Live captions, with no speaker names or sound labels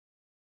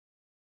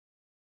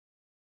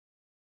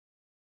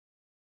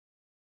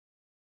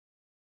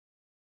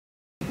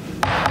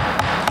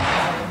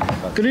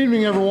Good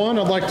evening, everyone.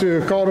 I'd like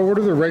to call to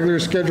order the regular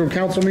scheduled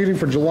council meeting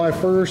for July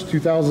 1st,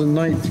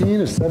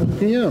 2019 at 7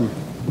 p.m.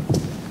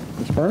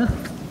 Ms. Burner?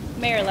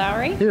 Mayor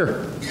Lowry?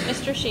 Here.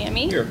 Mr.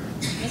 Shammy? Here.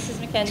 Mrs.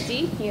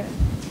 McKenzie? Here.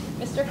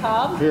 Mr.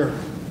 Cobb? Here.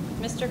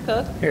 Mr.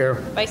 Cook? Here.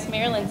 Vice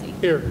Mayor Lindsay?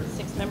 Here.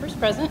 6 members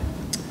present.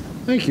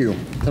 Thank you.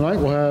 Tonight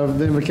we'll have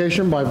the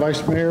invocation by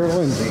Vice Mayor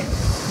Lindsay.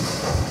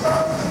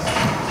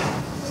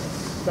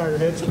 Bow your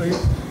heads, please.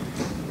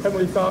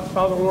 Heavenly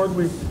Father, Lord,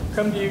 we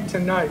come to you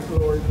tonight,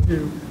 Lord,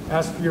 to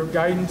ask for your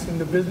guidance in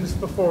the business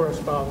before us,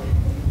 Father.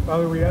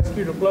 Father, we ask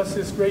you to bless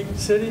this great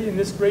city and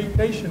this great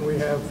nation we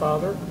have,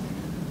 Father.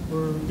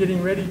 We're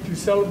getting ready to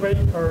celebrate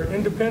our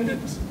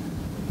independence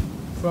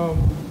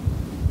from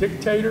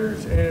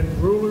dictators and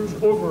rulers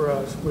over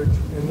us, which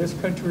in this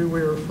country we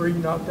are free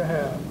not to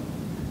have.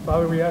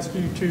 Father, we ask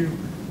you to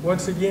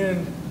once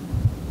again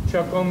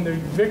check on the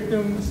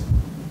victims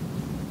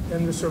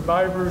and the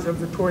survivors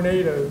of the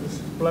tornadoes.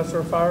 Bless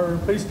our fire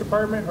and police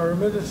department, our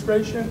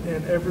administration,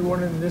 and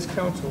everyone in this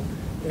council,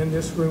 in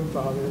this room,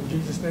 Father. In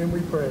Jesus' name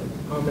we pray.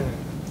 Amen.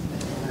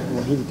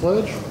 We'll do the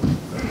pledge.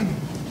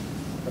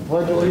 I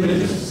pledge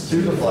allegiance to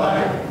the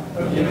flag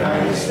of the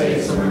United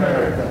States of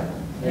America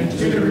and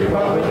to the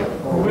republic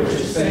for which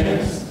it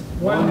stands,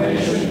 one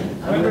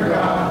nation, under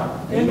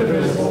God,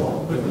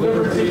 indivisible, with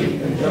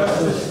liberty and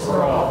justice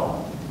for all.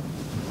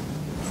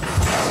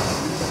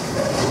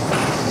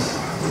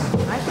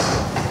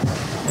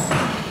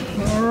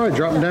 All right,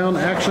 dropping down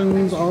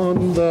actions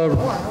on the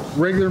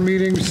regular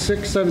meeting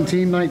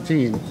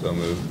 6/17/19. So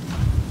moved.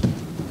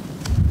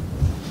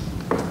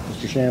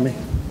 Mr. Shammy,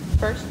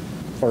 First.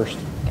 first.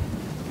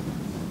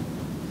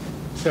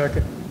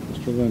 Second.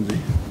 Mr. Lindsay.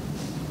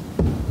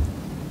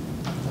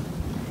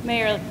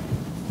 Mayor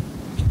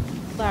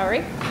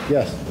Lowry?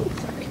 Yes.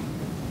 Sorry.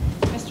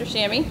 Mr.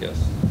 Shammy? Yes.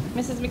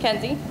 Mrs.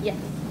 McKenzie? Yes.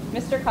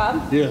 Mr.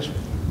 Cobb? Yes.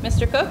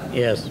 Mr. Cook?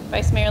 Yes.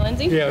 Vice Mayor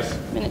Lindsay? Yes.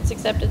 Minutes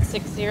accepted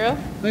 6-0.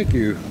 Thank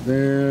you.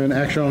 Then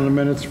action on the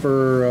minutes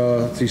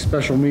for the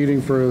special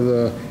meeting for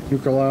the New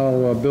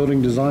Carlisle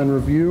Building Design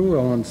Review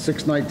on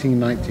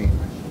 6/19/19.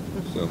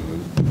 So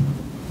moved.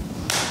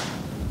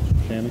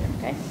 Shammy?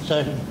 Okay.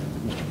 Second.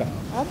 Mr.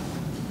 Cobb?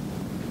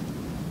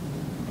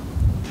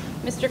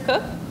 Mr.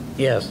 Cook?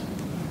 Yes.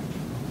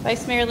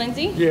 Vice Mayor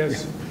Lindsay?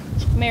 Yes.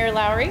 Mayor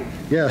Lowry?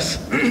 Yes.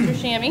 Mr.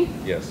 Shammy?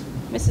 Yes.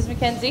 Mrs.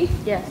 McKenzie?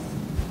 Yes.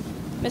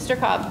 Mr.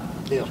 Cobb?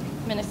 Yes.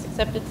 Minutes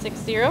accepted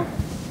 6-0.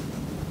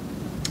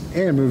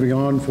 And moving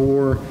on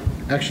for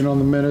action on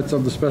the minutes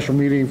of the special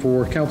meeting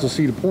for council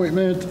seat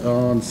appointment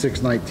on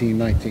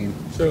 6/19/19.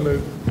 So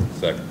moved.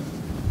 Second.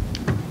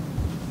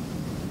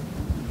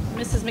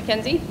 Mrs.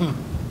 McKenzie?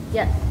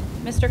 Yes.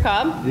 Mr.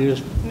 Cobb?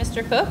 Yes.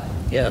 Mr. Cook?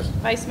 Yes.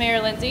 Vice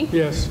Mayor Lindsay?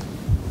 Yes.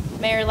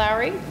 Mayor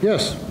Lowry?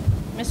 Yes.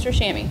 Mr.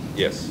 Shammy?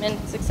 Yes.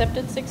 Minutes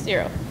accepted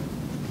 6-0.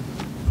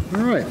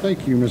 All right,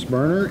 thank you, Ms.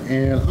 Berner.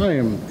 And I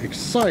am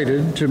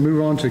excited to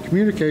move on to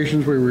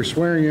communications where we're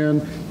swearing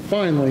in,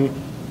 finally,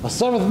 a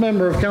 7th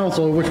member of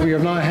council, which we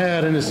have not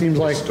had, and it seems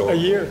like A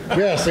year.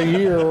 yes, a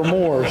year or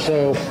more.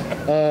 So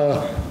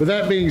with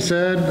that being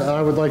said,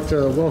 I would like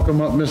to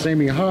welcome up Miss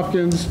Amy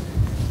Hopkins,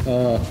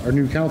 our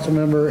new council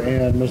member,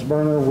 and Ms.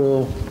 Berner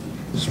will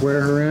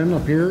swear her in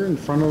up here in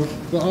front of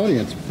the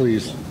audience,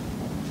 please.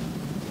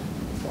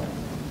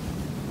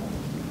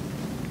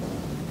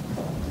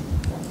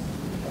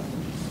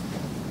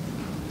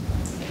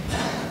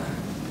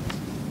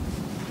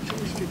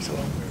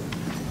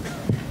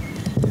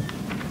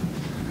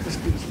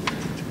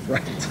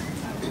 Right.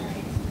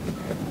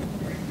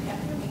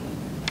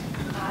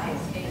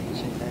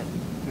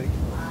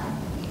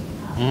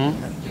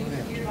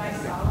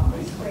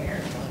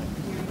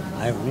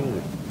 I have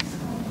neither.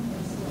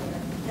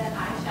 That I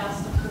shall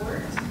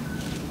support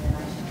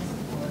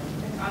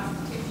the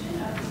Constitution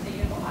of the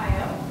State of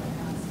Ohio.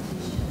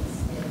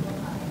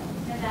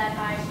 And that I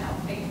shall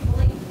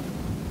faithfully,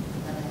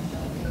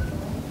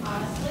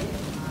 honestly,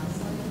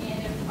 and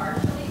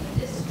impartially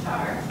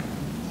discharge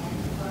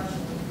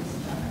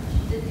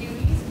the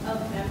duties of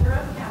member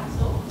of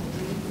council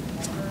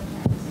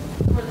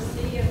for the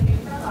city of New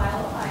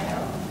Carlisle, Ohio,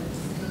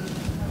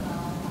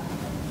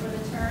 for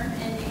the term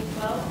ending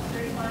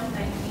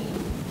 12/31/19,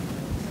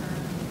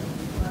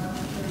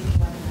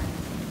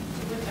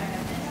 to which I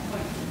have been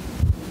appointed.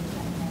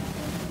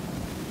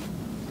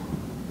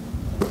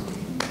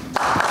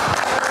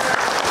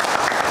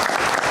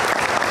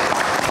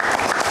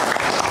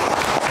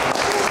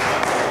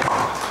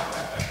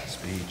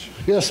 Speech.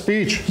 Yes,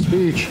 speech.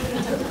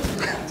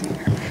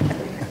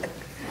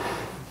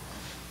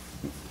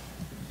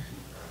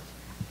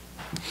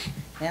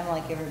 I'm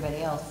like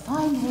everybody else.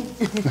 Finally.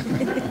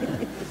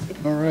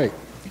 All right.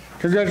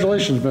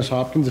 Congratulations, Ms.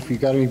 Hopkins. If you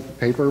got any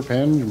paper or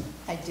pen,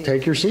 I do.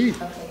 take your seat,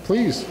 Okay,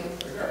 please.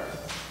 thank you.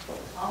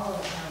 All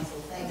of the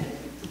council, thank you.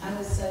 I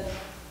was so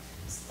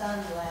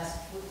stunned last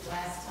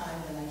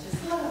time that I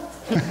just left.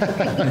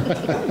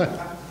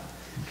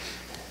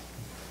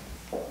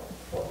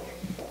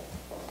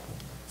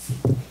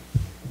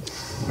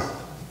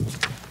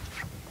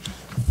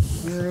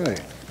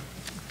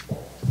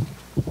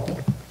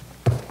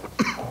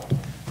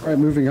 All right,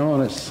 moving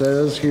on, it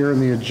says here in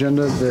the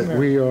agenda that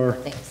we are,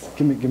 Thanks.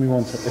 give me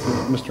one second,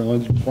 Mr.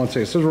 Lindsay, just one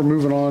second. It says we're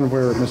moving on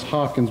where Ms.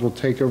 Hopkins will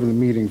take over the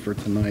meeting for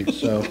tonight,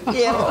 so.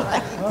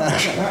 Yeah,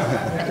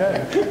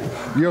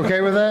 You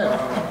okay with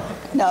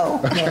that? no.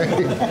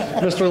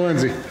 Mr.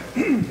 Lindsay?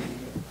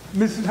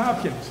 Mrs.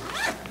 Hopkins,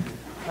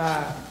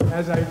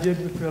 as I did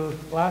with the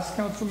last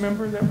council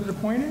member that was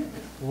appointed,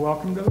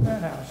 welcome to the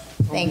House.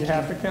 Thank you.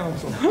 On behalf of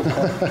council.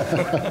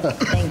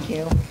 Thank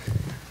you.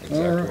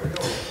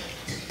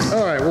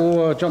 All right,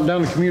 we'll jump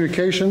down to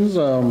communications.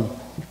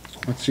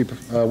 Let's see,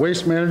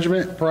 waste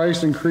management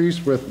price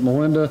increase with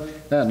Melinda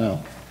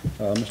Atno.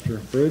 Mr.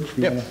 Bridge?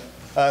 You Yep.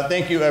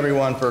 Thank you,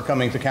 everyone, for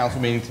coming to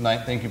council meeting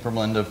tonight. Thank you for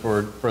Melinda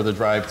for the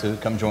drive to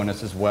come join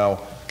us as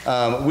well.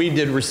 We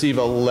did receive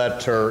a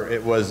letter.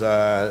 It was,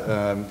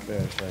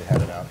 actually, I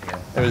had it out here.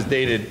 It was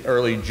dated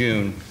early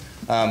June,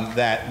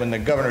 that when the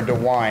Governor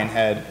DeWine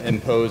had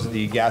imposed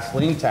the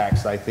gasoline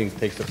tax, I think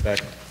takes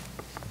effect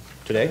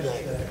today?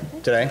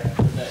 Today?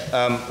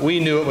 We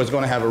knew it was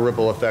going to have a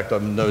ripple effect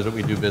on those that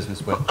we do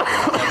business with.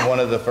 And one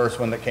of the first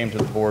one that came to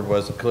the board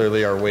was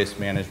clearly our waste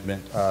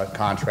management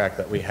contract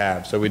that we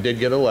have. So we did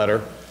get a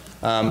letter.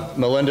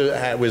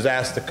 Melinda was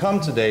asked to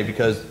come today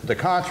because the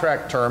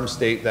contract terms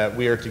state that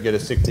we are to get a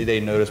 60-day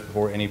notice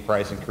before any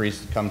price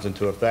increase comes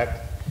into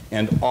effect,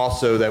 and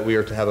also that we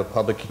are to have a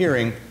public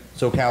hearing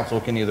so council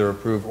can either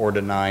approve or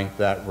deny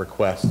that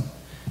request.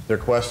 The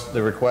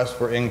request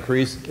for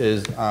increase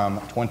is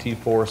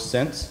 24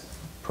 cents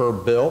per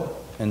bill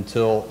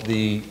until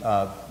the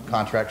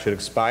contract should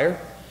expire,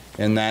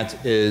 and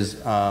that is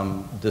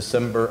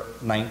December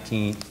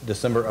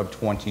of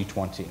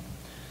 2020.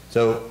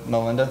 So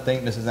Melinda,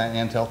 Mrs.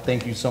 Antel,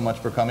 thank you so much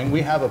for coming.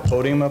 We have a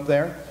podium up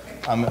there.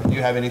 Do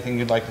you have anything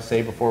you'd like to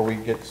say before we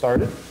get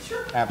started?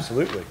 Sure.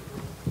 Absolutely.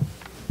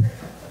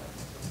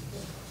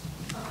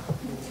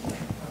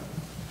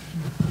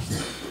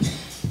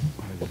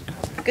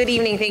 Good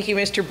evening. Thank you,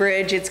 Mr.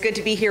 Bridge. It's good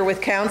to be here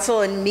with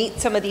council and meet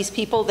some of these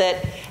people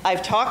that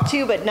I've talked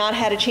to but not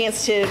had a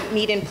chance to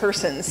meet in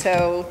person.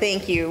 So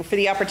thank you for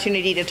the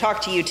opportunity to talk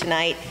to you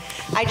tonight.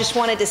 I just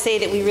wanted to say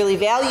that we really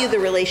value the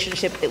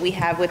relationship that we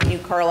have with New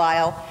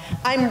Carlisle.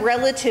 I'm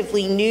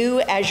relatively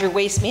new as your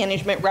waste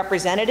management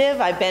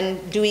representative. I've been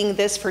doing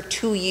this for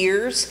 2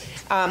 years.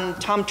 Tom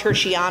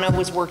Terciano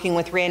was working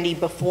with Randy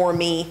before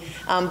me,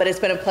 but it's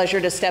been a pleasure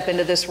to step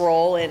into this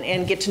role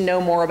and get to know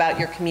more about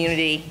your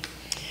community.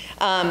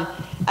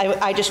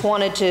 I just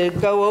wanted to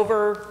go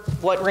over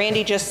what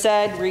Randy just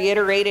said,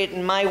 reiterate it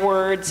in my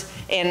words,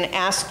 and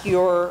ask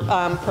your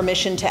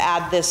permission to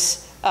add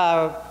this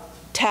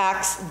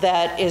tax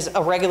that is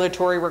a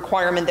regulatory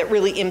requirement that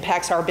really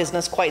impacts our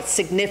business quite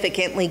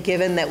significantly,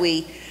 given that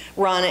we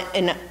run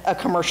in a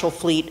commercial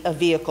fleet of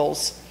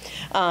vehicles.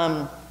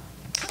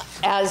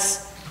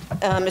 As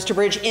Mr.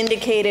 Bridge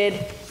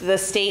indicated, the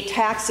state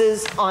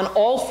taxes on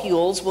all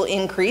fuels will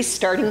increase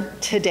starting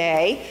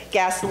today,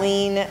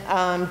 gasoline,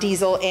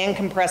 diesel, and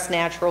compressed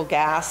natural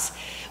gas.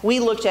 We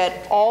looked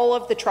at all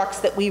of the trucks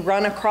that we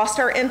run across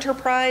our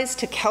enterprise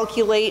to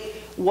calculate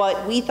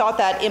what we thought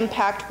that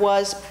impact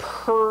was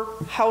per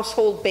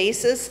household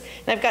basis.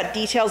 And I've got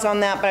details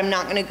on that, but I'm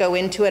not going to go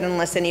into it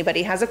unless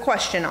anybody has a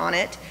question on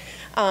it.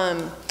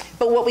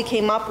 But what we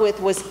came up with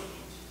was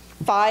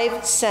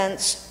 5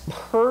 cents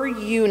per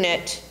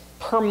unit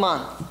per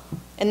month.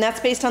 And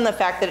that's based on the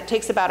fact that it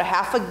takes about a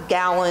half a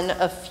gallon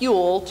of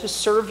fuel to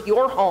serve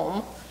your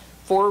home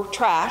for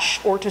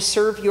trash or to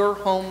serve your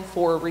home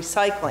for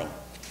recycling.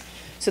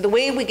 So the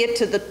way we get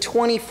to the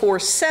 24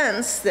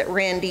 cents that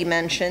Randy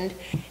mentioned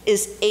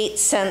is 8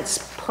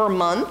 cents per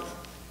month,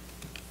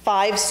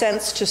 5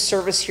 cents to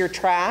service your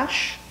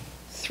trash,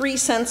 3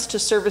 cents to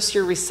service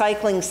your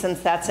recycling,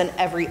 since that's an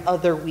every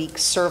other week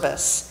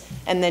service.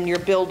 And then you're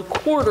billed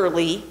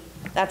quarterly.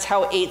 That's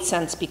how 8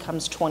 cents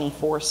becomes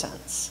 24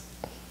 cents.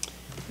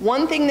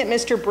 One thing that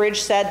Mr. Bridge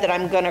said that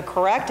I'm going to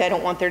correct, I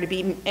don't want there to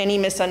be any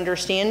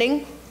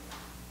misunderstanding,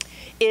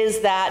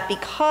 is that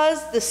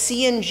because the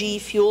CNG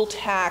fuel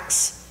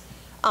tax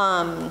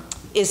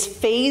is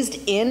phased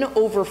in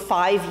over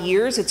 5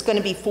 years, it's going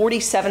to be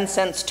 47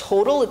 cents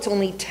total. It's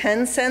only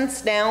 10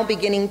 cents now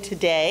beginning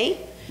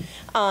today.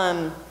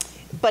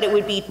 But it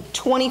would be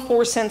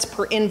 24 cents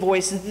per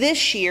invoice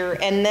this year,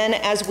 and then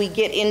as we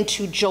get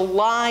into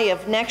July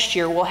of next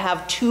year, we'll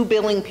have 2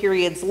 billing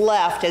periods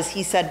left, as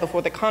he said,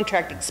 before the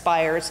contract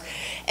expires,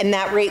 and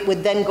that rate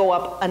would then go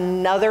up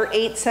another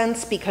 8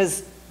 cents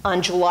because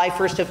on July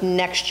 1st of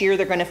next year,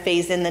 they're going to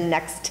phase in the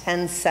next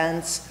 10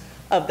 cents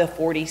of the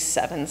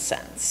 47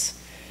 cents.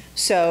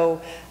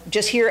 So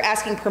just here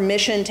asking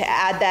permission to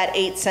add that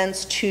 8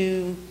 cents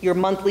to your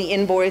monthly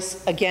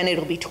invoice. Again,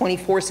 it'll be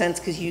 24 cents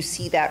because you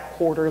see that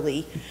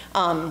quarterly.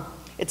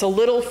 It's a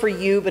little for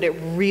you, but it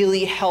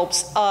really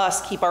helps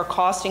us keep our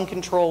cost in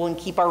control and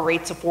keep our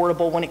rates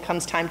affordable when it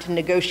comes time to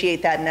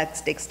negotiate that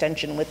next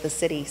extension with the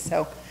city.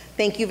 So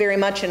thank you very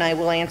much, and I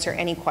will answer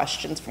any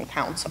questions from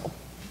council.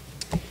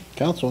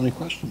 Council, any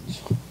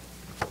questions?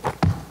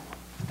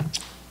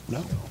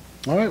 No?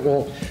 All right,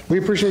 well, we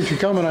appreciate you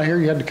coming. I hear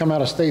you had to come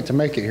out of state to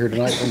make it here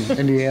tonight from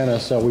Indiana,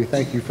 so we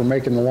thank you for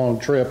making the long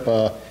trip.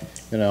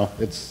 You know,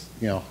 it's,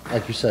 you know,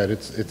 like you said,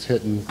 it's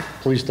hitting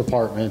police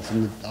departments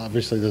and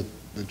obviously the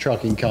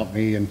trucking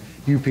company and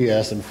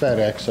UPS and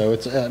FedEx, so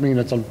it's, I mean,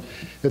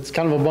 it's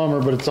kind of a bummer,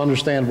 but it's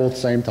understandable at the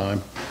same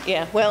time.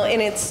 Yeah, well,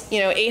 and it's, you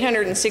know,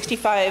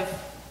 $865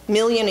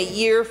 million a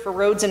year for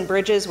roads and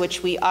bridges,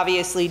 which we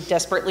obviously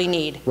desperately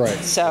need. Right.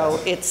 So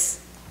it's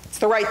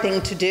the right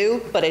thing to do,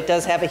 but it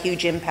does have a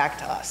huge impact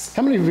to us.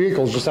 How many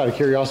vehicles, just out of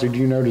curiosity, do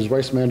you know, does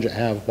Waste Management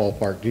have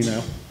ballpark? Do you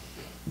know?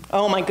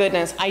 Oh, my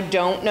goodness, I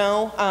don't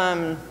know.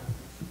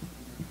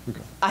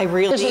 I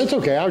really It's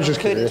okay, I was just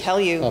couldn't curious. tell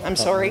you. I'm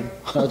sorry.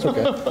 No, it's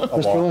okay.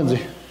 Mr.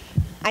 Lindsay?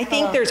 I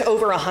think there's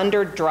over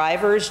 100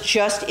 drivers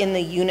just in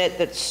the unit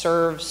that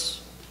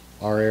serves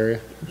Our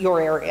area?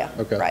 your area.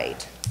 Okay.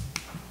 Right.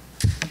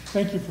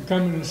 Thank you for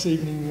coming this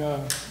evening,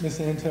 Ms.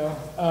 Antel.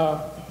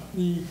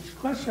 The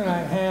question I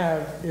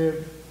have,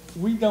 if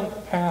we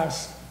don't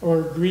pass or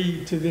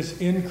agree to this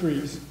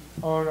increase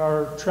on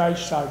our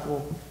trash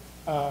cycle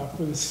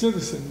for the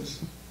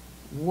citizens,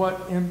 what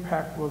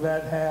impact will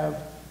that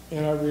have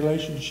in our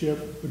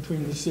relationship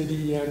between the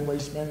city and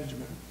Waste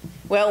Management?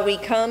 Well, we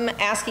come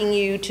asking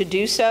you to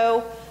do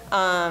so,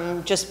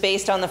 just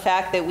based on the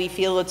fact that we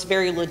feel it's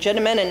very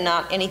legitimate and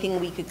not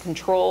anything we could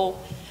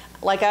control.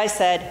 Like I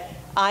said,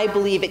 I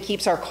believe it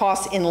keeps our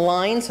costs in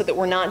line so that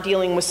we're not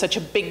dealing with such a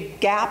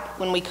big gap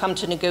when we come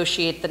to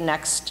negotiate the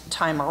next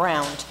time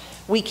around.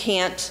 We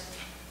can't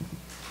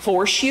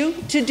force you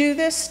to do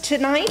this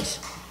tonight.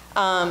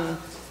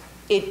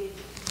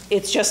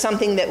 It's just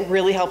something that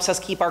really helps us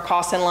keep our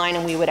costs in line,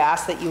 and we would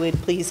ask that you would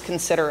please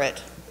consider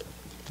it.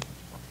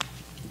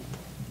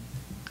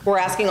 We're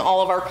asking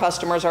all of our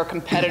customers, our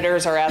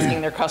competitors are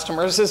asking their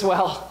customers as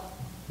well.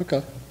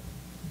 Okay.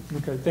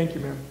 Okay, thank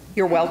you, ma'am.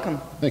 You're welcome.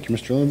 Thank you,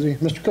 Mr. Lindsay.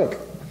 Mr. Cook?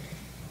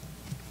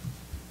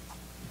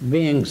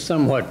 Being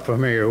somewhat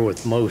familiar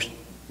with most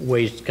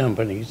waste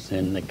companies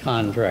and the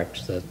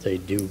contracts that they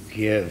do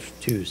give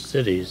to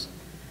cities,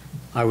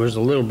 I was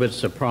a little bit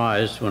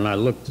surprised when I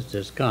looked at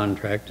this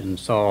contract and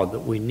saw that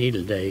we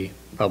needed a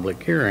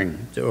public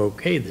hearing to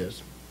okay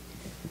this.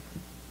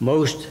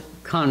 Most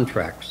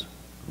contracts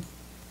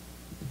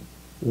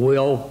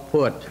will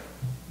put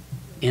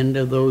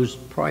into those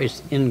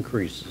price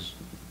increases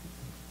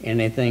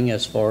anything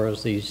as far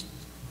as these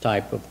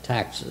type of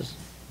taxes,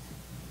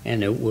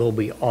 and it will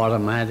be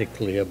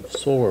automatically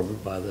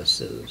absorbed by the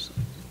citizens.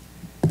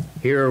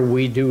 Here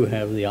we do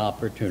have the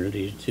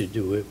opportunity to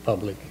do a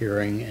public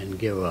hearing and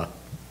give a,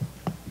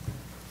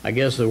 I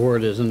guess the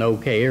word is an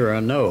okay or a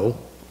no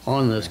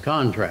on this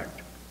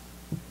contract.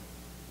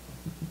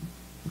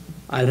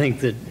 I think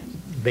that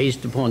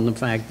based upon the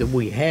fact that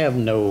we have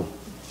no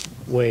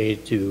way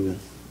to,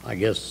 I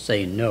guess,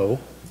 say no,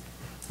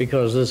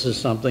 because this is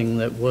something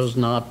that was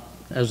not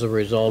as a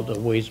result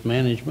of Waste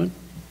Management.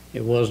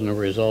 It wasn't a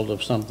result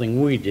of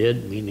something we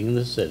did, meaning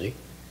the city.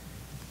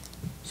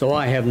 So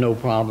I have no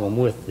problem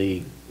with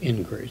the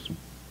increase.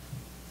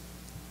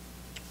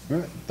 All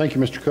right. Thank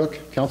you, Mr.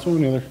 Cook. Council,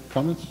 any other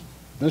comments?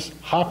 Ms.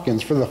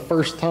 Hopkins, for the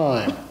first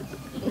time.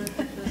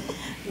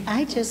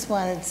 I just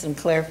wanted some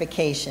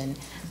clarification.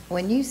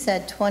 When you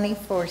said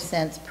 24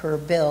 cents per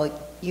bill,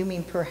 you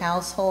mean per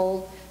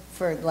household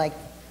for like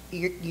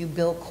you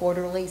bill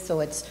quarterly, so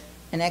it's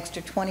an extra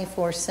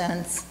 24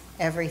 cents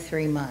every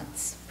 3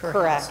 months per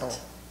Correct. household?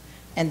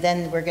 And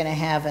then we're going to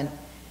have an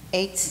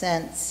 8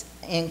 cents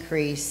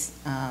increase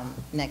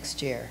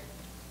next year.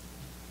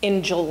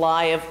 In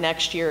July of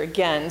next year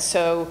again.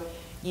 So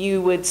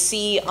you would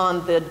see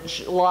on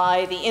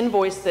the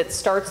invoice that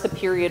starts the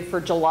period for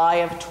July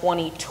of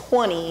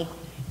 2020,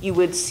 you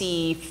would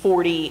see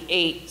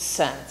 48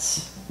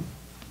 cents.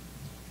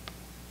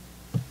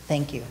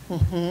 Thank you.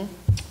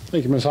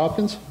 Thank you, Ms.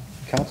 Hopkins.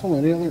 Council,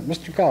 any other?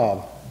 Mr.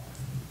 Cobb?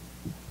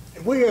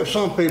 We have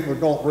some people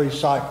that don't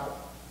recycle.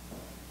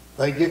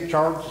 They get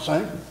charged the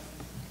same.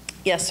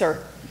 Yes,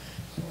 sir.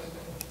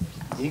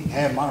 You can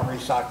have my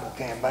recycle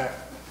can back.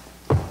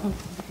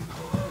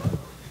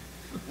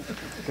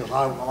 Because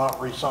I will not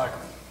recycle.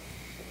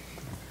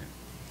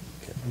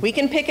 We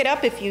can pick it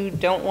up if you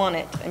don't want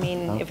it. I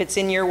mean, if it's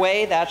in your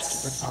way,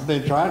 that's I've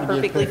been trying to get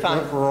perfectly picked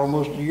up fine. for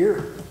almost a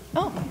year.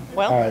 Oh, All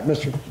well, right,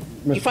 Mr.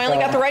 you finally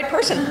got the right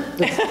person.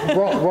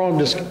 Wrong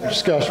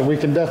discussion. We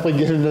can definitely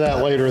get into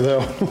that later,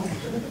 though.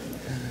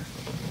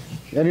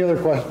 Any other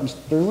questions?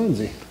 Mr.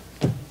 Lindsay?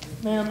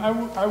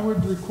 Ma'am, I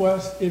would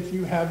request if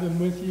you have them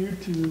with you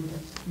to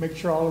make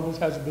sure all of us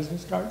has a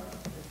business card.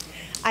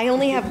 I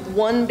only have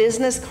one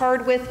business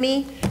card with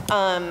me.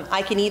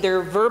 I can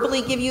either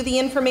verbally give you the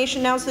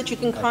information now so that you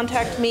can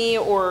contact me,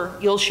 or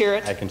you'll share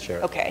it? I can share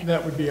it. Okay.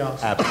 That would be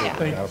awesome. Absolutely,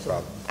 Thank no you, sir.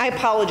 problem. I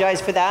apologize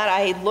for that.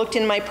 I looked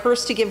in my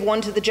purse to give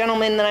one to the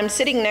gentleman that I'm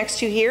sitting next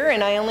to here,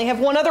 and I only have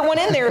one other one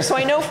in there, so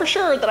I know for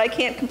sure that I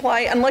can't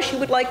comply unless you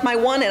would like my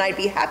one, and I'd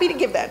be happy to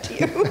give that to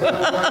you.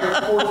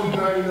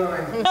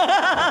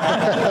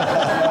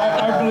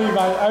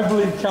 I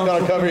believe council.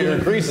 Gotta cover your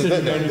increases,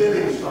 City didn't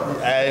manager.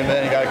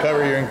 Amen, you gotta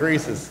cover your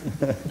increases.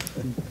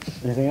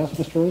 Anything else,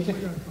 Mr. Lindsay?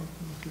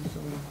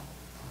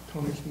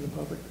 comments from the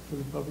public, for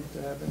the public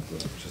to have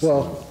input.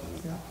 Well,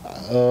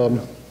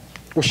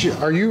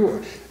 are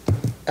you,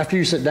 after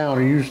you sit down,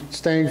 are you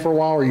staying for a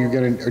while, or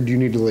do you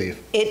need to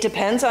leave? It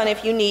depends on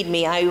if you need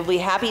me. I will be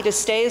happy to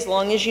stay as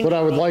long as you need What me.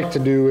 I would like to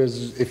do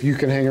is if you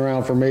can hang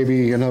around for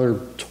maybe another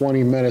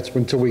 20 minutes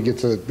until we get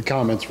to the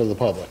comments for the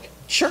public.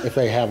 Sure. If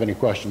they have any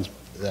questions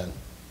then.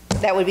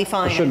 That would be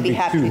fine. It I'd shouldn't be be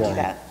happy too to do long.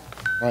 that.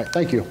 All right,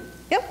 thank you.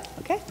 Yep,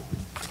 okay.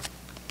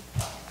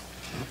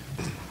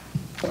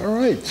 All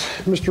right,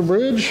 Mr.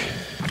 Bridge,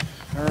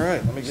 All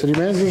right, let me get. City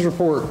Manager's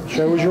report.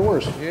 Show is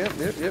yours. Yep.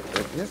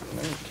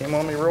 Came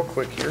on me real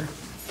quick here.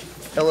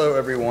 Hello,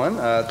 everyone.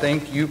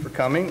 Thank you for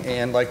coming,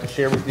 and I'd like to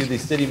share with you the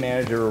city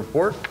manager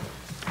report.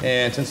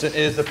 And since it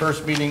is the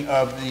first meeting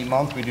of the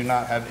month, we do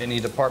not have any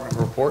department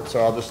report, so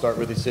I'll just start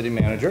with the city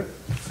manager.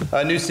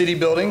 New city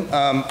building.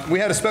 We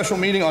had a special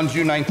meeting on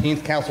June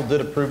 19th. Council did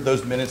approve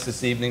those minutes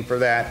this evening for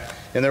that,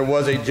 and there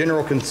was a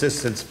general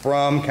consensus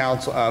from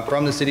council,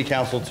 from the city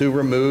council to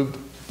remove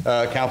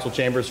council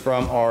chambers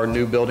from our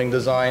new building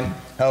design.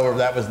 However,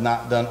 that was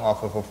not done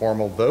off of a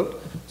formal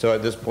vote. So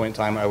at this point in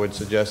time, I would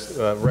suggest,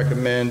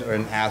 recommend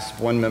and ask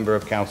one member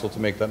of council to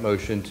make that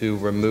motion to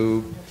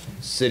remove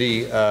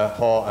city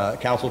hall,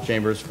 council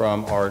chambers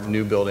from our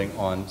new building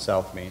on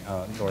South Main,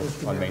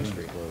 north on Main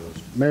Street.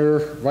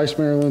 Mayor, Vice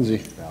Mayor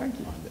Lindsay.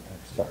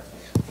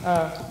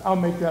 I'll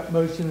make that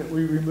motion that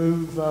we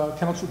remove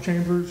council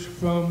chambers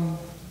from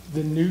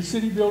the new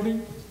city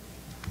building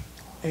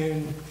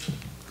and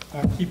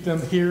keep them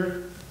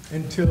here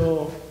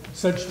until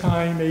such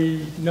time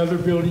another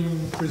building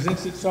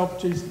presents itself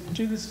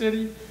to the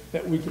city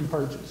that we can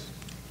purchase.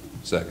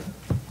 Second.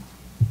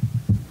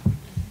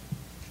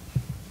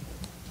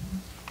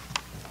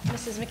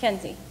 Mrs.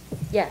 McKenzie?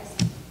 Yes.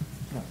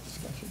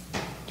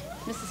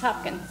 Mrs.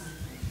 Hopkins?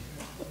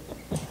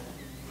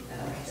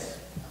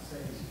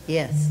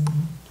 Yes.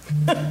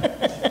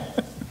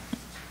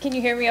 Can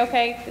you hear me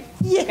okay?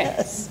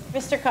 Yes. Okay.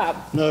 Mr. Cobb?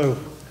 No.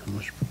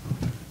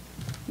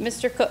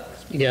 Mr. Cook?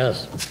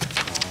 Yes.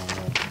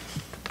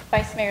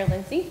 Vice Mayor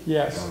Lindsay?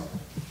 Yes.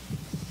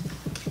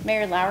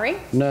 Mayor Lowry?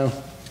 No.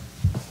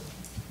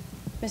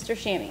 Mr.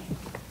 Shammy?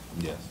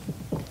 Yes.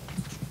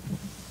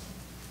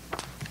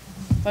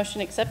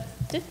 Motion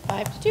accepted,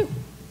 5-2.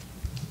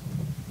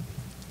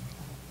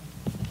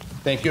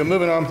 Thank you.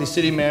 Moving on with the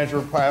city manager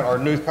report, our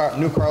new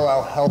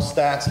Carlisle health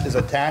stats is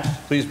attached.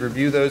 Please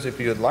review those if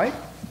you would like.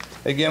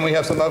 Again, we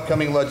have some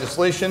upcoming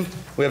legislation.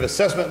 We have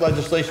assessment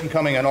legislation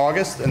coming in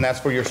August, and that's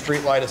for your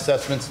street light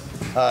assessments.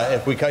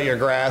 If we cut your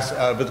grass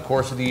over the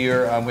course of the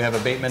year, we have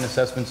abatement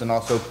assessments and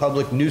also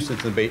public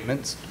nuisance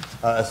abatements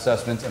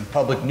assessments. And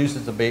public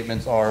nuisance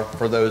abatements are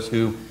for those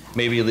who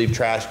maybe leave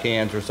trash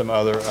cans or some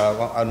other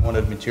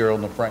unwanted material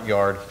in the front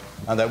yard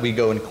that we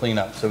go and clean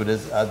up. So it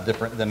is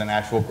different than an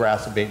actual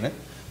grass abatement.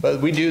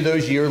 But we do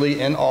those yearly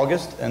in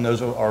August, and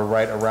those are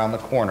right around the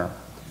corner.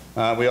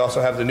 We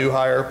also have the new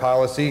hire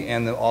policy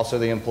and also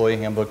the employee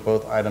handbook,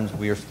 both items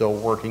we are still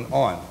working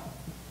on.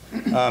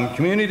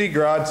 Community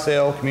garage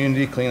sale,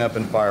 community cleanup,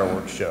 and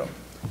fireworks show.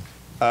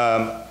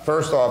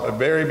 First off, a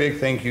very big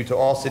thank you to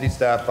all city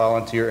staff,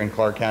 volunteer, and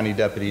Clark County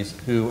deputies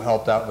who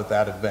helped out with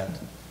that event.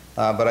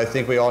 But I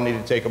think we all need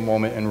to take a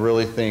moment and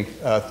really thank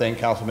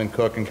Councilman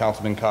Cook and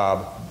Councilman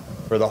Cobb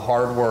for the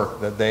hard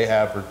work that they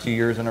have for 2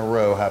 years in a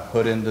row have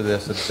put into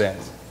this event.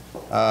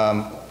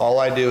 All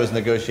I do is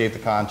negotiate the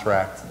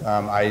contract.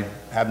 I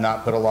have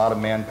not put a lot of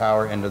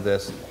manpower into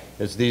this.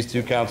 It's these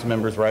two council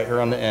members right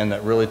here on the end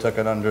that really took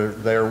it under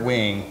their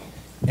wing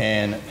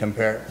and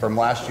compare from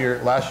last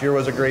year. Last year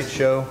was a great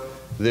show.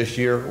 This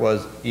year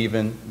was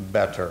even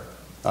better.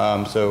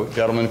 So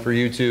gentlemen, for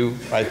you two,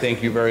 I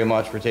thank you very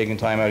much for taking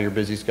time out of your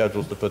busy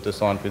schedules to put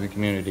this on for the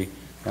community.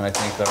 And I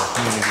think that our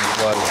community was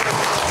well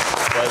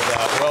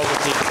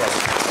received.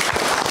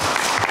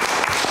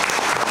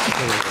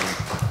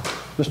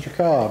 Mr.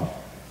 Cobb.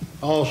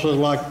 I also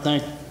like to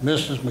thank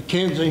Mrs.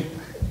 McKenzie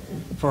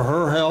for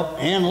her help,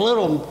 and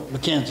little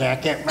McKenzie, I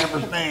can't remember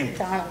his name.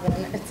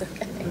 Donovan, it's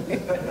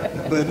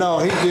okay. But no,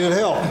 he did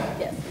help.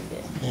 Yes, he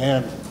did.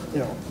 And, you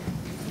know,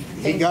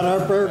 he got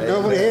up there and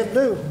did what he had to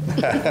do.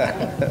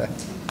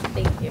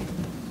 Thank you.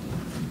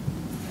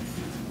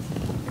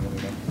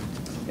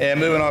 And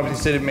moving on to the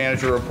city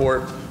manager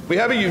report. We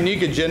have a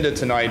unique agenda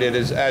tonight. It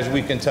is, as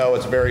we can tell,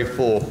 it's very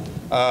full.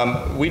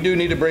 We do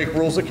need to break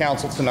rules of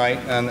council tonight,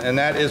 and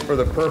that is for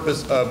the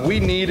purpose of we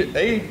need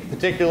a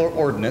particular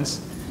ordinance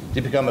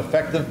to become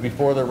effective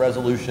before the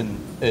resolution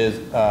is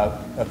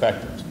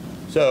effective.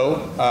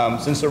 So,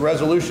 since the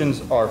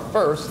resolutions are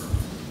first,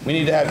 we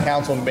need to have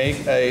council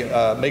make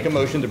a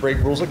motion to break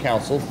rules of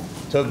council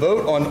to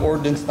vote on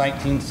ordinance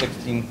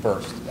 1916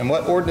 first. And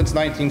what ordinance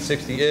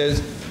 1960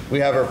 is, we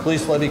have our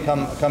police levy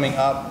coming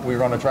up. We're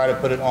going to try to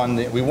put it on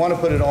we want to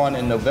put it on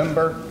in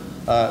November.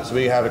 So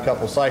we have a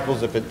couple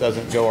cycles if it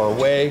doesn't go our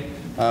way.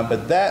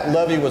 But that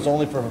levy was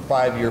only for a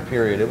 5-year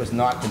period. It was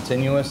not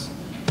continuous.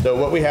 So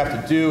what we have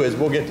to do is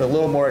we'll get to a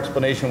little more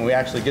explanation when we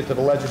actually get to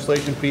the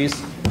legislation piece.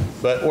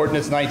 But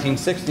ordinance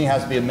 1960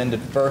 has to be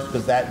amended first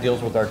because that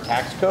deals with our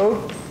tax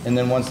code. And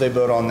then once they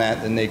vote on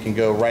that, then they can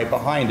go right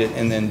behind it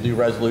and then do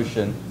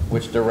resolution,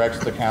 which directs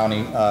the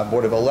county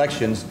Board of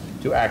Elections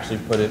to actually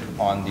put it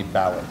on the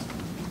ballot.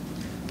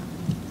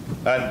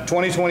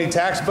 2020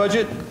 tax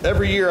budget.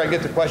 Every year I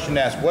get the question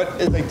asked, what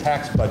is a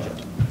tax budget?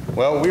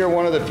 Well, we are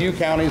one of the few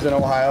counties in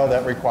Ohio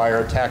that require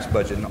a tax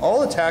budget. And all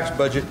the tax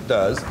budget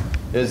does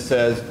is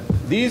says,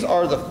 these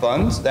are the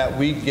funds that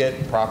we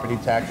get property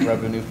tax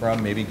revenue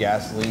from, maybe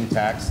gasoline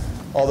tax,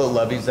 all the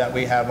levies that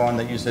we have on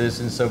that you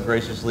citizens so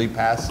graciously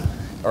pass,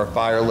 or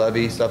fire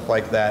levy, stuff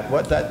like that.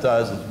 What that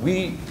does is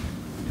we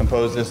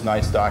compose this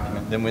nice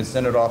document, then we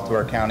send it off to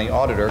our county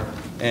auditor,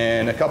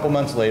 and a couple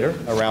months later,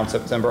 around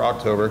September,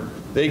 October,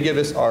 they give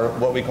us our,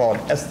 what we call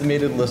an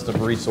estimated list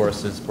of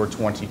resources for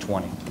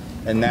 2020.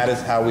 And that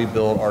is how we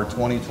build our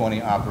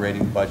 2020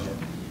 operating budget.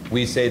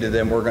 We say to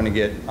them, we're going to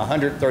get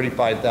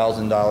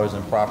 $135,000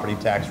 in property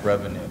tax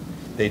revenue.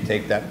 They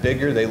take that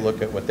figure, they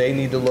look at what they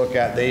need to look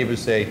at, they either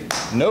say,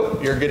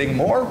 nope, you're getting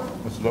more,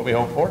 which is what we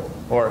hope for,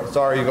 or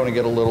sorry, you're going to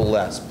get a little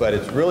less. But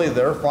it's really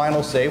their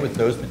final say with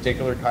those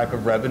particular type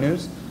of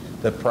revenues,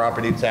 the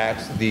property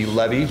tax, the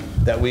levy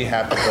that we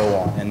have to go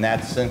on. And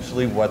that's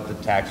essentially what the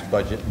tax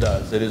budget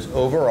does. It is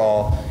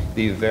overall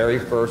the very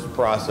first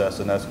process,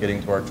 and that's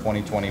getting to our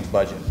 2020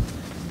 budget.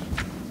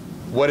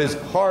 What is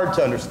hard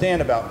to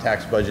understand about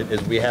tax budget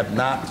is we have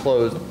not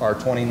closed our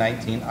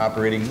 2019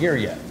 operating year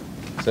yet.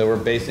 So we're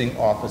basing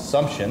off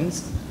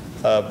assumptions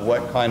of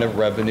what kind of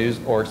revenues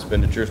or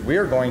expenditures we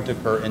are going to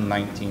occur in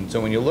 19.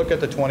 So when you look at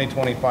the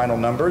 2020 final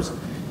numbers,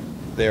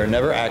 they are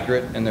never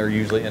accurate, and they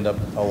usually end up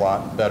a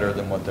lot better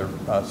than what they're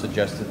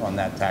suggested on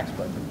that tax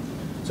budget.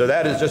 So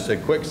that is just a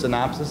quick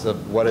synopsis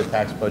of what a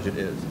tax budget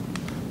is.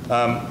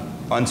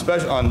 On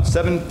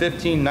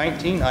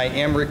 7/15/19, I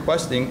am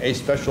requesting a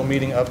special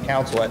meeting of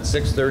council at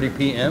 6:30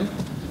 p.m.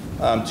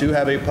 To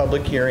have a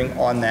public hearing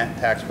on that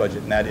tax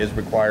budget, and that is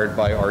required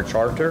by our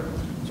charter.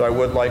 So I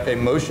would like a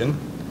motion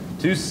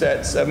to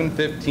set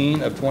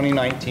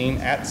 7/15/2019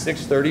 at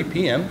 6:30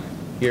 p.m.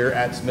 here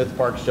at Smith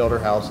Park Shelter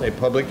House, a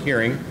public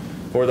hearing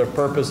for the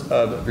purpose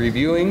of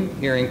reviewing,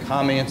 hearing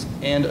comments,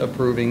 and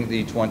approving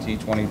the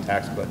 2020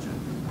 tax budget.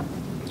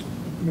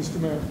 Mr.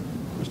 Mayor,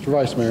 Mr.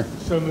 Vice Mayor.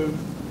 so moved.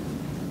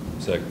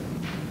 Second.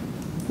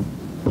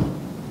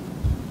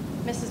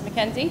 Mrs.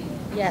 McKenzie?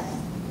 Yes.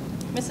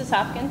 Mrs.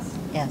 Hopkins?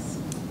 Yes.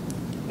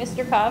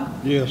 Mr. Cobb?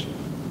 Yes.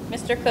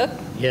 Mr. Cook?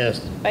 Yes.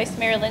 Vice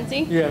Mayor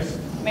Lindsay? Yes.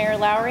 Mayor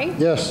Lowry?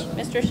 Yes.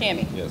 Mr.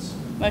 Shammy? Yes.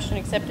 Motion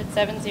accepted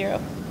 7-0.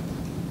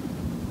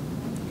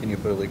 Can you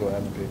put a legal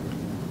ad in the paper?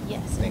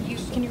 Yes, Thank and you.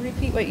 can you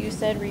repeat what you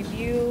said?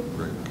 Review,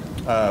 Right.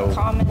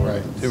 comment?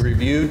 To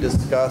review,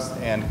 discuss,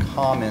 and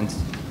comment,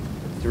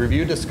 to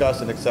review, discuss,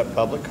 and accept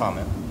public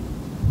comment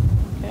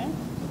Okay.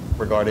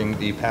 regarding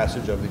the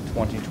passage of the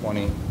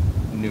 2020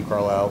 New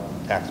Carlisle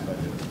tax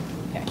budget.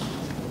 Okay.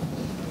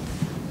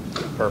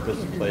 Purpose,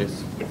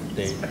 place,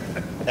 date,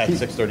 at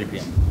 6:30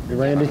 p.m. Hey,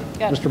 Randy,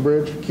 Got it. Mr.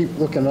 Bridge, keep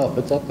looking up.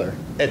 It's up there.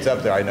 It's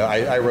up there, I know.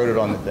 I wrote it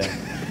on the thing. I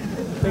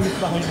think it's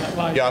behind that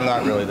light. Yeah, I'm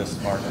not really this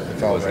smart.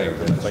 It's all right.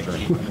 It's like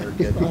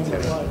Behind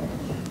that light.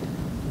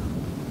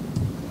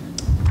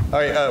 All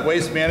right,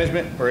 waste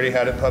management, we already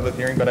had a public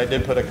hearing, but I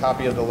did put a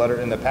copy of the letter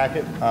in the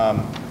packet.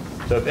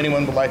 So if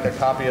anyone would like a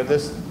copy of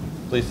this,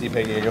 please see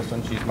Peggy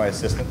Eggleston. She's my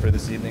assistant for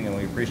this evening, and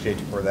we appreciate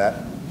you for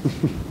that.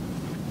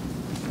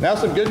 Now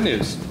some good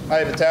news. I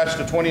have attached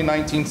a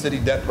 2019 city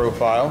debt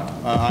profile.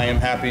 I am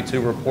happy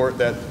to report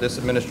that this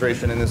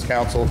administration and this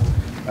council,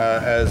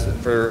 as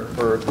for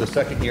the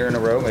second year in a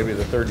row, maybe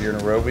the third year in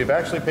a row, we've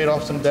actually paid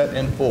off some debt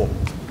in full.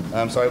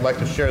 So I'd like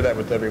to share that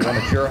with everyone.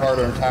 It's your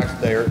hard-earned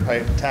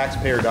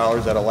taxpayer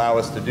dollars that allow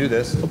us to do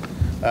this.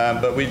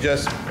 But we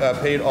just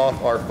paid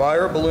off our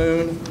fire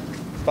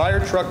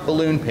truck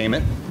balloon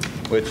payment,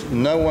 which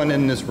no one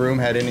in this room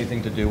had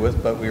anything to do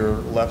with, but we were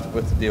left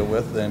with to deal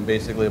with. And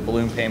basically, a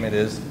balloon payment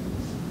is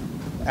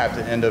at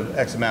the end of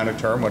X amount of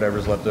term,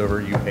 whatever's left over,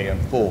 you pay in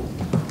full.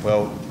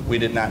 Well, we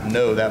did not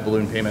know that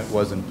balloon payment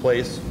was in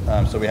place,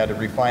 so we had to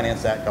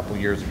refinance that a couple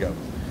years ago.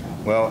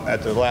 Well,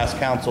 at the last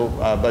council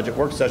budget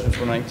work session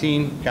for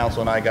 19,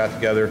 council and I got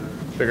together,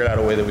 figured out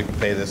a way that we could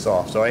pay this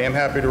off. So I am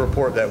happy to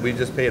report that we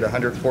just paid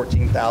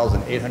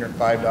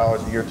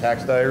 $114,805 a year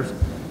tax dollars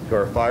to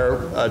our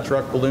fire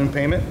truck balloon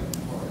payment.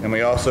 And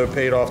we also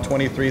paid off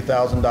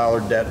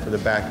 $23,000 debt for the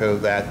backhoe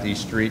that the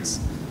streets,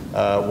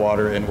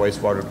 water, and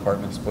wastewater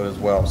department split as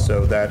well.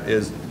 So that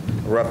is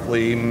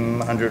roughly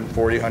 $140,000,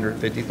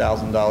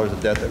 $150,000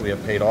 of debt that we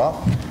have paid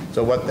off.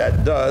 So what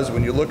that does,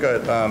 when you look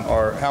at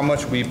how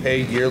much we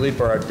pay yearly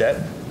for our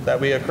debt that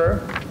we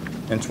incur,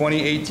 in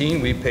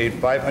 2018 we paid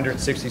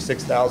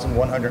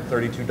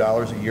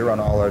 $566,132 a year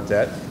on all our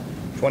debt.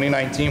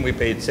 2019 we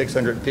paid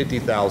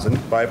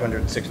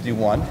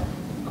 $650,561.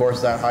 Of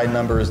course, that high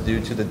number is due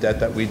to the debt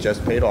that we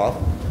just paid off.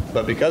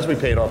 But because we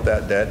paid off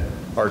that debt,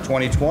 our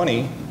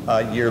 2020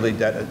 yearly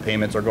debt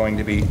payments are going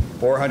to be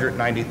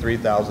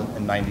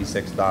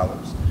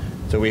 $493,096.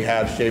 So we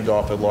have shaved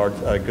off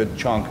a good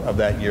chunk of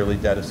that yearly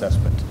debt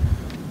assessment.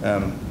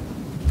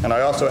 And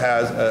I also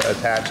have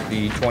attached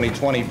the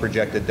 2020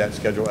 projected debt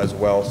schedule as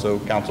well, so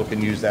council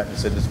can use that, the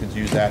citizens can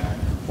use that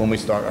when we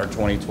start our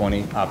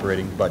 2020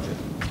 operating budget.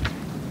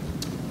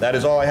 That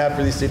is all I have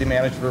for the city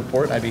manager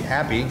report. I'd be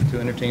happy to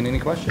entertain any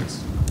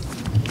questions.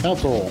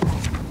 Council.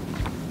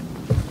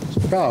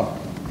 Mr. Cobb.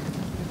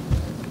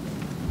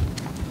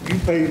 You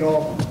paid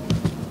off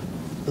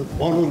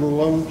one of the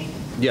loans?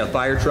 Yeah,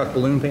 fire truck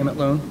balloon payment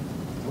loan.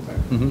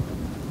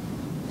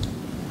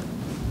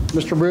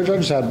 Mr. Bridge, I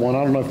just had one.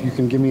 I don't know if you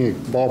can give me a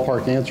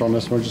ballpark answer on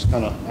this one, just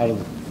kind of out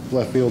of the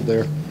left field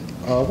there.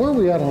 Where are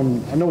we at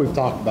on, I know we've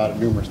talked about it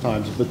numerous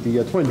times, but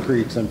the Twin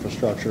Creeks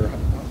infrastructure,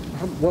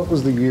 what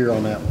was the year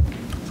on that one?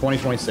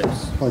 2026.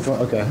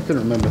 2020, okay, I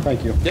couldn't remember,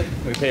 thank you. Yep,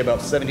 we pay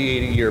about 70,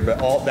 80 a year,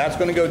 but that's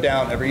going to go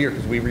down every year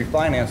because we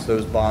refinance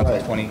those bonds in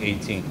Right.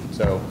 2018.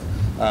 So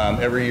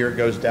every year it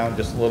goes down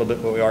just a little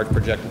bit, but we are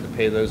projected to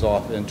pay those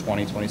off in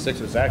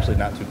 2026. It's actually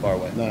not too far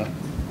away. No.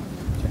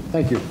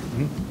 Thank you.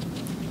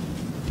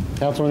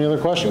 Council, any other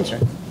questions?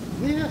 Okay.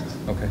 Yes.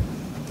 Okay.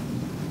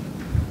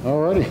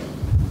 All righty.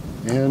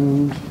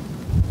 And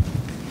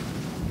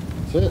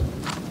that's it.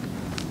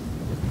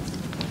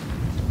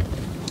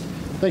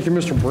 Thank you,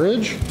 Mr.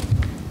 Bridge.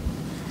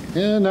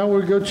 And now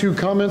we go to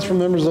comments from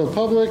members of the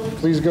public.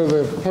 Please go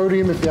to the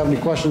podium if you have any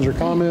questions or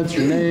comments,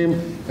 your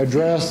name,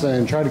 address,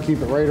 and try to keep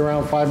it right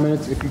around 5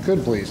 minutes if you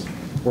could, please.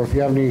 Or if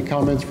you have any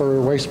comments for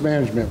waste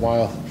management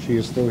while she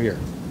is still here.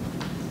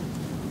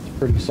 It's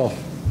pretty soft.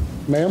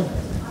 Ma'am?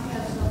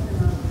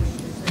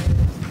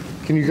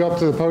 Can you go up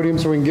to the podium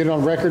so we can get it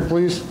on record,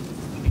 please?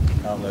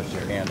 I don't know if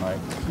your hand, Mike.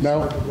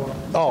 No?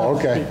 Oh,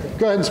 okay.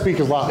 Go ahead and speak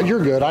as loud. You're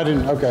good. I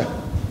didn't, okay.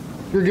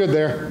 You're good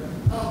there.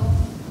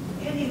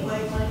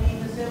 Anyway, my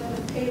name is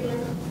Evelyn Taylor.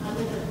 I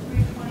live at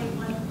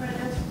 321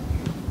 Prentice.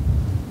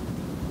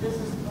 This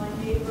is my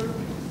neighbor,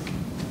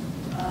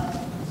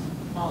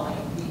 Molly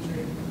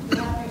Petrie. You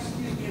have to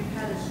excuse me, I've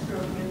had a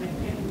stroke and I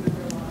can't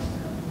remember last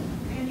time.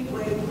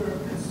 Anyway, we're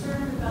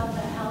concerned about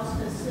the house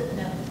that's sitting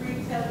at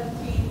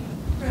 317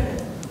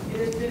 Prentice. It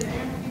has been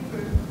empty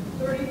for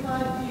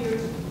 35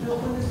 years. No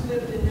one has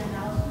lived in the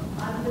house.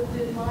 I've lived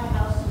in my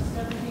house since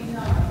 79.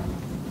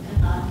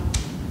 And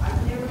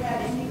I've never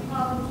had any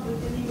problems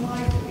with any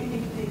mice or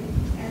anything.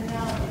 And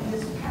now in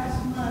this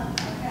past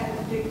month, I've had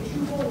to dig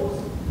 2 holes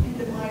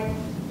into my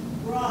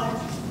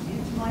garage,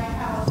 into my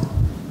house.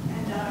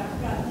 And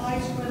I've got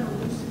mice running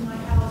loose in my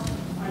house.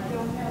 I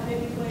don't have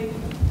any way to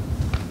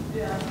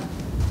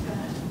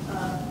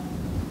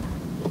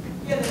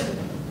get them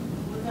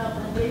without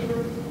my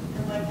neighbor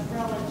and my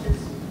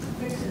relatives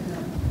fixing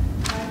them.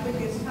 I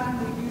think it's time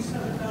we do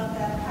something about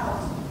that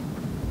house.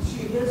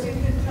 She lives in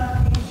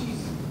Kentucky.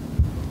 She's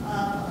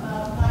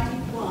about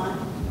 91.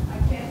 I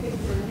can't think of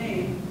her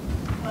name,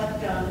 but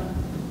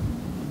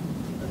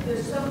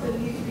there's something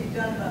needs to be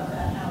done about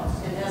that house.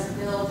 It has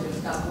mildew, it's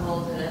got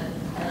mold in it,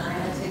 and I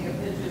had taken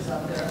pictures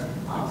up there.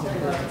 I'll tell you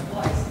about it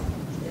twice.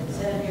 In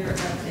 10 years,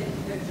 I've taken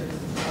pictures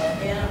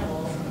of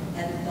animals,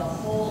 and the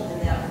hole in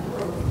that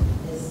roof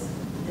is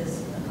It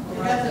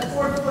has a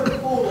 4-foot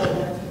hole in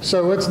it.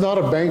 So it's not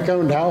a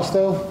bank-owned house,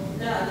 though?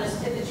 no, this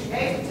did that you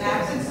pay for It's been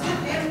taxes.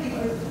 sitting empty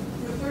for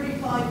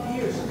 35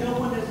 years. No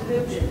one has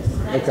lived in it.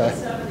 Okay.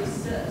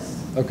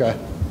 1976. Okay.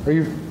 Are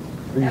you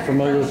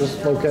familiar with this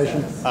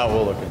location?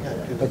 We'll look at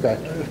it. Okay.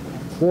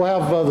 We'll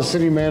have the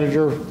city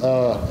manager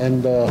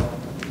and he'll,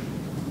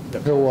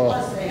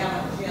 Plus, they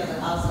have, she has a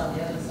house on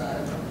the other side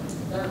of it.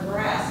 Their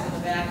grass in the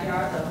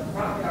backyard, the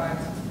front yard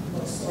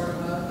looks sort of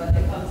good, but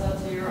it comes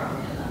up to your arm,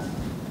 you know.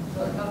 So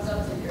it comes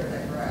up to your,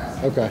 that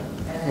grass. okay.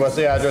 What's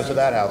the address of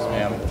that house,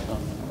 ma'am?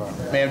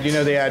 Ma'am, do you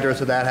know the address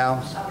of that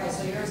house? Okay,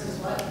 so yours is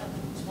what?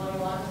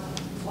 21,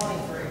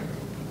 23.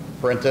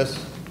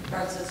 Prentice?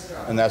 Princess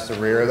Drive. And that's the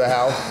rear of the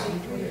house? Yeah,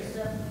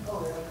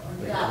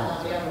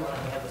 no, the other one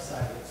on the other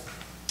side.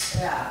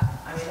 Yeah,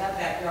 I mean, that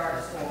backyard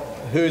is horrible.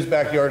 Whose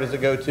backyard does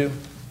it go to?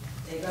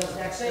 It goes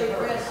next to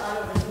hers. I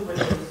don't know who it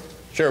is.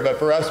 Sure, but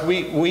for us,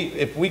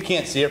 if we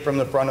can't see it from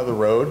the front of the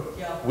road,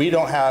 we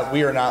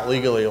are not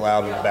legally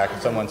allowed in the back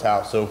of someone's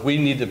house. So if we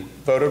need to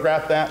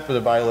photograph that for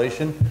the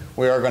violation,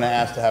 we are going to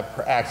ask to have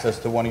access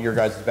to one of your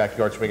guys'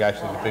 backyards so we can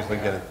actually physically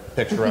get a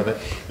picture of it.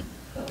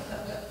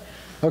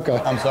 Okay.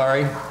 I'm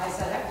sorry? I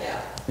said, heck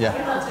yeah. Yeah.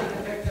 I'm not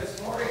taking pictures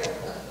for you.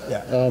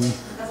 Yeah.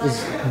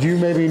 Do you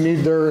maybe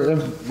need their,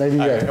 maybe,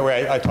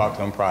 yeah. I talked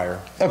to them prior.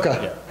 Okay, Yeah.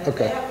 And if they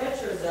okay. have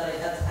pictures of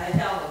it, I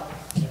have them,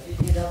 if you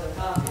need another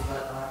copy,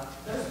 but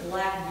there's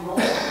black mold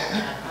in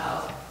that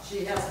house.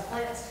 She has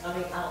plants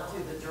coming out to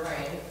the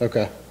drain,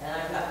 Okay,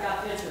 and I've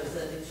got pictures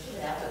that you should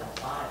have it on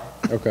file.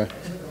 okay.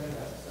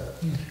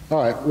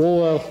 All right,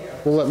 we'll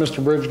let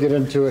Mr. Bridge get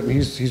into it, and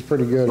he's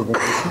pretty good when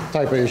this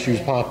type of issues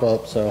pop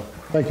up, so.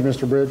 Thank you,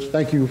 Mr. Bridge.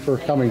 Thank you for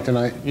coming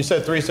tonight. You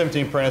said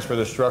 317 Prentice for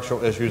the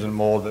structural issues and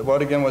mold, but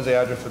what again was the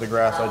address for the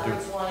grass? I do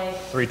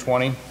 320.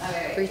 320?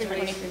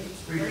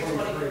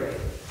 323.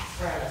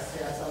 Prentice,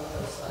 yeah, it's on the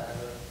other side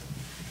of it.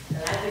 And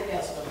I think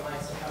that's what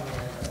mine's coming in.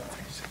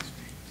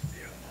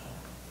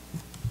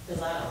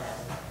 Because I don't have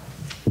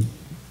it.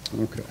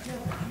 Okay.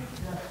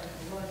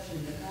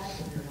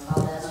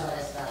 Oh, that's why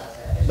it's not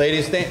attached.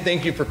 Ladies,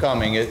 thank you for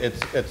coming. It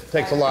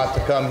takes a lot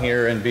to come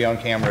here and be on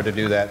camera to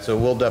do that, so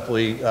we'll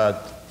definitely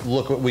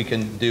look what we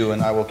can do,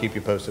 and I will keep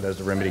you posted as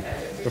a remedy.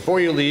 Before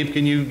you leave,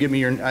 can you give me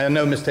your, I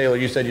know, Ms. Taylor,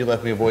 you said you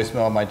left me a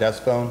voicemail on my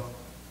desk phone?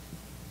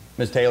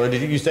 Ms. Taylor,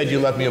 you said you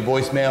left me a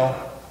voicemail?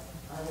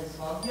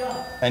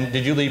 And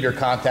did you leave your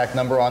contact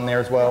number on there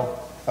as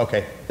well?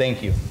 Okay,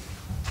 thank you.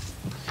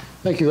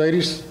 Thank you,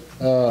 ladies.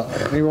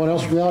 Anyone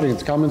else from the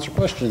audience, comments or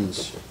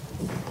questions?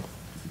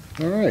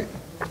 All right.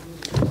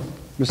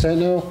 Ms.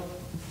 Antno,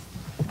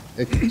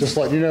 just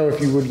letting you know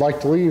if you would like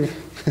to leave.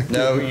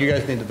 No, you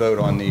guys need to vote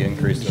on the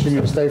increase. You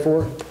need to stay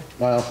for it?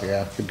 Well,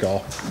 yeah, good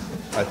call.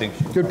 I think.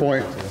 Good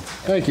point.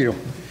 Thank you.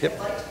 Yep.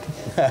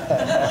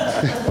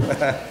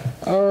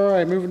 All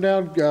right, moving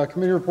down,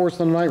 committee reports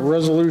tonight,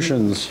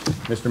 resolutions.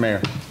 Mr.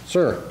 Mayor.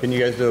 Sir. Can you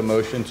guys do a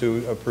motion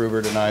to approve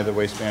or deny the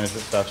waste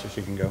management stuff so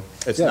she can go?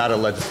 It's Yeah. not a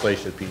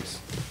legislation piece.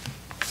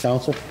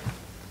 Council?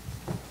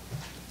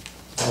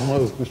 I'll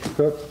move. Mr.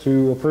 Cook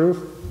to approve?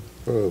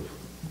 Approve.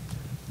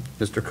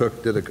 Mr.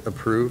 Cook did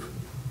approve.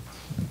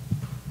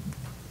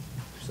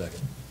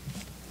 Second.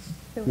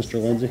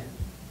 Mr. Lindsay?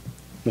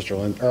 Mr.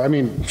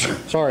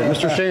 sorry,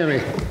 Mr.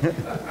 Shammy.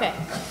 Okay.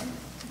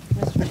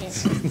 Mr. James,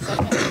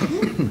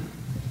 second.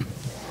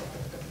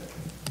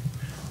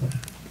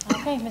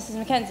 Okay, Mrs.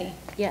 McKenzie?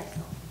 Yes.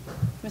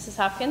 Mrs.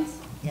 Hopkins?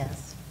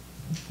 Yes.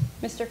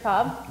 Mr.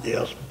 Cobb?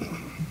 Yes.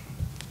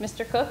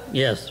 Mr. Cook?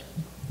 Yes.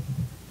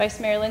 Vice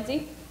Mayor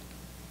Lindsay?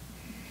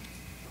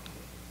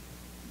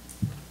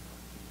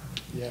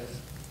 Yes.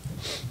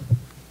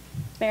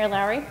 Mayor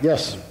Lowry?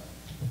 Yes.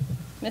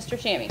 Mr.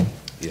 Shammy?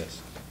 Yes.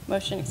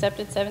 Motion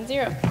accepted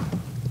 7-0.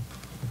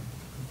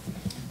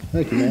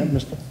 Thank you, ma'am.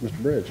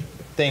 Mr. Bridge.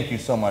 Thank you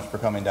so much for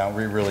coming down.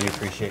 We really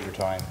appreciate your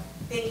time.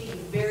 Thank you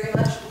very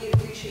much. We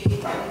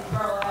appreciate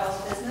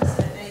Carlisle's business,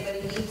 and if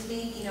anybody needs me,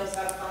 he knows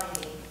how to find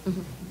me.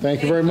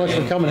 Thank you very much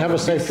for coming. Have a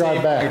safe drive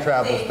Your back.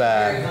 travels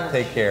back.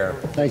 Take care.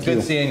 Thank you.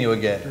 Good seeing you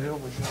again.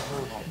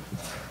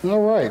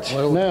 All right,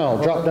 now,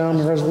 drop down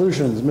the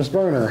resolutions. Ms.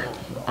 Berner.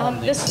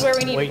 This is where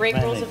we need to break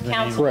rules of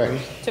council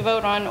Correct. to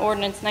vote on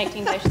ordinance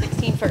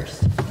 19-16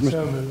 first.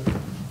 So moved.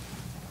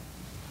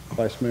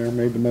 Vice Mayor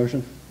made the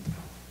motion.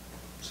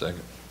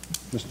 Second.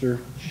 Mr.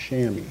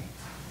 Shammy.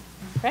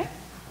 Okay.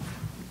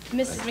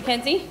 Mrs.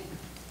 McKenzie?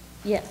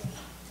 Yes.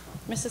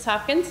 Mrs.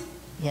 Hopkins?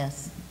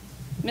 Yes.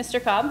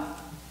 Mr. Cobb?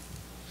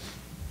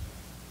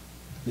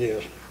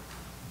 Yes.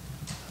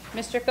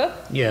 Mr. Cook?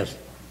 Yes.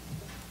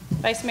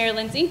 Vice Mayor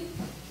Lindsay?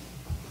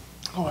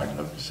 Oh, I'd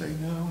love to say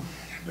no,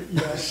 but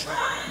yes.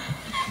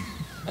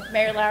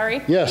 Mayor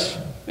Lowry? Yes.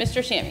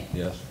 Mr. Shammy?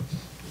 Yes.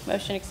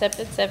 Motion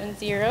accepted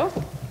 7-0.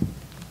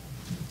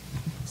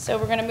 So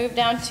we're going to move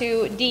down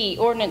to D,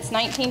 ordinance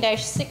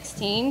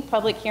 19-16,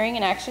 public hearing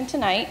and action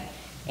tonight,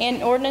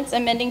 and ordinance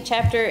amending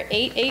chapter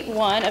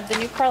 881 of the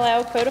New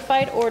Carlisle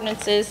Codified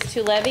Ordinances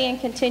to levy and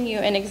continue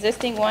an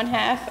existing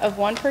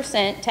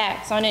 0.5%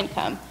 tax on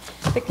income,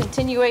 the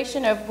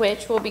continuation of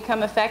which will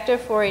become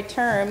effective for a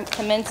term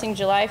commencing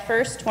July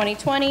 1st,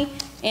 2020,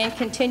 and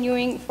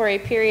continuing for a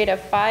period of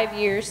 5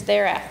 years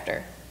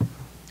thereafter.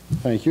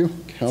 Thank you.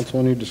 Council,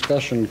 any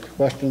discussion,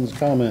 questions,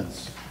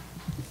 comments?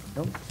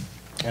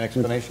 An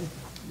explanation?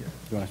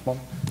 You want to explain?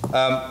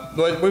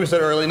 What we said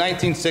earlier,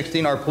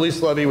 1916, our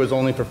police levy was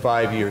only for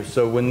 5 years.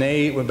 So when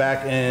they went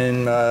back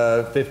in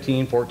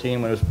 15,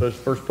 14, when it was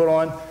first put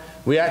on,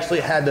 we actually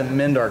had to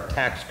amend our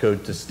tax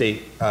code to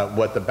state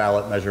what the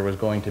ballot measure was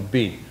going to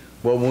be.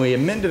 Well, when we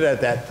amended it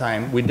at that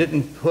time, we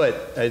didn't put,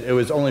 it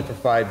was only for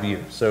 5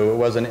 years. So it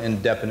was an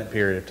indefinite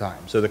period of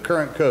time. So the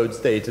current code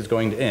states it's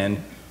going to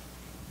end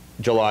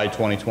July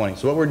 2020.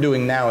 So what we're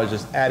doing now is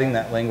just adding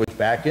that language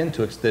back in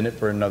to extend it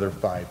for another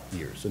 5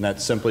 years. And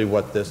that's simply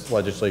what this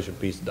legislation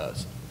piece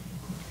does.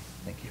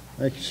 Thank you.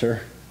 Thank you,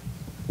 sir.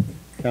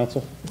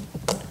 Council?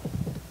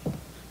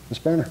 Ms.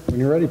 Berner, when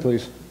you're ready,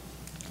 please.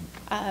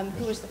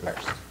 Who was the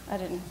first? I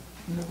didn't.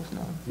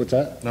 What's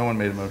that? No one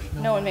made a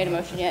motion. No one made a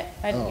motion yet.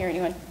 I didn't hear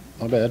anyone.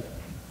 My bad.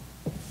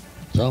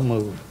 So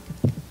moved.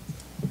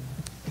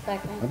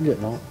 Second. I'm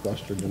getting all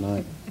flustered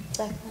tonight.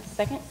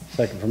 Second.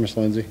 Second for Ms.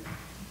 Lindsay.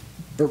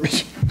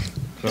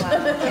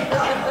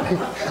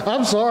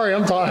 I'm sorry,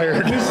 I'm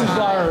tired. Mrs.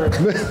 Lowry,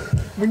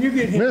 when you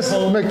get hit Miss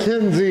home,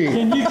 McKenzie.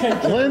 can you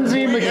take care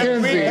Lindsay We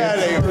McKenzie. had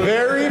a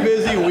very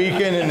busy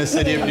weekend in the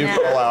city of New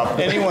Carlisle. If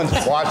anyone's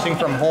watching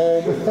from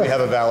home, we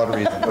have a valid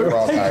reason. We're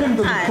all Take him tired.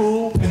 to the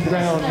pool and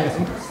drown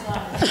him.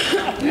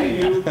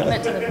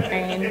 Went to the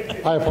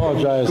train. I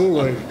apologize.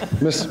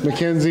 Miss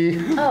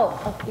McKenzie.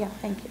 Oh, yeah,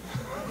 thank you.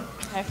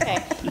 Okay.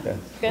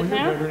 Good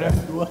now?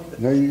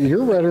 No,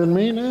 you're redder than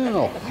me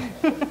now.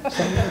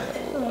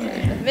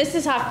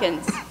 Mrs.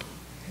 Hopkins?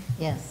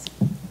 Yes.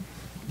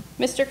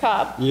 Mr.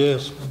 Cobb?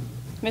 Yes.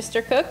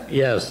 Mr. Cook?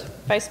 Yes.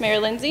 Vice Mayor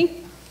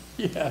Lindsay?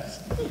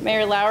 Yes.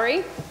 Mayor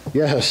Lowry?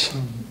 Yes.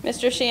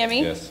 Mr.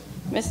 Shammy? Yes.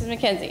 Mrs.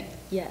 McKenzie?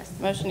 Yes.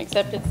 Motion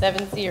accepted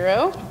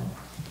 7-0.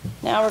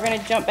 Now we're going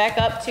to jump back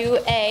up to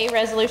A,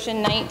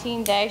 Resolution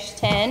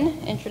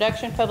 19-10,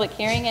 Introduction, Public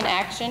Hearing, and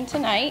Action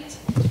tonight.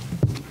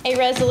 A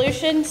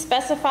resolution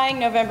specifying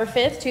November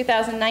 5th,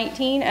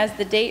 2019 as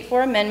the date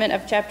for amendment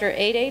of Chapter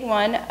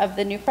 881 of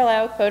the New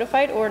Carlisle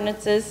Codified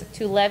Ordinances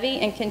to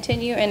levy and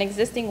continue an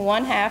existing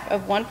 1/2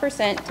 of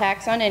 1%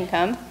 tax on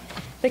income,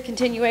 the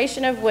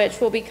continuation of which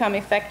will become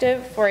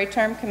effective for a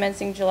term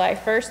commencing July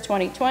 1st,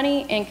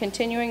 2020, and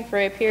continuing for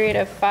a period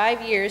of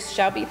 5 years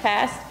shall be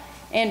passed,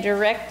 and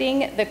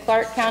directing the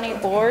Clark County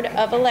Board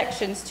of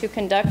Elections to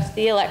conduct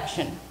the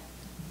election.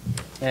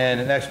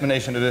 And an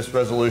explanation of this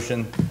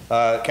resolution,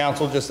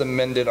 council just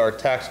amended our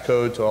tax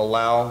code to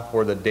allow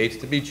for the dates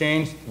to be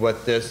changed.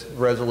 What this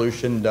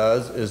resolution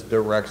does is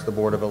directs the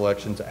Board of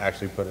Elections to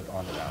actually put it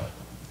on the ballot.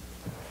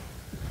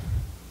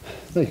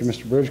 Thank you,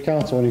 Mr. Bridge.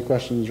 Council, any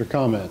questions or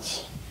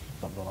comments?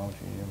 Something wrong with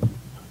you?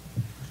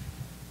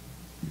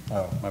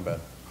 Oh, my bad.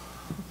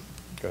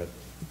 Go ahead.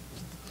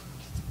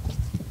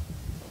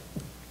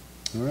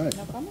 All right.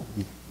 No comment?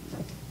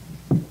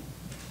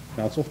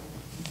 Council?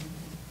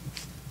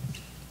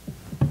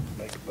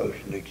 Make a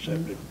motion to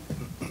accept it.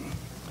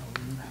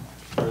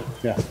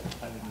 Yeah.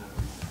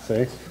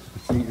 Say,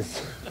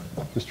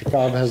 Mr.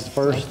 Cobb has the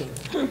first.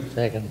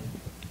 Second.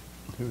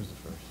 Who was the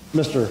first?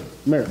 Mr.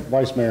 Mayor,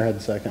 Vice Mayor had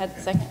the second. Had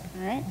the second,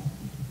 all right.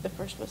 The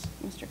first was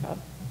Mr. Cobb.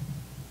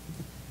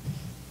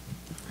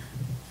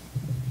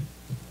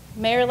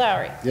 Mayor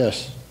Lowry,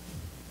 Yes.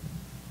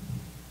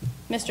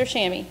 Mr.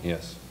 Shammy,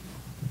 Yes.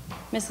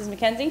 Mrs.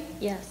 McKenzie,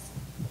 Yes.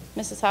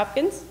 Mrs.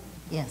 Hopkins,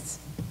 Yes.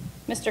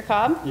 Mr.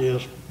 Cobb,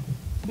 Yes.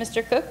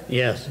 Mr. Cook,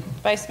 Yes.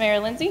 Vice Mayor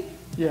Lindsay.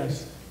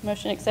 Yes.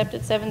 Motion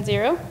accepted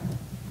 7-0.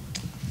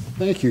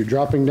 Thank you.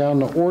 Dropping down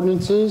to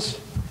ordinances.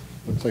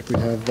 Looks like we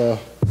have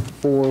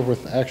 4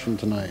 with action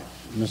tonight.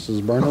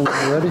 Mrs. Burnham,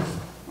 you ready?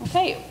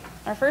 Okay,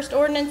 our first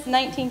ordinance,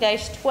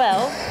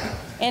 19-12,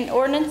 an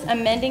ordinance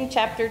amending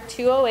Chapter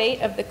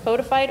 208 of the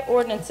Codified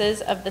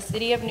Ordinances of the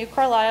City of New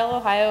Carlisle,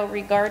 Ohio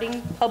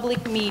regarding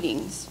public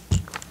meetings.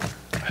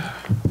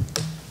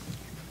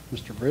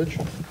 Mr. Bridge?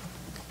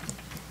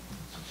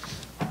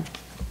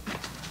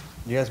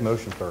 You guys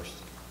motion first.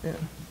 Yeah.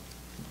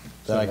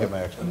 Then I get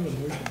my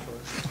explanation.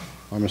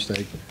 My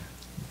mistake.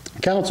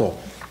 Council?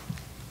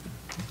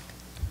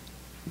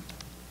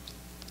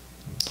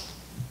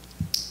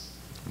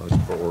 Motion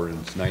for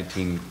ordinance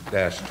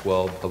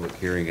 19-12, public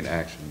hearing and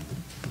action.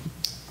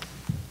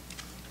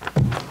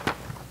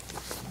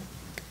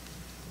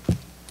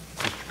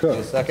 Cook? Need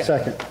a second?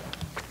 Second.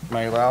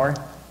 Mayor Lowry?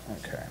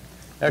 Okay.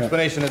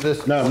 Explanation of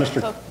this. No,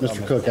 Mr.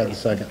 Cook had the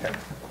second.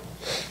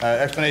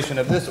 Explanation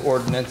of this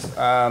ordinance.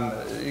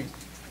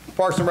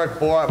 Parks and Rec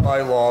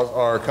bylaws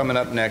are coming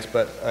up next,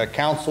 but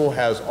council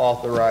has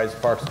authorized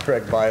Parks and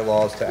Rec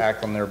bylaws to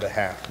act on their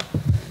behalf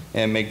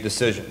and make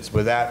decisions.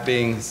 With that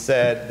being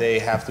said, they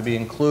have to be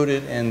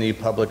included in the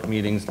Public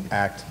Meetings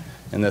Act,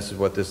 and this is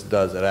what this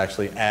does. It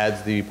actually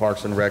adds the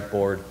Parks and Rec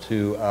Board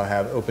to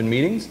have open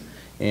meetings,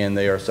 and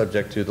they are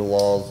subject to the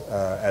laws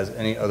as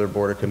any other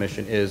board or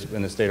commission is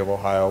in the state of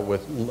Ohio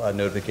with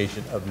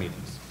notification of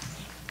meetings.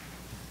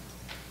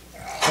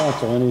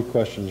 Council, any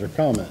questions or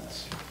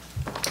comments?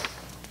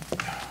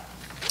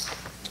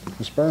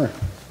 Ms. Byrne?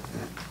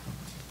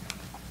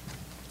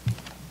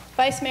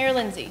 Vice Mayor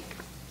Lindsay.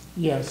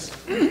 Yes.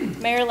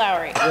 Mayor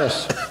Lowry.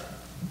 Yes.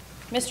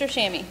 Mr.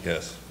 Shammy.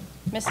 Yes.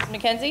 Mrs.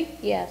 McKenzie.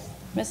 Yes.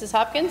 Mrs.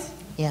 Hopkins.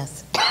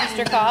 Yes.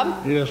 Mr.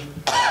 Cobb. Yes.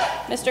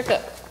 Mr.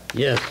 Cook.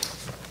 Yes.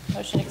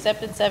 Motion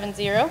accepted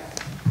 7-0.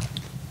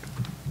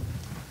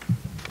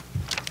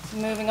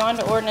 Moving on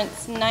to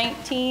ordinance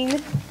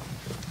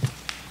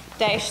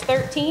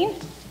 19-13,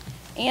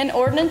 an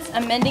ordinance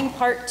amending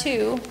Part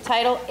 2,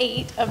 Title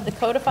 8 of the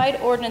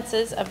Codified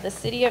Ordinances of the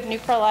City of New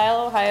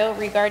Carlisle, Ohio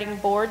regarding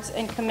boards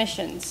and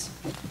commissions.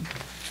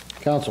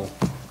 Council?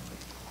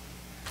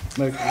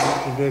 Make a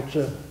motion to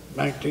accept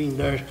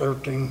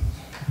 19-13.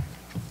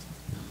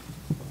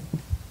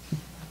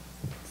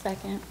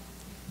 Second.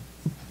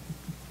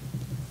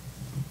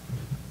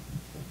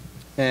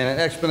 And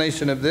an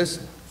explanation of this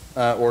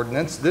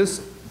ordinance. This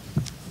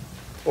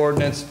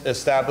ordinance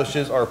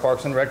establishes our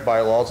Parks and Rec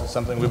bylaws. It's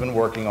something we've been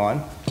working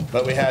on,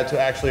 but we had to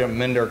actually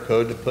amend our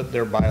code to put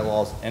their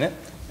bylaws in it,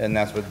 and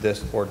that's what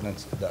this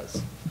ordinance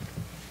does.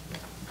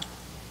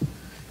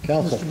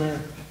 Council? Mr.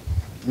 Mayor.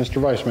 Mr.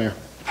 Vice Mayor?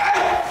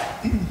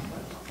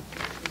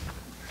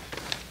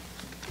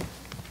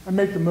 I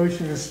make a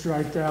motion to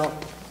strike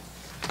out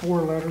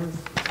 4 letters,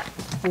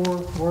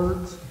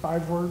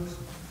 5 words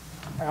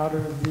out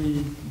of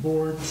the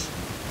board's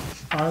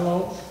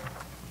bylaws.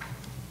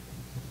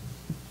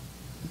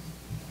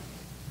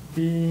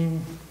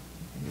 Being,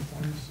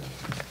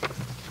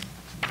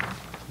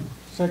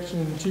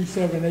 section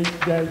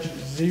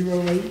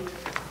 278-08,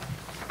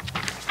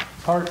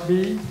 part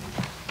B.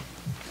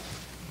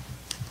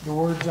 The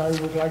words I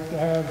would like to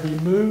have be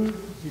moved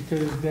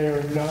because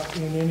they're not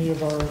in any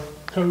of our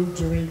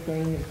codes or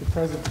anything at the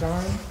present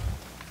time.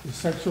 The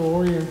sexual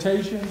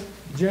orientation,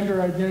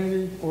 gender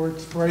identity, or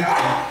expression.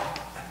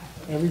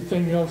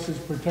 Everything else is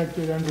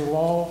protected under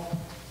law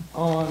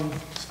on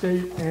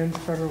state and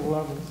federal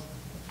levels.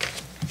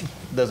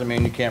 Doesn't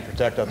mean you can't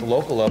protect at the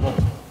local level.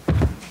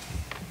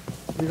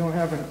 We don't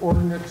have an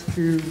ordinance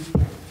to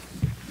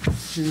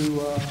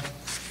to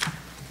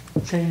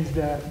change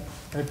that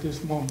at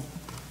this moment.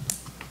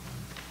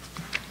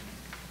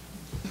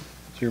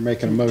 So you're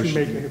making a To make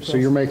motion, it so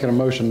you're making a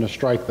motion to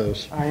strike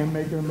those. I am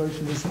making a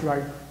motion to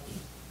strike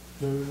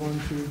the 1, 2,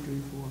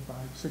 3, 4, 5,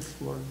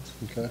 6 words.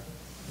 Okay.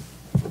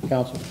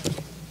 Council,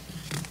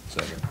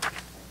 Second.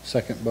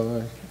 second by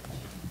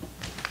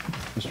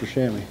Mr.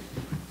 Shammy.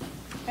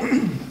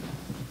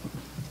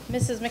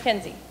 Mrs.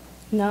 McKenzie?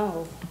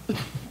 No.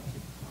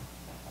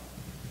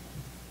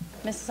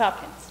 Mrs.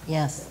 Hopkins?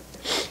 Yes.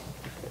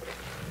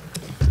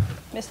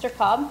 Mr.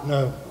 Cobb?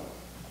 No.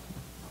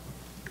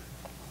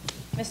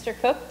 Mr.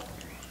 Cook?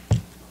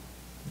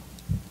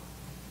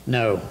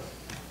 No.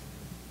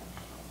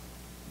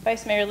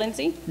 Vice Mayor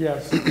Lindsay?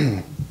 Yes.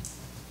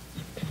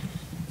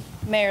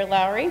 Mayor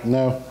Lowry?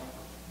 No.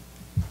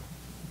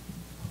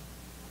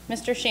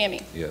 Mr.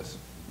 Shammy? Yes.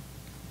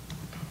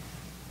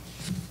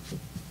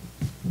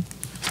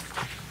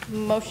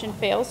 Motion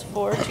fails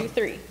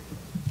 4-3.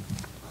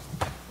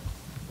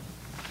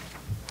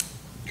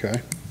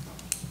 Okay.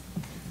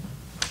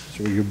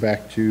 So we go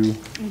back to the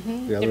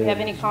Do other. we have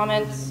any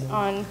comments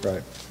on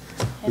Right.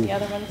 any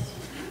other ones?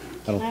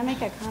 Can I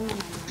make a comment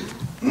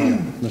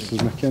on Mrs.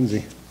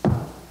 McKenzie. that?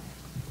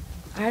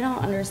 I don't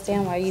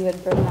understand why you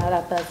would bring that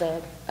up as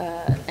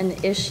an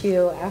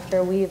issue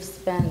after we've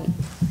spent,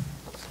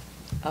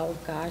 oh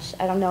gosh,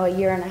 I don't know, 1.5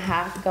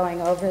 years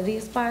going over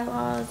these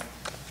bylaws.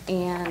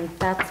 And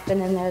that's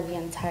been in there the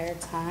entire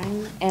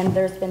time. And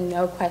there's been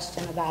no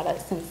question about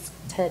it since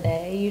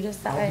today you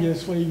decided.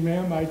 Obviously,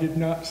 ma'am, I did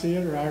not see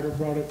it, or I would have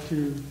brought it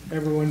to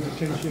everyone's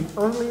attention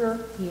earlier.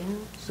 Yeah,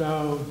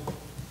 So,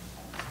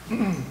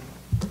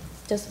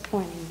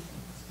 disappointing,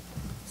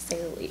 to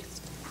say the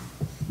least.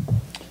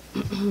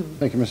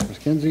 Thank you, Mrs.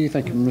 McKenzie.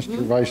 Thank you,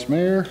 Mr. Vice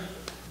Mayor.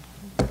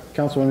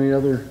 Council, any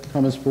other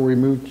comments before we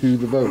move to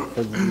the vote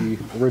for the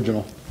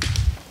original?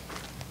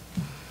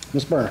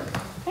 Ms. Burner?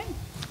 Okay.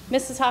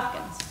 Mrs.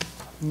 Hopkins?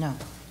 No.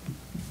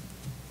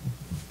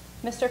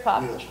 Mr.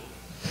 Cobb? Yes.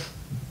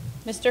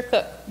 Mr.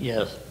 Cook?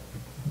 Yes.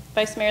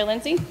 Vice Mayor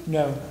Lindsay?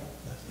 no.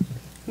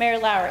 Mayor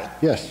Lowry?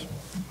 Yes.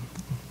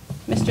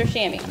 Mr.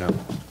 Shammy? No.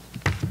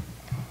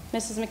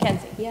 Mrs.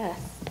 McKenzie? Yes.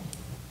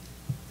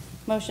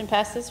 Motion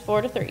passes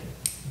 4-3.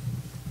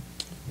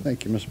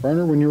 Thank you, Ms.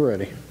 Burner. When you're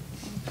ready.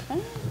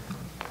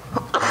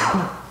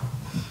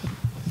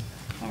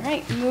 All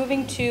right,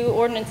 moving to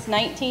ordinance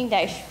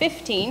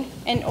 19-15,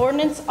 an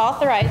ordinance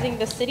authorizing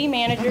the city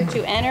manager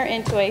to enter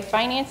into a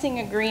financing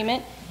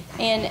agreement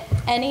and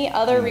any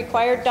other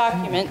required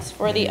documents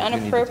for the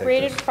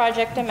unappropriated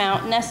project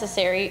amount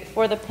necessary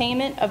for the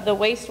payment of the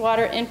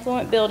wastewater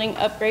influent building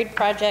upgrade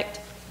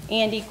project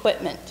and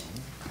equipment.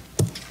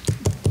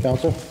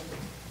 Council?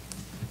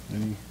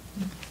 Any?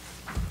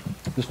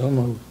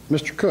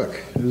 Mr.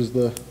 Cook is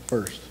the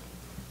first.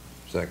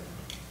 Second.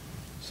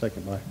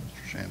 Second by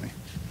Mr. Shammy.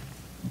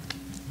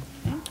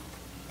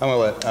 I'm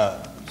going to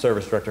let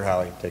Service Director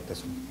Halley take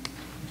this one.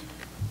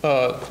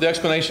 The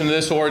explanation of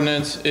this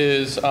ordinance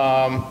is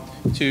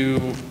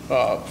to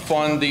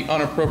fund the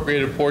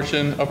unappropriated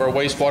portion of our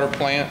wastewater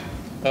plant.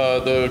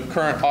 The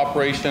current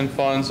operation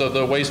funds of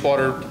the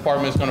wastewater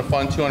department is going to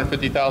fund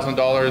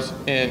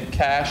 $250,000 in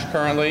cash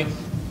currently.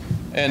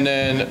 And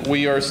then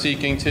we are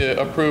seeking to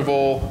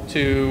approval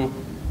to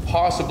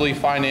possibly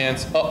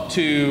finance up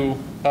to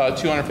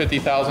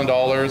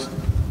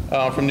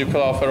 $250,000 from New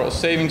Carlisle Federal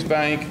Savings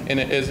Bank, and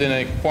it is in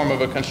a form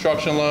of a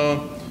construction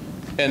loan.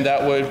 And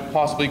that would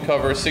possibly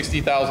cover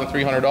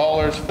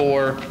 $60,300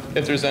 for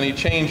if there's any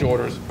change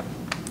orders.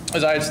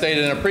 As I had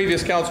stated in a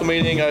previous council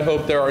meeting, I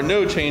hope there are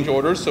no change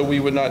orders, so we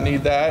would not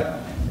need that.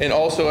 And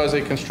also as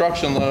a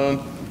construction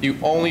loan, you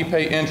only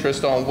pay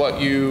interest on what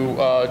you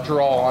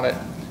draw on it.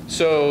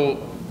 So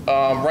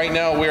right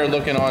now we are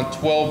looking on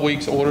 12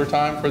 weeks order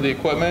time for the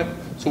equipment.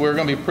 So we're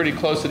going to be pretty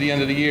close to the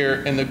end of the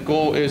year, and the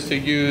goal is to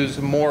use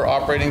more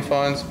operating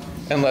funds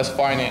and less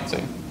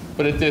financing.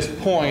 But at this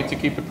point, to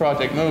keep the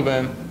project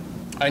moving,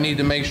 I need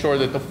to make sure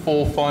that the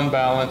full fund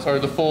balance or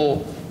the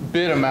full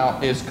bid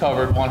amount is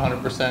covered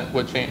 100%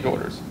 with change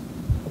orders.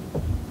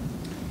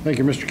 Thank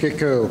you, Mr.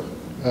 Kitco.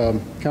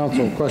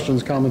 Council,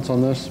 questions, comments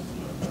on this?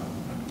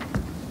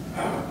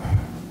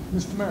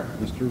 Mr. Mayor.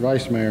 Mr.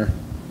 Vice Mayor.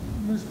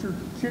 Mr.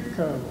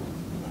 Kitco.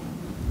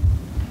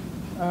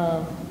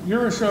 A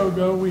year or so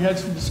ago, we had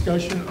some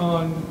discussion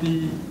on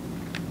the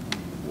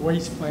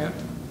waste plant,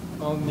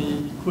 on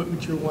the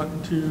equipment you're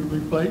wanting to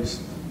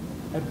replace.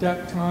 At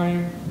that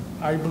time,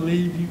 I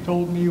believe you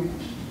told me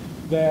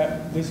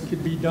that this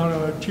could be done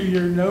on a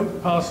 2-year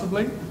note,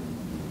 possibly,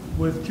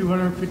 with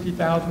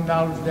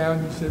 $250,000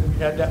 down. You said we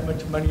had that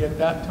much money at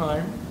that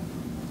time.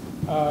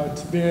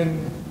 It's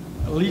been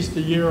at least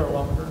a year or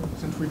longer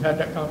since we've had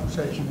that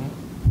conversation.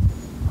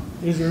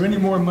 Is there any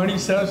more money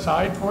set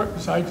aside for it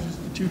besides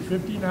just the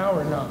 250 now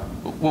or not?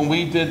 When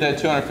we did that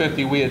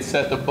 250, we had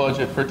set the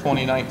budget for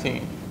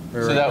 2019.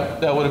 So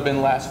that would have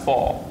been last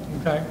fall.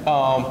 Okay.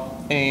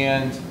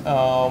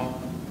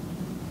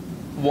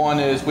 One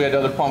is we had the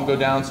other pump go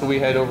down, so we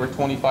had over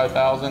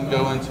 25,000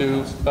 go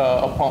into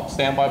a pump,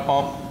 standby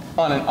pump,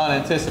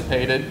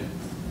 unanticipated.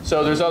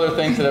 So there's other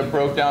things that have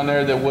broke down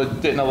there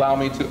that didn't allow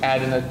me to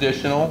add an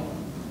additional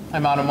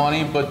amount of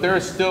money, but there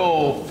is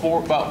still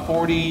about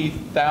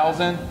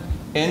 40,000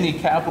 in the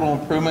capital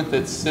improvement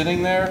that's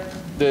sitting there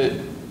that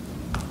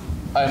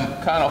I'm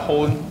kind of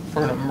holding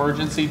for an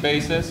emergency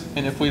basis.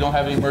 And if we don't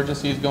have any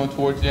emergencies going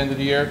towards the end of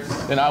the year,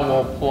 then I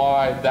will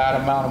apply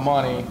that amount of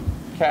money,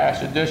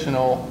 cash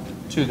additional,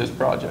 to this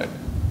project.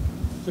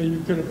 So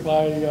you could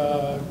apply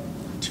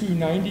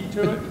 290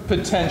 to it?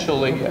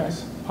 Potentially, Okay.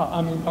 yes.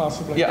 I mean,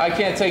 possibly. Yeah, I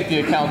can't take the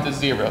account to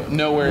zero,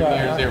 nowhere Yeah,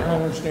 near I zero.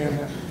 understand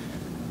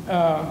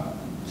that.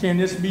 Can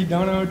this be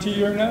done on a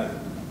 2-year note?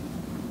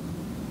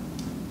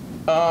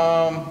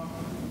 I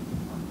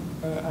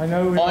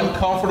know.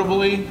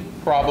 Uncomfortably,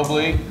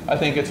 probably. I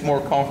think it's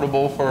more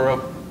comfortable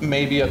for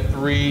maybe a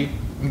 3,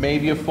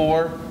 maybe a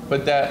 4,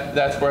 but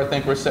that's where I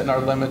think we're setting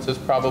our limits is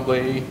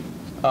probably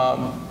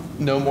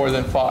no more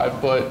than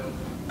 5. But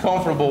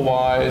comfortable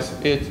wise,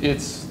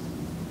 it's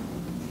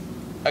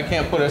I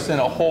can't put us in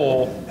a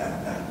hole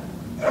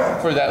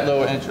for that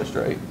low interest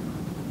rate.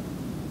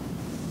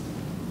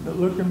 But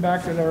looking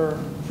back at our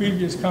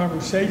previous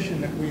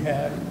conversation that we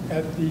had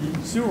at the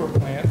sewer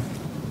plant,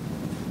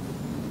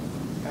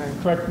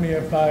 and correct me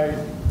if I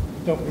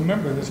don't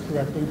remember this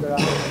correctly,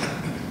 but I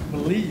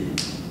believe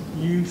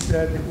you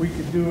said that we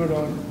could do it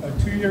on a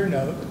 2-year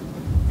note,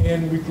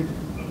 and we could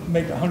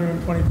make a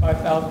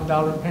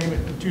 $125,000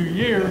 payment in 2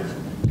 years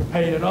to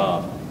pay it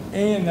off,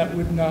 and that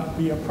would not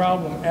be a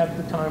problem at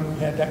the time we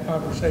had that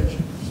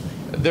conversation.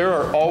 There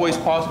are always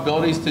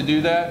possibilities to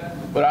do that,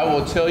 but I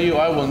will tell you,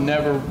 I will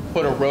never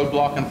put a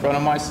roadblock in front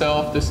of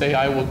myself to say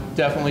I will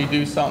definitely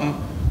do something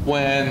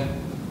when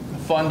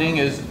funding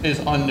is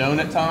unknown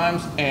at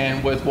times,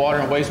 and with water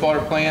and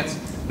wastewater plants,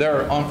 there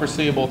are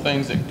unforeseeable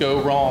things that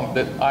go wrong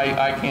that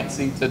I can't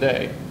see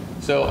today.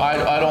 So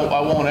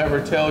I won't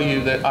ever tell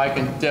you that I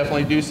can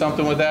definitely do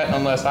something with that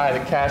unless I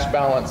had a cash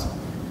balance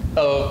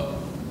of,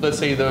 let's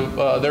say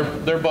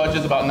their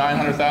budget's about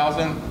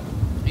 $900,000.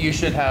 You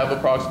should have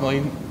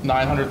approximately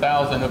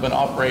 $900,000 of an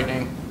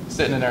operating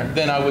sitting in there.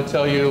 Then I would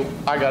tell you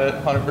I got it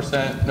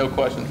 100%, no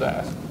questions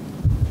asked.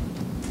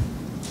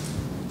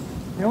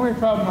 The only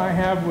problem I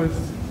have with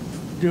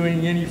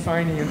doing any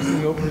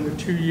financing over the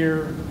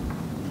 2-year,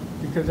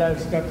 because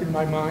that's stuck in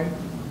my mind,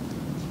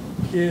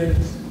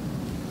 is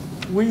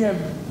we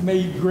have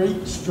made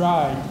great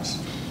strides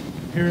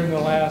here in the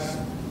last,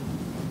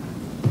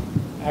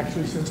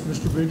 actually since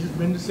Mr. Bridge has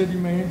been the city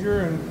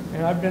manager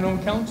and I've been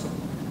on council,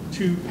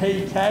 to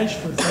pay cash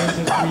for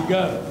things as we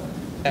go.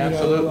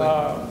 Absolutely. You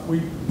know,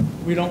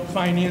 we don't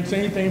finance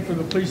anything for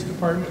the police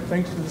department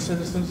thanks to the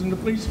citizens and the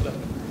police levy.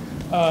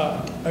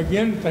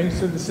 Again, thanks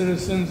to the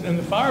citizens and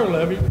the fire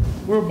levy,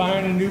 we're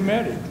buying a new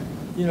medic.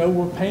 You know,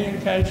 we're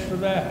paying cash for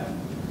that.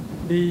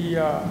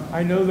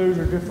 I know those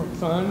are different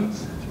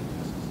funds.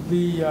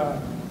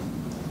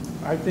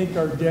 I think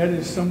our debt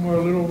is somewhere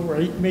a little over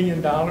 $8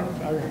 million.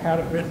 I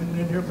had it written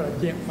in here, but I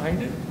can't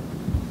find it.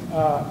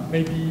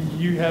 Maybe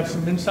you have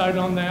some insight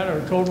on that, or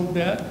total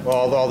debt?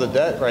 Well, all the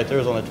debt right there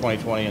is on the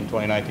 2020 and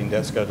 2019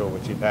 debt schedule,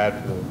 which you've had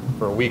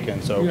for a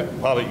weekend. So Yeah.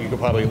 you could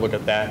probably look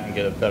at that and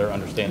get a better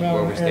understanding of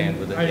where we stand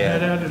with it. I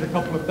had added a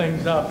couple of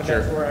things up, and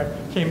that's where I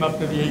came up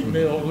to the 8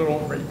 mil, a little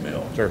over 8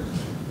 mil. Sure.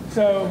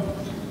 So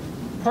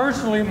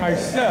personally,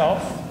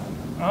 myself,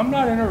 I'm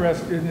not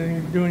interested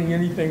in doing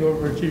anything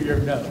over a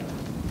 2-year note.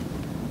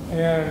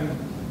 And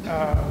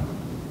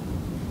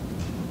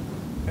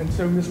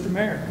so, Mr.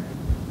 Mayor,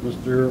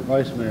 Mr.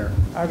 Vice Mayor.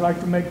 I'd like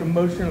to make a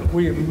motion that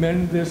we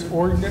amend this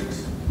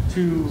ordinance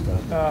to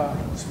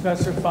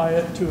specify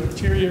it to a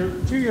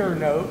 2-year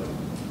note,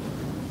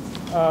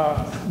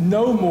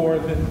 no more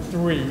than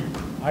 3.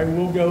 I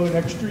will go an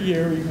extra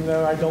year, even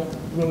though I don't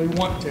really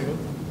want to.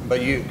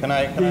 But you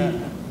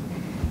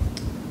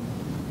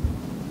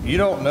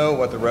don't know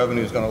what the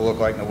revenue is going to look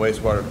like in the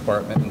wastewater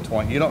department in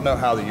 20. You don't know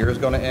how the year is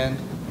going to end.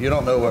 You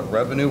don't know what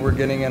revenue we're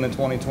getting in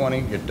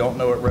 2020. You don't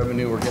know what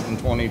revenue we're getting in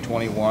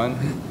 2021.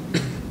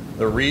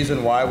 The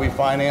reason why we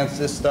finance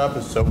this stuff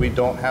is so we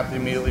don't have to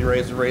immediately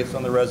raise the rates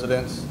on the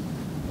residents.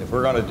 If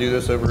we're going to do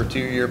this over a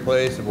 2-year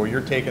place, well,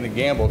 you're taking a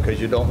gamble because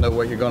you don't know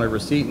what you're going to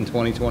receive in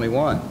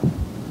 2021.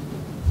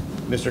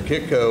 Mr.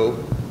 Kitco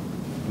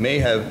may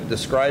have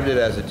described it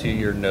as a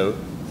 2-year note.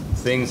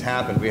 Things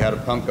happened. We had a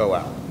pump go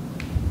out.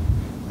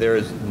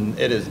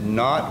 It is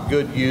not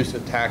good use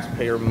of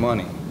taxpayer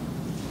money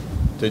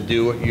to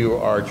do what you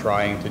are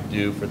trying to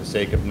do for the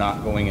sake of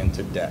not going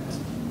into debt.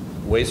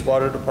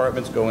 Wastewater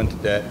departments go into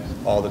debt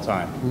all the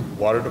time.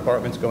 Water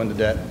departments go into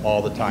debt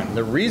all the time.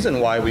 The reason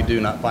why we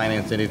do not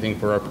finance anything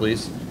for our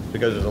police is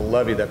because there's a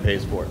levy that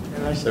pays for it.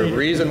 The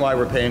reason why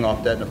we're paying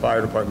off debt in the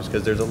fire department is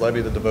because there's a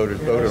levy that the voters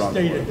voted on.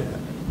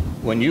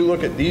 When you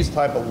look at these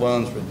type of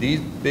loans for these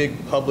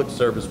big public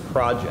service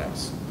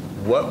projects,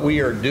 what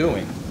we are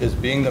doing is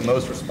being the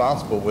most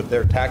responsible with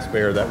their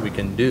taxpayer that we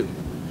can do.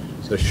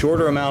 The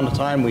shorter amount of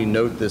time we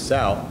note this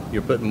out,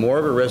 you're putting more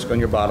of a risk on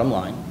your bottom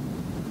line.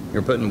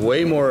 You're putting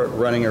way more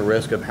running a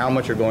risk of how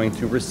much you're going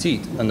to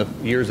receipt in the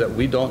years that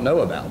we don't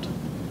know about.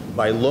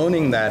 By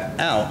loaning that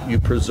out, you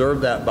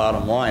preserve that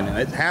bottom line,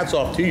 and hats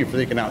off to you for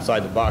thinking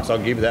outside the box. I'll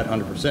give you that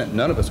 100%.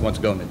 None of us wants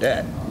to go into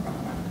debt.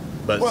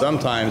 But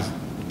sometimes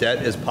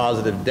debt is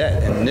positive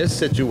debt. In this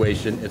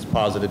situation, it's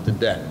positive to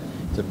debt.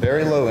 It's a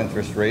very low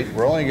interest rate.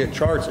 We're only going to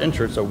charge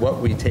interest of what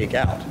we take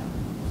out.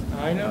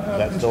 I know how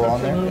That's still on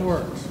construction there? loan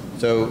works.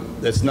 So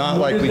it's not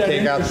What like is we that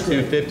take out the interest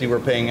rate? 250, we're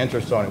paying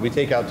interest on it. We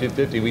take out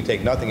 250, we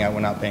take nothing out,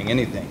 we're not paying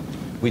anything.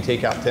 We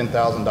take out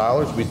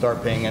 $10,000, we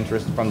start paying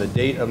interest from the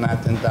date of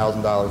that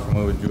 $10,000 from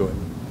when we withdrew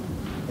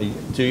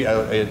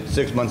it.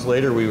 6 months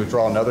later, we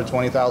withdraw another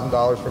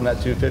 $20,000 from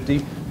that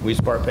 250, we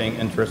start paying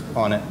interest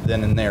on it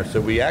then and there. So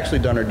we actually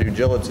done our due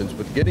diligence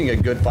with getting a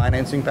good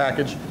financing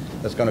package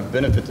that's going to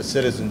benefit the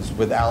citizens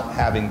without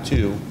having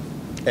to,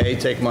 A,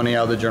 take money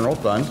out of the general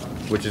fund,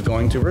 which is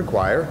going to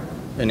require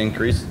an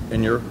increase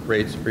in your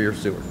rates for your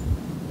sewer.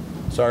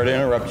 Sorry to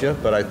interrupt you,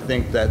 but I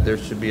think that there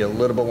should be a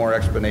little bit more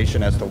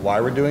explanation as to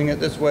why we're doing it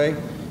this way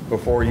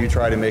before you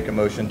try to make a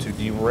motion to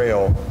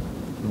derail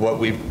what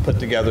we've put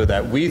together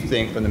that we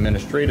think from the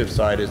administrative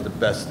side is the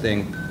best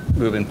thing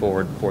moving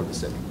forward for the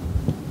city.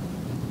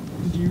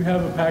 Do you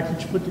have a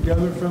package put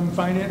together from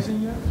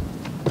financing yet?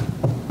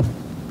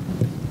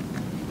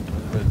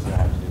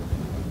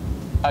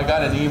 I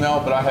got an email,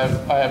 but I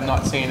have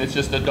not seen. It's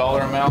just a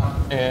dollar amount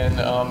and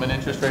an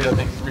interest rate, I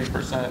think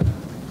 3%,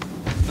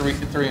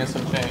 3 and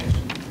some change.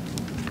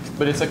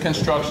 But it's a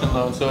construction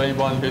loan, so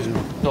anyone who's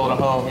built a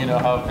home, you know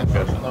how a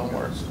construction loan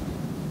works.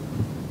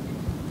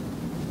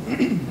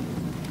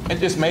 And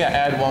just may I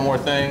add one more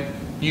thing?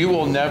 You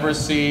will never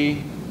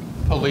see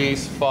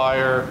police,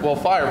 fire, well,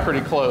 fire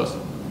pretty close,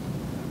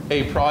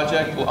 a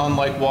project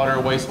unlike water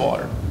or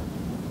wastewater.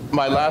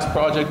 My last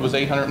project was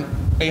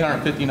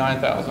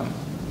 $859,000.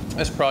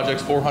 This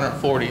project's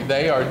 $440,000.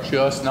 They are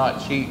just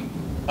not cheap.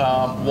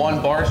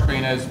 One bar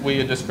screen, as we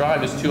had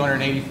described, is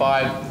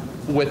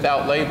 $285,000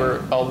 without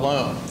labor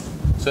alone.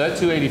 So that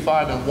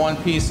 $285,000 and one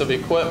piece of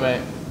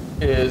equipment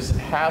is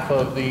half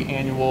of the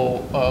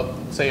annual,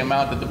 say,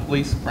 amount that the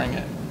police bring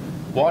in.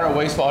 Water and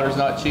wastewater is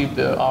not cheap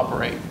to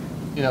operate.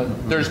 You know,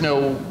 there's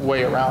no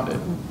way around it.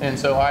 And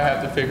so I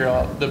have to figure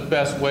out the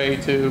best way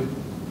to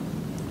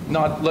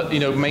not let,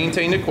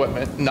 maintain the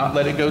equipment, not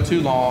let it go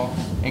too long,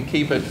 and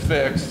keep it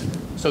fixed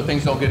so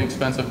things don't get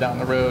expensive down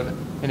the road,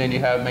 and then you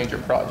have major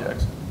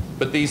projects.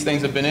 But these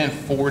things have been in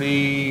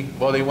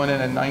they went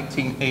in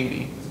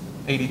 1980,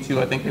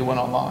 82, I think they went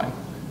online.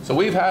 So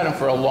we've had them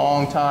for a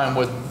long time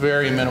with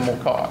very minimal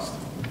cost.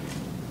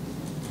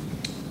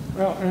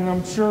 Well, and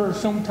I'm sure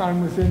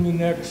sometime within the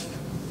next,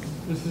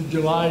 this is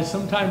July,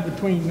 sometime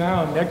between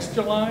now and next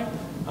July,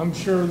 I'm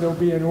sure there'll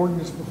be an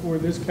ordinance before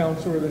this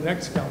council or the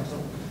next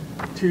council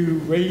to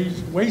raise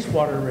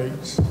wastewater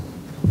rates,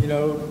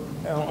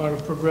 on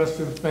a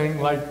progressive thing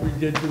like we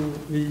did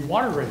the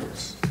water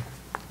rates.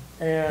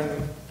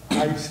 And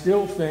I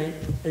still think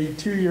a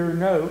 2-year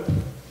note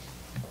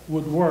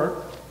would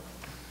work,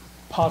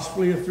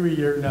 possibly a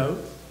 3-year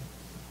note.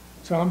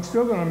 So I'm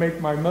still going to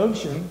make my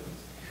motion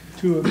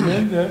to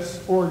amend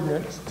this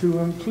ordinance to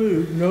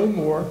include no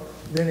more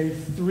than a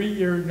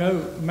 3-year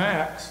note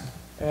max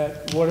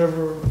at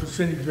whatever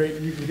percentage rate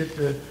you can get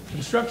the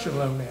construction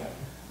loan at.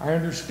 I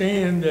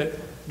understand that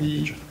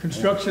the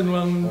construction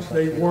loans,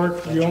 they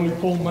work, you only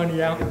pull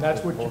money out, and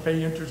that's what you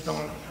pay interest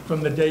on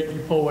from the date you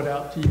pull it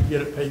out till you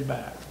get it paid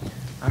back.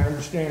 I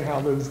understand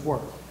how those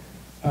work.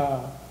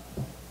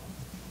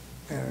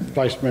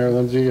 Vice Mayor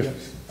Lindsay, if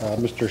Yes.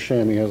 Mr.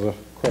 Shammy has a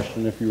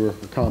question, a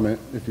comment,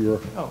 if you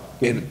were. Oh,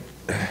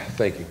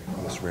 Thank you,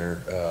 Mr.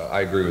 Mayor.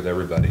 I agree with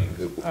everybody.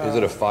 Is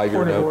it a 5-year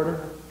point of note?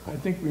 order. I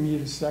think we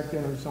need a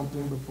second or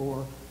something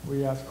before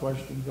we ask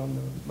questions on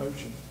the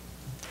motion.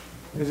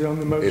 Is it on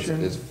the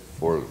motion It's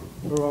for,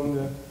 or on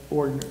the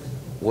ordinance?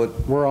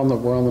 We're on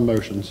the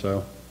motion,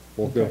 so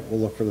we'll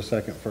look for the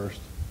second first.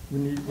 We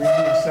need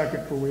a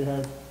second before we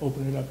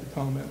open it up to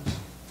comments.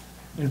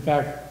 In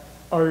fact,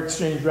 our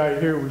exchange right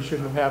here, we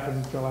shouldn't have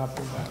happened until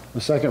after that.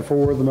 The second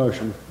for the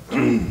motion,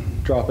 to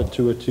drop it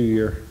to a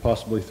 2-year,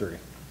 possibly 3.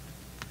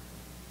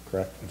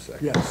 Correct?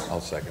 Yes.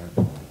 I'll second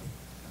it.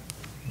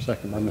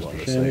 Second by I Mr. wanted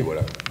to say Shammy. what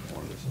I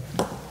wanted to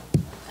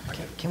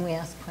say. Can we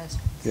ask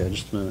questions? Yeah,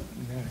 just a minute.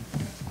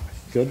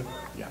 Good?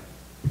 Yeah.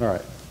 All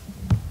right.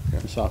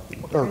 Ms.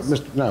 Hopkins, or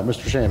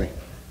Mr. Shammy.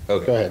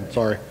 Okay. Go ahead,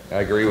 sorry.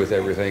 I agree with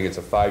everything. It's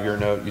a 5-year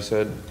note, you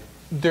said?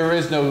 There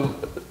is no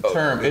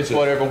term. It's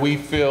whatever we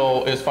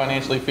feel is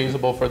financially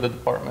feasible for the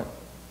department.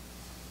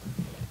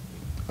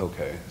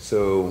 Okay,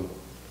 so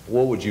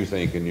what would you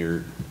think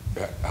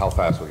how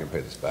fast we can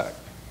pay this back?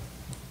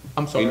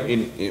 I'm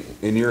sorry.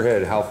 In your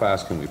head, how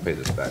fast can we pay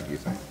this back, you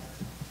think?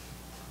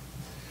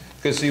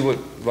 Because see what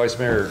Vice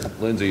Mayor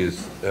Lindsay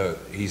is,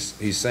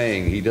 he's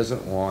saying he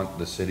doesn't want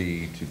the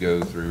city to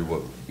go through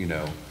what, he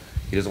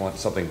doesn't want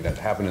something that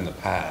happened in the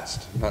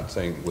past. I'm not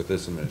saying with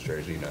this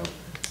administration,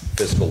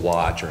 fiscal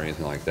watch or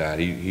anything like that.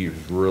 He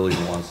really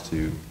wants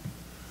to,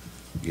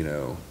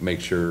 make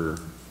sure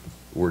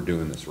we're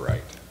doing this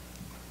right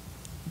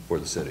for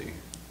the city.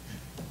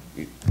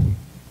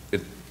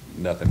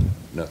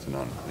 Nothing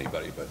on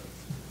anybody, but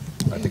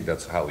I think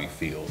that's how he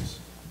feels.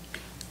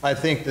 I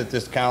think that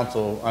this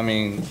council, I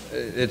mean,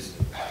 it's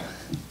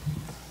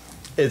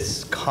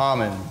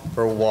common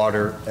for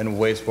water and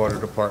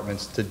wastewater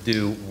departments to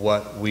do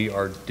what we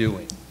are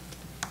doing.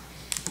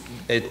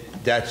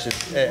 That's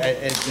just,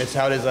 it's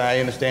how it is. I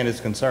understand his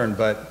concern,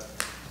 but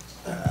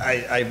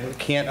I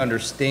can't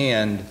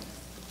understand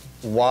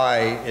why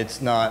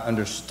it's not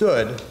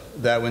understood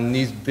that when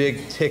these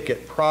big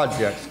ticket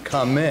projects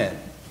come in,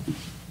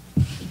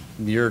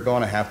 you're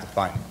going to have to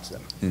finance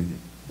them.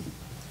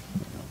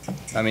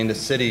 I mean, the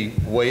city,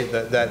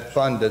 that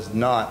fund does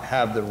not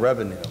have the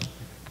revenue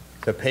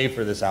to pay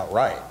for this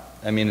outright.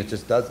 I mean, it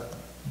just doesn't.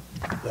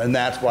 And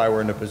that's why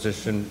we're in the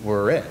position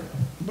we're in.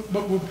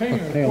 But we're paying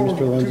Hang on,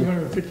 Mr. Lindsay.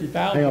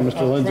 $250,000. Hang on,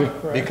 Mr. Lindsay.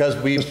 Because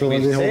we Mr.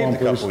 Lindsay, hold on,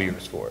 saved a couple please.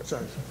 years for it.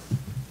 Sorry.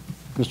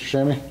 Mr.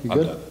 Shammy, you I'm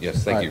good? done.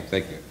 Yes, thank you,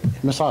 thank you.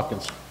 Ms.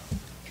 Hopkins?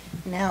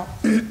 Now,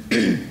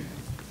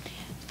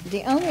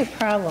 the only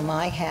problem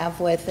I have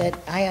with it,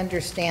 I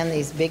understand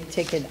these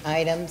big-ticket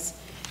items,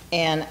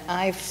 and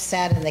I've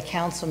sat in the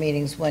council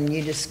meetings when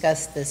you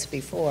discussed this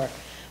before.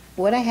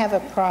 What I have a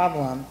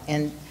problem,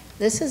 and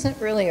this isn't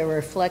really a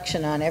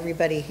reflection on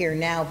everybody here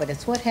now, but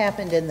it's what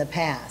happened in the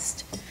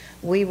past.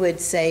 We would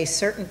say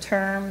certain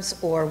terms,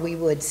 or we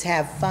would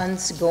have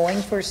funds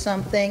going for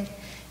something,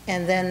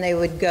 and then they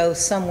would go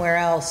somewhere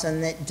else,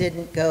 and it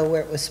didn't go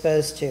where it was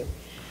supposed to.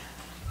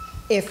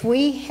 If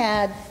we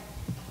had,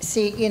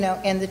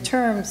 and the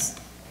terms,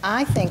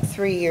 I think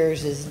 3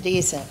 years is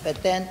decent,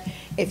 but then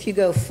if you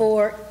go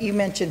 4, you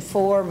mentioned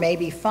 4,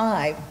 maybe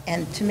 5,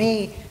 and to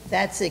me,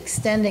 that's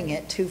extending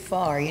it too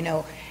far.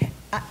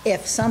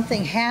 If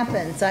something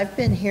happens, I've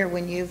been here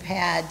when you've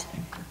had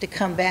to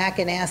come back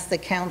and ask the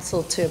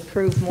council to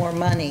approve more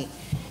money.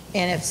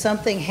 And if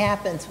something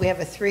happens, we have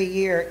a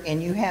 3-year,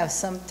 and you have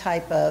some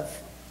type of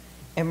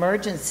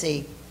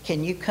emergency,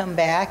 can you come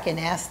back and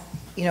ask,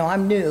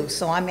 I'm new,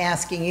 so I'm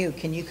asking you,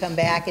 can you come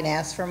back and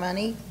ask for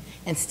money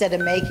instead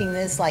of making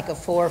this like a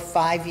 4 or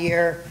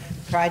 5-year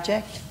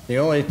project? The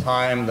only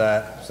time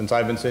that, since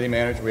I've been city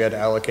manager, we had to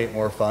allocate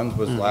more funds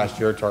was last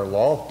year to our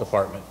law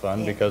department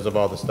fund because of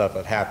all the stuff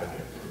that happened.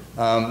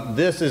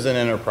 This is an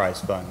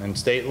enterprise fund, and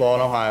state law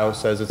in Ohio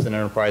says it's an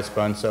enterprise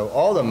fund, so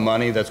all the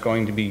money that's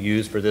going to be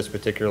used for this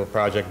particular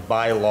project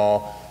by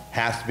law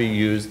has to be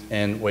used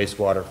in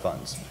wastewater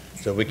funds.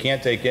 So we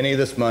can't take any of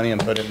this money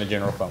and put it in the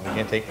general fund. We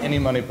can't take any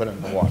money and put it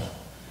in the water,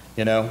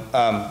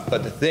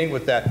 But the thing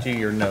with that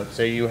 2-year note,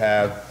 say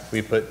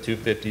we put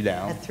 250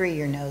 down. A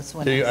 3-year notes.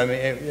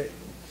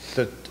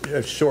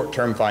 The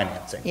short-term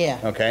financing. Yeah.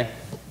 Okay?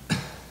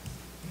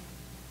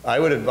 I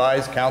would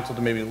advise council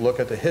to maybe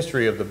look at the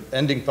history of the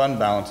ending fund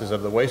balances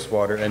of the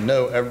wastewater and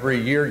know every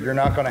year you're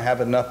not going to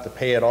have enough to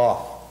pay it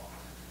off.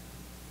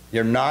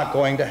 You're not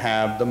going to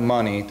have the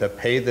money to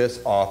pay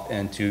this off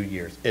in 2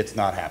 years. It's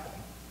not happening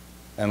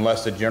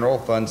unless the general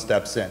fund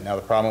steps in. Now,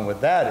 the problem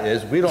with that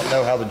is we don't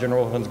know how the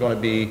general fund is going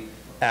to be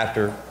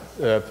after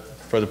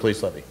for the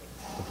police levy.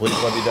 The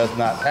police levy does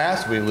not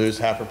pass. We lose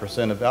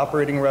 0.5% of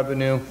operating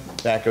revenue.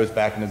 That goes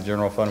back into the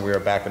general fund. We are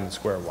back into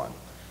square one.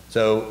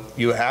 So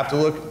you have to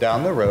look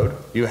down the road.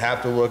 You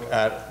have to look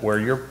at where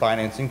your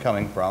financing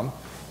coming from.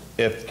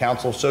 If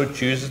council so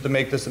chooses to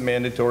make this a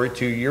mandatory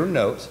 2-year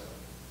note,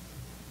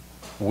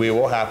 we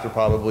will have to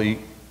probably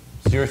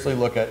seriously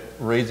look at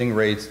raising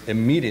rates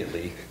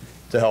immediately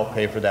to help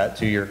pay for that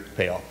 2-year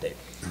payoff date.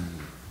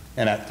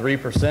 And at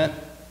 3%,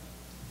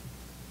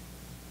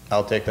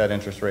 I'll take that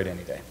interest rate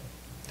any day.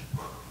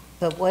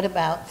 But what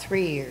about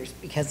 3 years?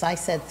 Because I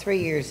said 3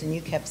 years and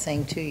you kept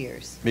saying 2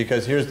 years.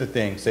 Because here's the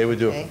thing, say we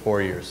do it for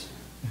 4 years.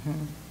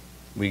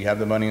 We have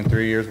the money in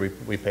 3 years,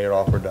 we pay it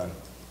off, we're done.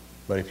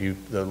 But if you're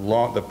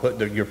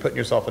putting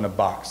yourself in a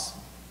box,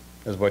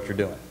 is what you're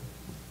doing.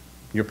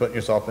 You're putting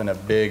yourself in a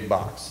big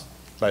box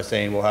by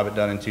saying we'll have it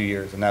done in 2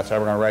 years, and that's how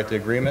we're going to write the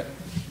agreement.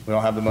 We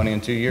don't have the money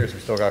in 2 years, we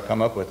still got to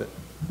come up with it.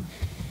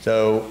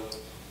 So,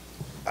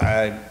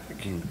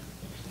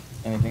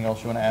 anything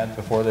else you want to add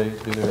before they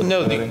do their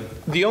No, voting?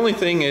 the only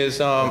thing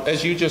is,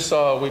 as you just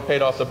saw, we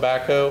paid off the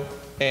backhoe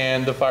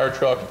and the fire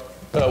truck.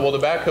 Well, the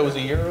backhoe was a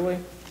year early.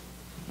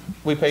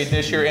 We paid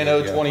this year and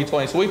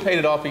 2020, so we paid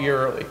it off a year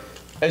early.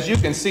 As you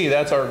can see,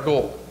 that's our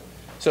goal.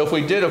 So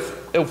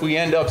if we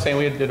end up saying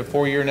we did a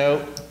 4-year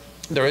note,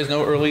 there is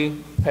no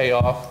early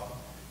payoff.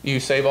 You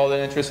save all the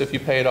interest if you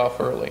pay it off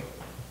early.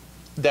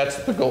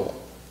 That's the goal.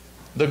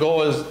 The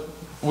goal is,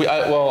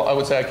 I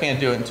would say I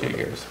can't do it in 2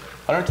 years.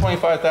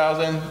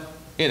 $125,000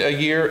 in a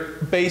year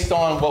based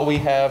on what we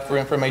have for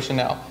information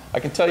now. I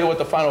can tell you what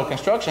the final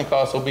construction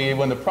cost will be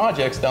when the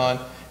project's done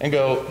and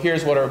go,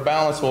 here's what our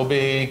balance will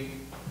be,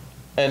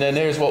 and then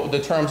there's what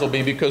the terms will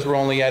be because we're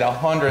only at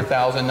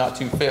 $100,000, not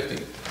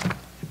 $250,000.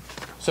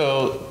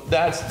 So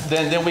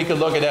then we could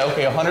look at that,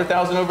 okay,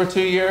 $100,000 over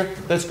 2 year,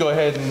 let's go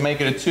ahead and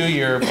make it a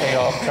 2-year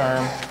payoff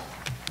term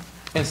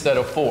instead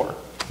of 4.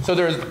 So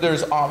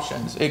there's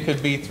options. It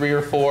could be 3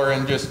 or 4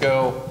 and just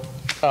go,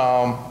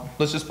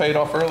 let's just pay it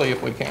off early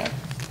if we can.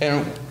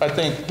 And I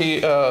think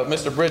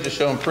Mr. Bridge has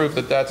shown proof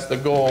that that's the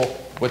goal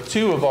with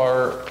 2 of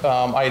our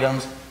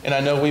items. And I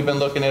know we've been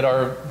looking at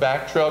our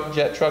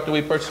jet truck that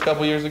we purchased a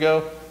couple years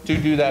ago. to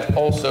do that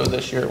also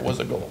this year was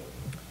a goal.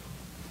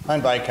 I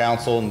invite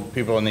council and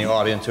people in the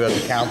audience who have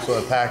the council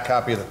a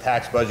copy of the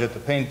tax budget.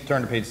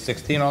 Turn to page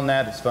 16 on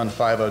that. It's Fund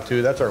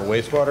 502. That's our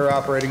wastewater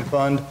operating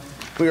fund.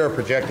 We are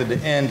projected to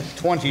end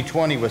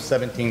 2020 with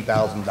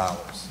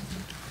 $17,000.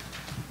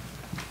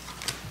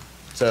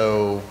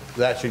 So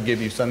that should give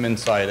you some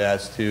insight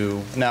as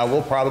to, now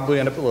we'll probably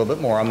end up a little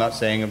bit more. I'm not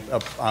saying,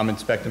 I'm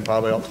expecting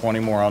probably about 20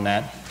 more on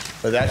that.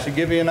 But that should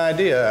give you an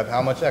idea of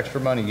how much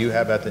extra money you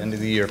have at the end of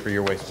the year for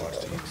your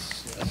wastewater needs.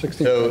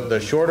 So the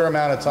shorter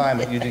amount of time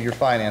that you do your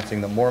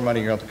financing, the more money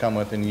you're going to come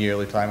with in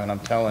yearly time. And I'm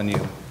telling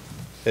you,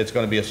 it's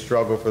going to be a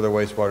struggle for the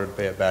wastewater to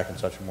pay it back in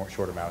such a more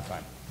short amount of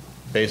time,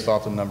 based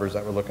off the numbers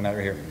that we're looking at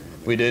right here.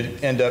 We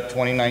did end up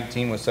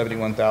 2019 with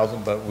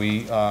 71,000, but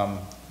we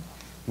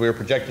were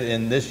projected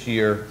in this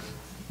year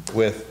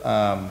with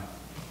about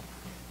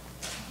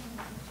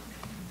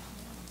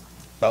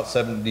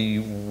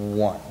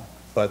 71,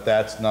 but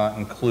that's not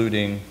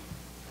including,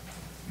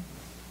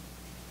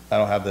 I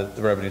don't have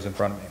the revenues in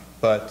front of me,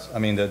 but I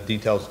mean the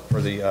details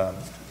for the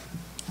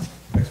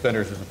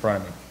expenditures in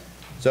front of me.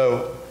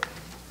 So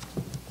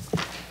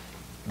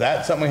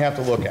that's something we have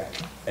to look at.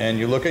 And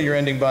you look at your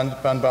ending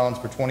fund balance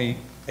for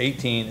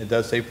 2018, it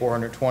does say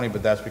 420,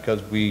 but that's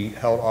because we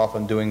held off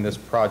on doing this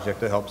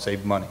project to help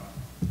save money,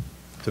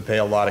 to pay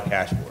a lot of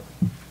cash for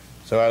it.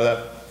 So out of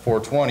that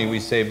 420, we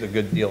saved a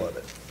good deal of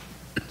it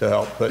to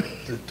help put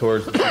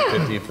towards the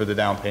 350 for the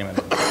down payment.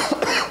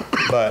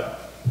 But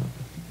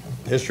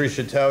history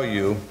should tell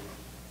you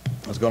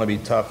it's going to be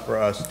tough for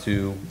us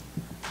to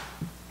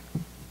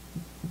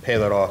pay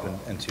that off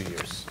in 2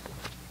 years.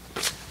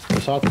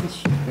 Ms.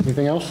 Hopkins,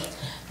 anything else?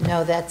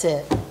 No, that's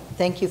it.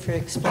 Thank you for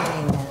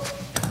explaining that.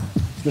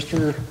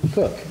 Mr.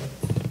 Cook?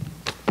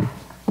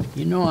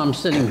 You know, I'm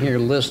sitting here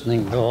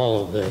listening to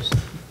all of this.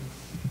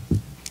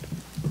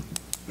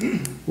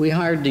 We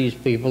hired these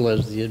people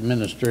as the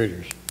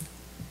administrators.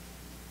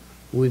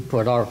 We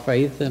put our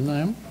faith in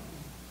them.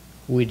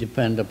 We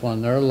depend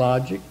upon their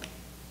logic.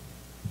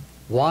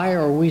 Why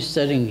are we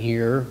sitting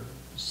here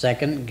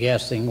second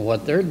guessing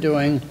what they're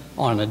doing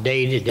on a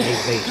day-to-day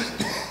basis?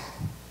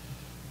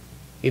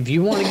 If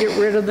you want to get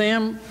rid of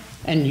them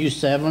and you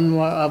 7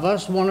 of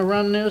us want to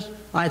run this,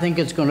 I think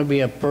it's going to be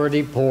a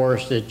pretty poor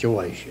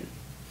situation.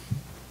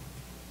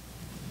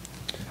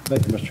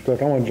 Thank you, Mr.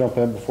 Cook. I want to jump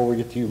in before we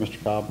get to you,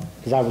 Mr. Cobb,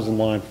 because I was in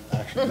line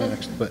actually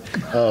next, but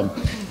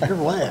You're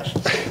last.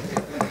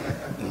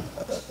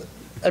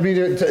 I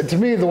mean, to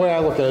me, the way I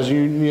look at it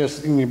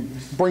is you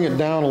bring it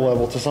down a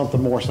level to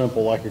something more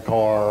simple like a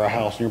car or a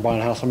house, and you're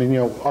buying a house. I mean,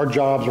 our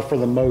jobs are, for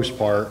the most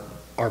part,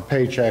 our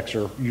paychecks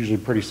are usually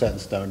pretty set in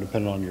stone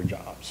depending on your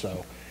job.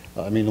 So,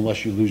 I mean,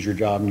 unless you lose your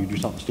job and you do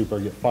something stupid or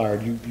get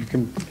fired,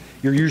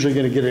 you're usually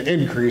going to get an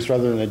increase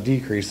rather than a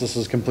decrease. This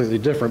is completely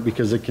different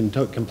because it can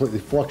completely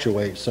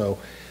fluctuate. So,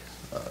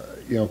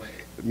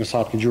 Ms.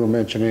 Hopkins, you were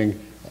mentioning,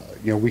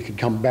 we could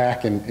come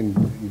back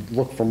and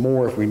look for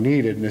more if we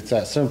needed, and it's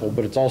that simple,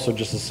 but it's also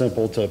just as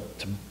simple to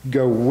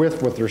go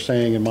with what they're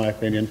saying, in my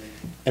opinion,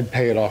 and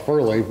pay it off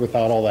early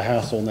without all the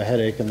hassle and the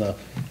headache and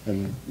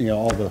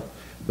all the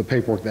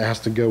paperwork that has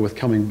to go with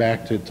coming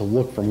back to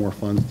look for more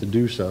funds to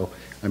do so.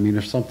 I mean,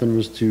 if something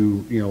was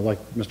to, like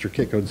Mr.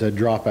 Kitcode said,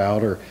 drop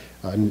out, or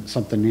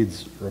something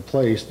needs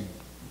replaced,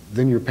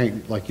 then you're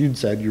paying, like you'd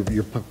said,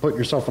 you're putting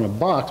yourself in a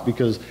box,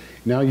 because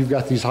now you've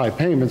got these high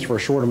payments for a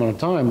short amount of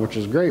time, which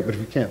is great, but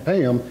if you can't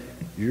pay them,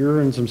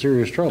 you're in some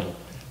serious trouble.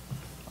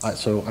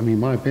 So, I mean,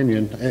 my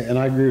opinion, and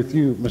I agree with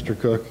you, Mr.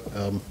 Cook,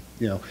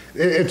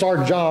 it's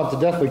our job to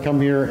definitely come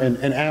here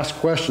and ask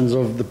questions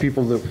of the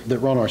people that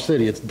run our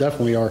city. It's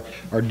definitely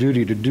our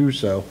duty to do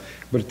so.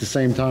 But at the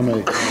same time,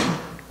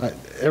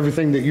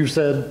 everything that you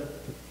said,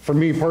 for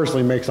me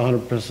personally, makes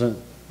 100%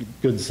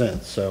 good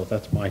sense. So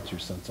that's my 2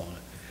 cents on it.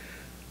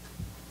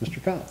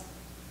 Mr. Cobb.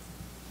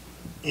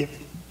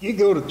 If you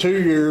go to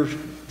 2 years,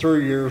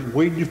 3 years,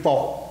 we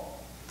default.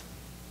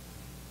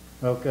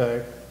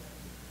 Okay.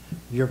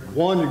 You're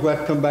going to have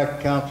to come back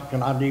to council,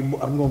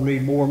 I'm going to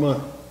need more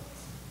money.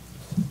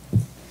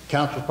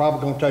 Council's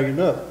probably going to tell you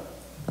no.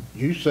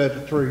 You said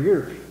it 3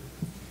 years.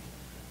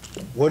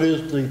 What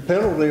is the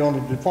penalty on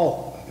the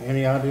default?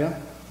 Any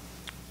idea?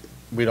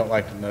 We don't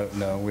like to know.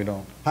 No, we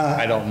don't.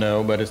 I don't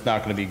know, but it's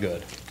not going to be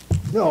good.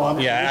 No,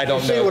 I don't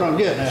know. See what I'm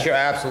getting at? Sure,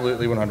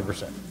 absolutely,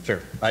 100%. Sure,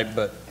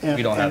 but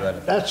we don't have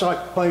that. That's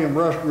like playing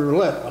Russian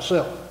roulette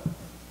myself.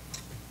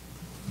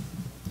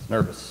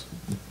 Nervous.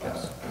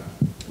 Yes.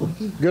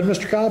 Good,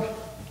 Mr. Cobb?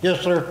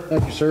 Yes, sir.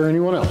 Thank you, sir.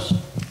 Anyone else?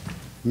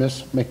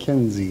 Ms.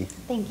 McKenzie.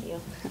 Thank you.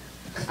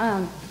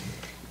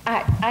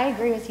 I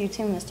agree with you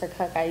too, Mr.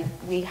 Cook.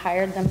 We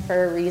hired them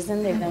for a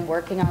reason. They've been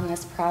working on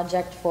this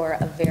project for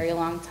a very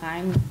long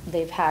time.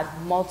 They've had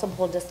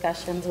multiple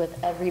discussions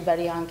with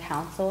everybody on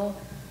council.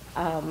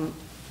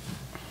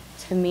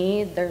 To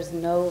me, there's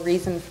no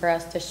reason for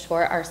us to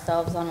short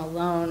ourselves on a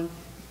loan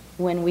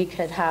when we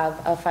could have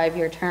a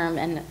 5-year term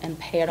and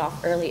pay it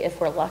off early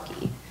if we're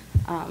lucky.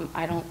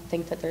 I don't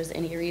think that there's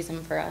any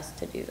reason for us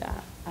to do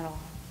that at all.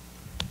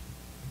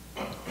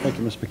 Thank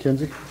you, Ms.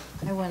 McKenzie.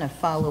 I want to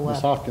follow Ms.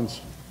 up.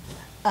 Hopkins.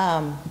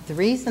 The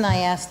reason I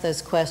ask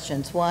those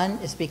questions, one,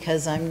 is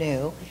because I'm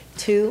new.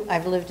 Two,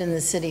 I've lived in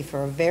the city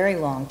for a very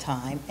long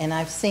time, and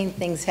I've seen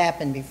things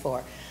happen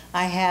before.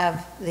 I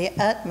have the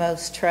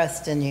utmost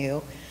trust in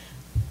you,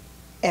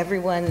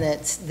 everyone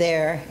that's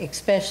there,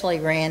 especially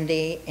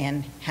Randy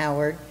and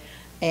Howard.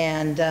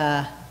 And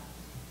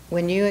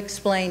when you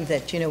explained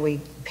that, we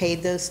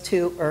paid those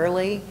two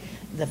early,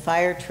 the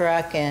fire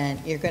truck,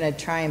 and you're going to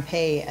try and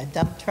pay a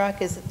dump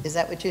truck, is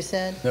that what you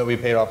said? No, we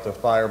paid off the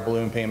fire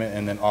balloon payment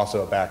and then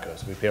also a backhoe,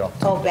 so we paid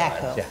off. Oh,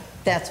 backhoe. Yeah.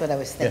 That's what I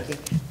was thinking.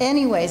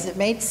 Anyways, it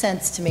made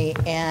sense to me,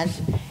 and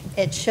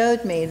it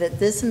showed me that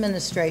this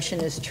administration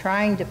is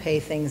trying to pay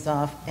things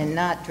off and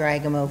not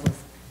drag them over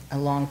a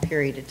long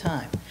period of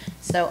time.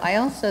 So I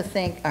also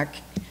think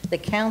the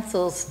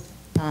council's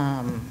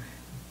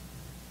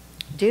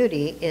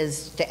duty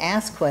is to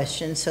ask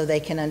questions so they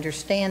can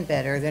understand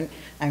better.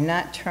 I'm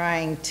not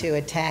trying to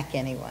attack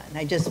anyone.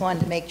 I just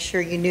wanted to make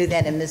sure you knew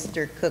that and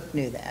Mr. Cook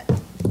knew that.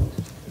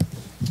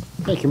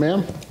 Thank you,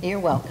 ma'am. You're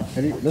welcome.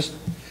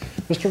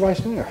 Mr.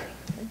 Vice Mayor.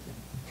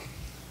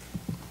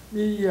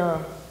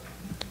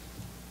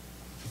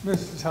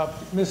 Ms.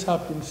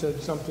 Hopkins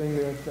said something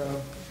that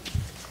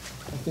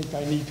I think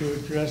I need to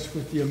address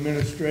with the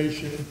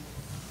administration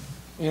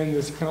and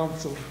this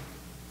council.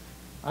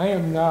 I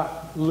am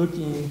not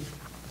looking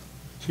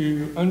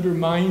to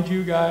undermine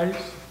you guys.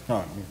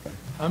 No,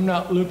 I'm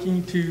not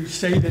looking to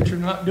say that you're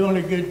not doing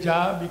a good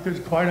job, because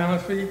quite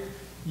honestly,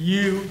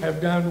 you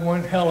have done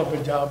one hell of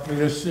a job for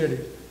this city.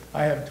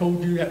 I have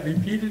told you that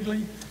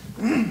repeatedly.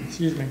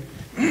 Excuse me.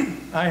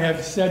 I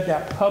have said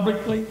that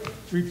publicly,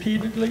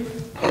 repeatedly,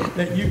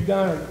 that you've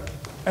done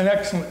an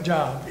excellent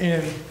job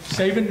in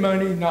saving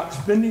money, not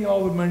spending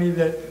all the money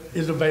that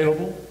is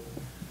available.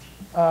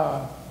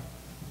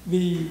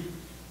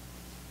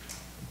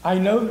 I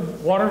know the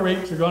water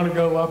rates are going to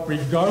go up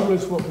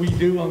regardless what we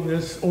do on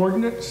this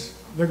ordinance.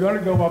 They're going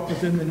to go up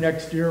within the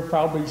next year,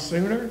 probably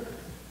sooner.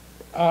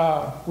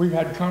 We've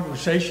had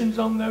conversations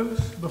on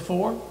those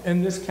before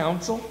in this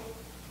council,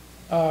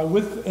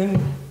 in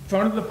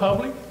front of the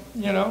public,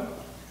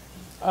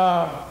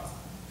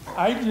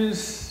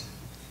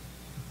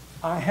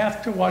 I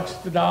have to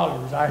watch the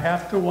dollars. I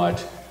have to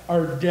watch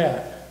our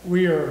debt.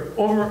 We are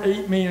over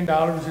 $8 million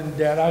in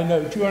debt. I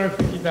know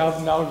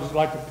 $250,000 is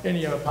like a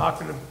penny in a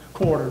pocket of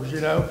quarters,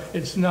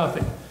 it's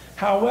nothing.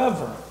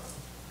 However,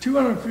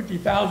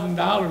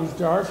 $250,000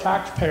 to our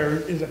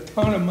taxpayers is a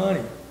ton of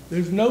money.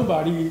 There's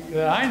nobody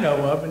that I know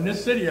of in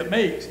this city that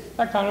makes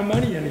that kind of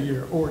money in a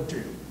year or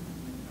two.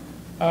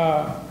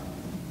 I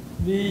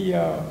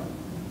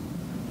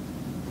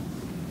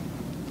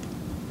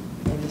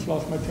just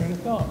lost my train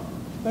of thought.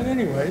 But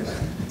anyways,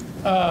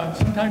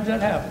 sometimes that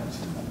happens.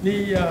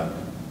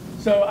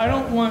 So I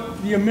don't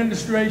want the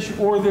administration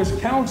or this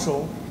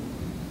council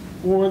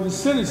or the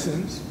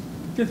citizens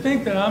to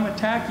think that I'm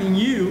attacking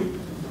you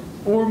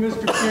or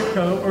Mr.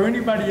 Kitco or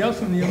anybody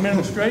else in the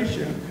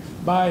administration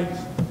by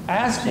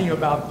asking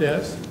about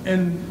this,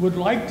 and would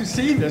like to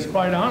see this,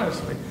 quite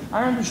honestly.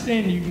 I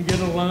understand you can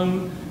get a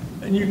loan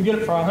and you can get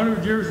it for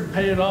 100 years and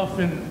pay it off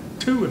in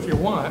 2 if you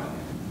want.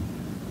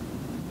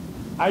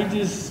 I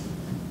just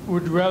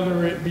would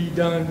rather it be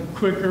done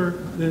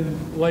quicker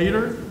than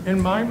later, in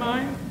my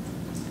mind.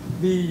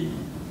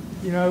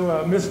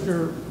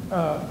 Mr.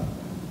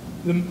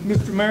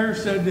 Mayor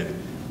said that,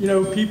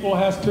 people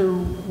have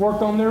to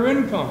work on their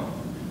income.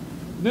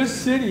 This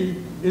city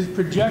is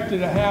projected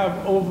to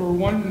have over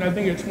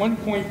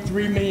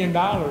 $1.3 million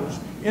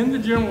in the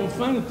general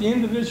fund at the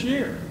end of this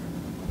year.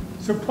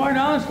 So quite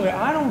honestly,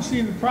 I don't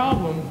see the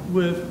problem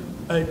with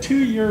a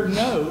 2-year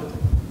note.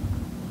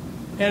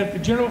 And if the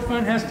general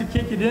fund has to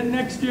kick it in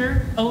next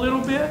year a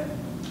little bit,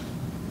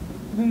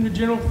 then the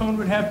general fund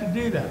would have to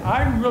do that.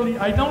 I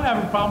don't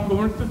have a problem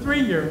going with the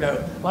 3-year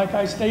note, like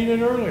I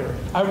stated earlier.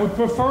 I would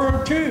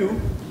prefer a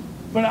 2,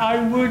 but I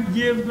would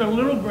give the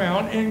little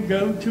ground and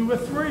go to a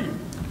 3.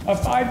 A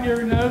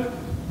 5-year note,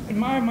 in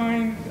my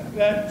mind,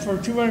 that for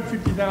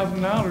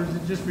 $250,000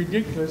 is just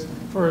ridiculous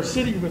for a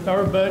city with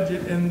our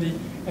budget and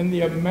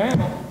the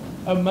amount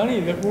of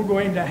money that we're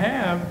going to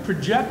have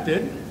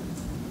projected.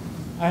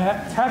 I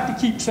have to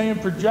keep saying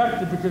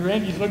projected because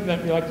Randy's looking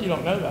at me like you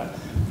don't know that.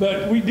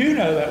 But we do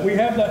know that. We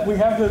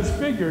have those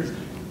figures,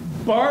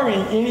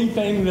 barring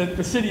anything that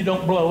the city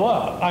don't blow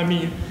up. I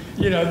mean,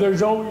 you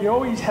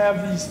always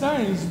have these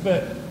things,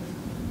 but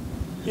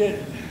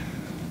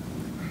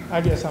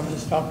I guess I'm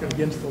just talking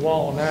against the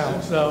wall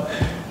now. So,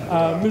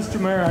 Mr.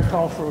 Mayor, I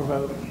call for a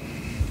vote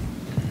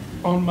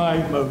on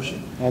my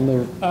motion. On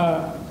the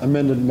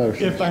amended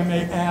motion. If I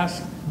may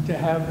ask to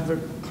have the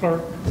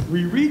clerk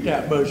reread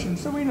that motion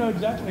so we know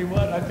exactly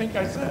what I think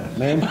I said.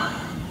 Ma'am,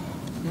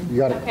 you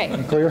got it. Okay.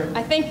 You clear?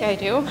 I think I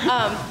do.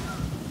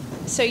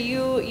 So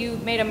you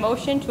made a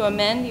motion to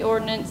amend the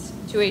ordinance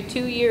to a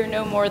 2-year,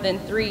 no more than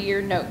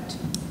 3-year note.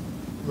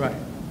 Right.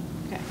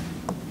 Okay.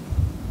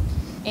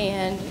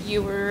 And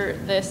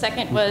the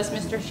second was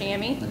Mr.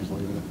 Shammy.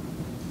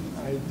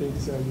 I think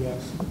so,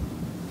 yes.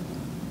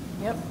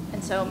 Yep.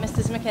 And so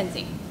Mrs.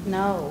 McKenzie.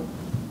 No.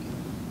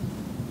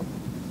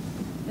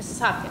 Mrs.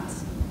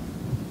 Hopkins.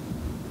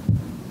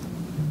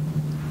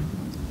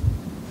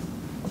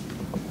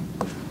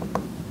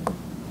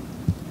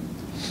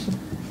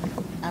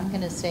 I'm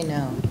going to say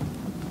no.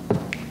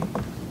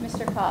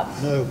 Mr. Cobb?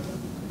 No.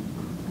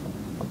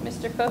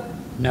 Mr. Cook?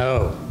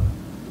 No.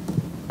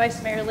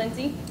 Vice Mayor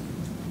Lindsay?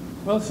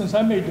 Well, since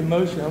I made the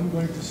motion, I'm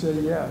going to say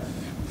yes.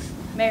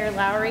 Mayor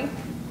Lowry?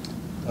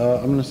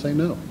 I'm going to say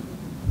no.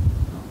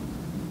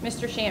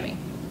 Mr. Shammy?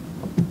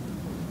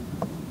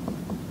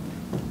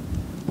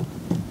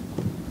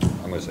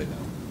 I'm going to say no.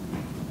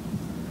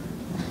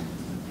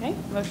 Okay,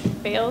 motion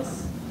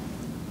fails.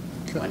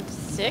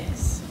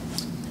 1-6.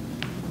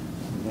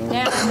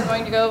 Now we're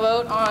going to go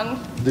vote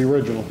on The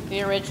original.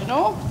 the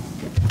original.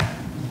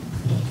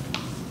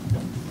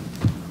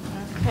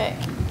 Okay.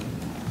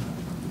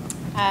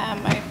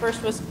 My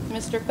first was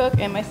Mr. Cook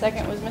and my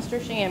second was Mr.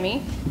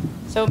 Shammy.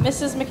 So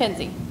Mrs.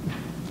 McKenzie?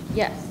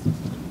 Yes.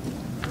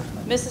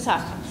 Mrs.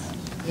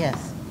 Hopkins?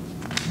 Yes.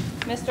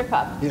 Mr.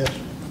 Cobb? Yes.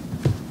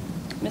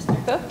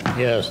 Mr. Cook?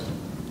 Yes.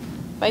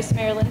 Vice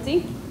Mayor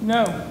Lindsay?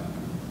 No.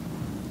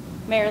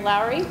 Mayor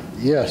Lowry?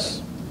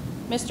 Yes.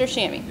 Mr.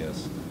 Shammy?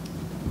 Yes.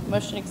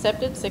 Motion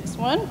accepted,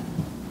 6-1.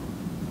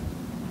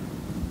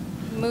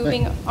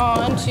 Moving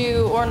on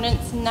to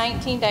ordinance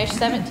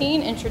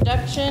 19-17,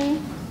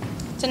 introduction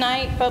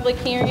tonight, public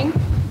hearing.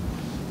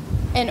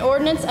 An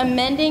ordinance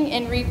amending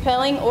and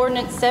repealing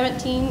ordinance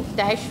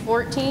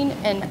 17-14,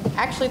 and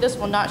actually this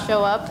will not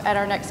show up at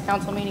our next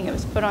council meeting. It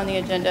was put on the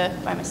agenda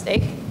by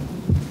mistake.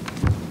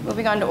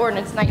 Moving on to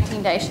ordinance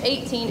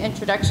 19-18,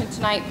 introduction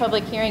tonight,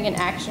 public hearing and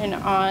action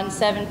on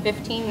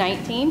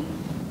 7/15/19,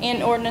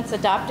 and ordinance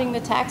adopting the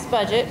tax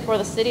budget for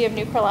the city of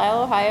New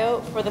Carlisle, Ohio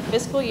for the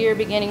fiscal year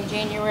beginning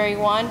January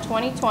 1,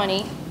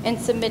 2020,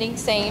 and submitting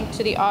same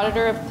to the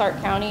auditor of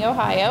Clark County,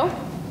 Ohio.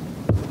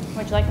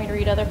 Would you like me to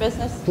read other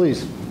business?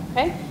 Please.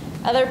 Okay.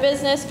 Other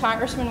business,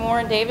 Congressman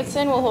Warren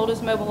Davidson will hold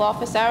his mobile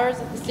office hours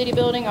at the city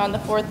building on the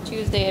 4th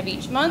Tuesday of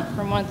each month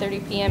from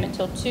 1:30 p.m.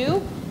 until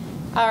 2.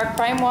 Our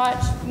Crime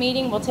Watch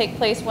meeting will take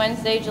place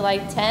Wednesday, July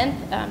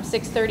 10th,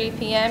 6:30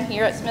 p.m.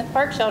 here at Smith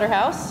Park Shelter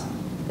House.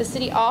 The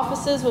city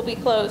offices will be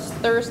closed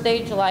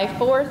Thursday, July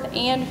 4th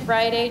and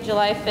Friday,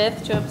 July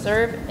 5th to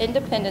observe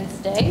Independence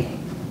Day.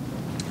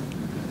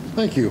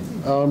 Thank you.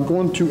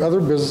 Going to other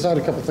business, I had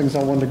a couple things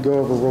I wanted to go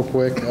over real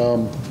quick.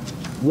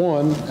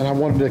 One, and I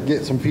wanted to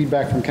get some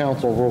feedback from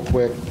council real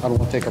quick. I don't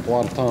want to take up a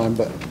lot of time,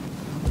 but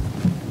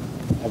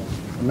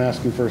I'm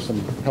asking for some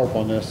help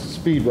on this.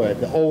 Speedway,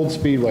 the old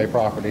Speedway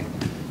property.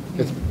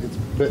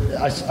 But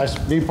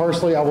me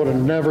personally, I would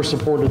have never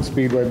supported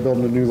Speedway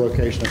building a new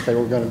location if they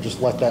were going to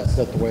just let that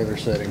sit the way they're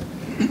sitting.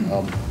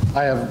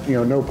 I have,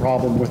 no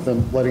problem with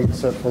them letting it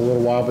sit for a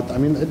little while, but I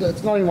mean,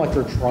 it's not even like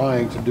they're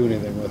trying to do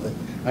anything with it.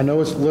 I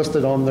know it's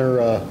listed on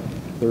their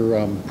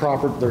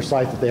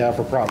site that they have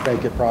for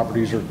vacant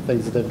properties or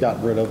things that they've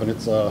gotten rid of, and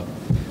it's I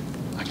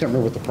can't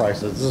remember what the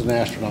price is. This is an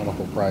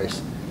astronomical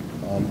price.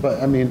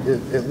 But I mean,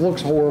 it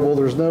looks horrible.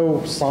 There's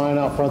no sign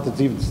out front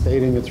that's even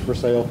stating it's for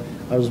sale.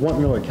 I was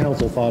wanting to know what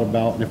council thought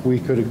about and if we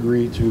could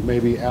agree to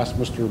maybe ask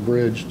Mr.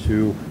 Bridge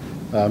to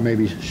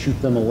maybe shoot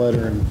them a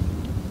letter and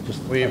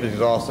just. We've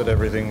exhausted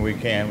everything we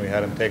can. We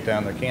had them take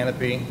down the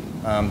canopy.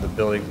 The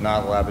building's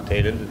not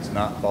dilapidated. It's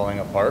not falling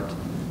apart.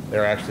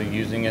 They're actually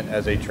using it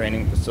as a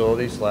training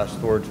facility /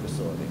 storage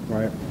facility.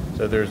 Right.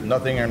 So there's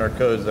nothing in our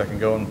codes that can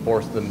go and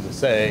force them to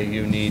say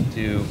you need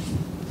to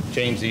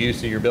change the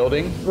use of your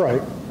building.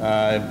 Right.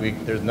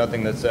 There's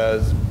nothing that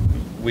says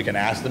we can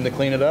ask them to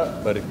clean it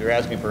up, but if you're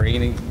asking for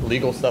any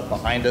legal stuff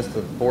behind us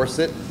to force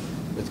it,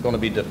 it's going to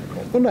be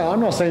difficult. Well, no,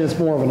 I'm not saying it's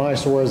more of an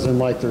eyesore as in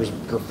like there's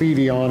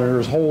graffiti on it, or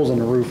there's holes in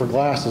the roof, or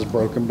glass is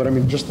broken, but I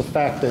mean just the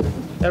fact that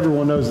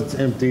everyone knows it's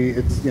empty,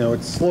 it's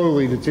it's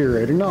slowly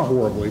deteriorating, not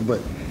horribly,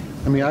 but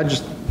I mean I don't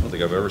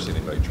think I've ever seen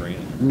anybody train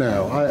it.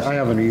 No, I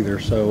haven't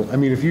either. So I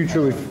mean, if you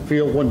truly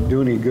feel it wouldn't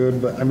do any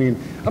good, but I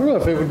mean I don't know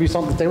if it would be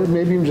something that they would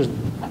maybe even just.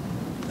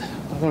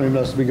 I don't even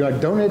know if it's be good,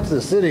 like donate to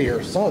the city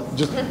or something,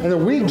 just, and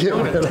then we get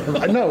rid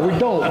of it. No, we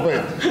don't,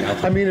 but,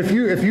 I mean, if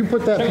you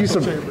put that piece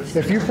of,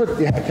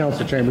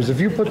 council chambers, if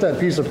you put that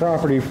piece of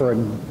property for a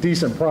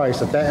decent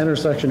price, at that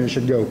intersection, it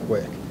should go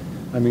quick.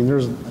 I mean,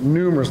 there's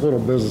numerous little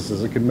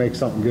businesses that could make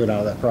something good out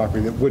of that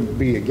property that wouldn't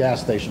be a gas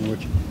station,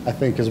 which I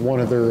think is one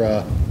of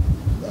their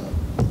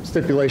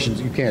stipulations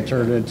you can't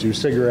turn it into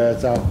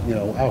cigarettes,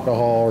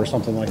 alcohol or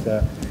something like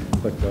that,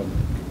 but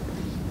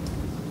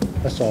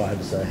that's all I had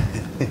to say.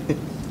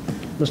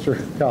 Mr.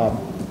 Cobb.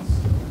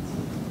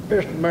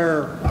 Mr.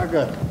 Mayor, I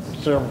got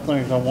several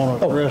things I want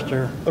to address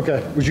here.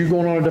 Okay, was you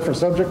going on a different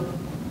subject?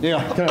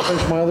 Yeah. Can I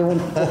finish my other one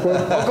real quick?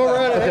 I'll go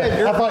right ahead.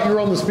 Okay. I thought you were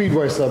on the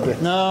Speedway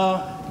subject.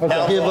 No, Okay.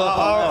 I'll give up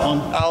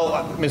on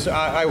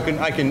that one.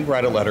 I can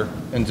write a letter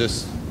and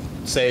just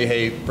say,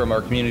 hey, from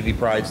our community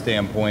pride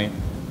standpoint,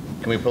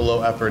 can we put a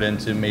little effort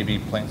into maybe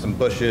plant some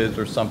bushes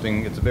or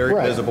something? It's a very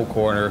visible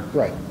corner.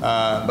 Right.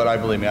 But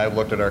believe me, I've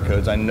looked at our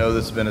codes. I know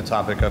this has been a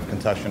topic of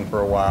contention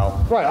for a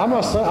while. Right, I'm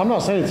not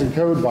saying it's a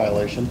code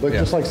violation, but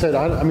just like I said,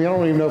 I mean, I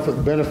don't even know if it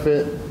would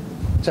benefit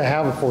to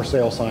have a for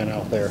sale sign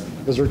out there.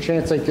 Is there a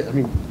chance they could, I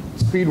mean,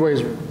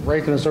 Speedway's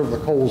raking us over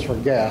the coals for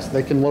gas.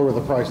 They can lower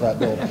the price of that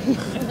building.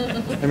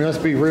 I mean, let's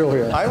be real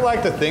here. I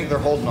like to think they're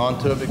holding on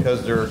to it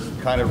because they're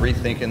kind of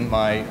rethinking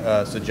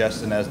my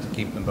suggestion as to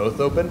keep them both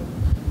open.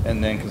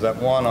 And then, because that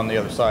one on the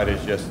other side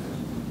is just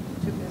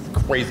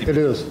crazy. It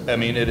is. I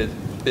mean, it is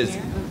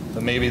busy.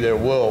 So maybe they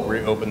will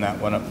reopen that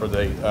one up for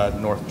the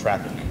north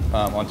traffic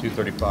on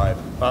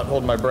 235. Not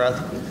holding my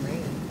breath.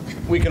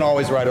 We can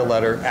always write a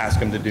letter, ask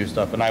them to do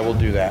stuff, and I will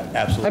do that,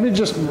 absolutely. I mean,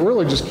 just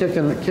really just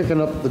kicking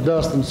up the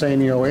dust and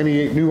saying,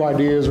 any new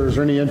ideas, or is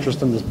there any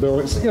interest in this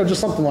building? Just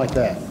something like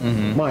that,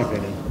 in my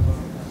opinion.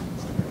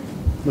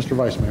 Mr.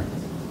 Vice Mayor.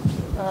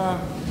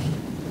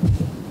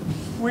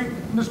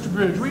 Mr.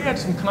 Bridge, we had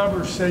some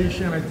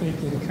conversation, I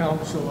think, in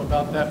council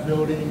about that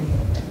building,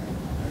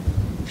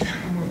 I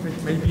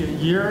think maybe a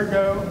year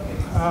ago,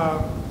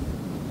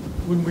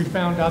 when we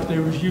found out they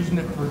was using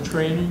it for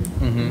training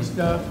and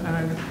stuff,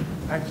 and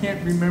I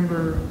can't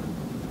remember,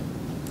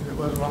 it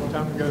was a long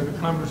time ago, the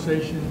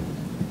conversation.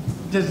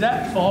 Does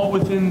that fall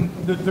within,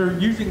 they're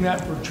using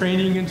that for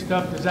training and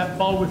stuff, does that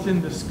fall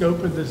within the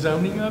scope of the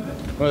zoning of it?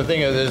 Well, the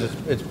thing is,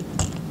 it's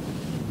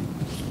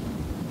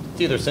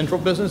either central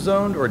business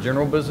zoned or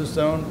general business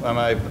zone.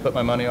 I put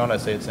my money on, I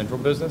say it's central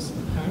business.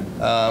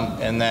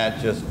 And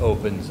that just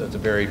opens, it's a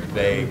very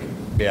vague,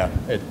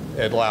 it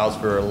allows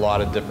for a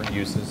lot of different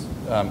uses,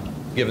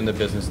 given the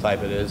business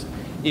type it is.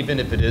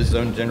 Even if it is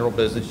zoned general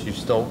business, you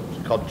still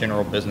called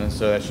general business,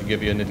 so that should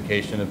give you an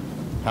indication of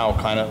how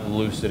kind of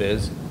loose it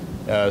is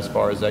as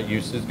far as that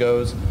usage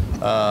goes.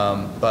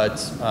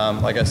 But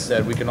like I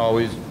said, we can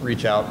always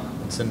reach out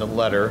and send a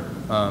letter,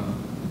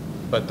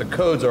 but the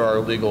codes are our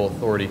legal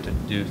authority to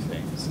do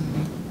things.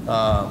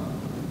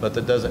 But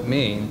that doesn't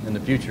mean in the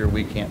future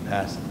we can't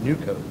pass new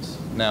codes.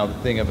 Now, the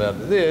thing about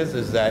it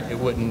is that it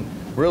wouldn't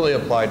really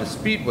apply to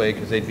Speedway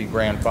because they'd be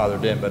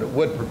grandfathered in, but it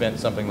would prevent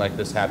something like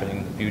this happening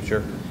in the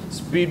future.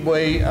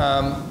 Speedway,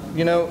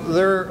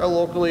 they're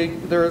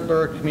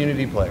a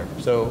community player.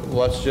 So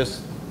let's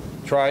just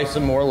try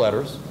some more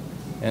letters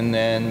and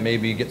then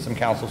maybe get some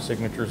council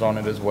signatures on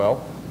it as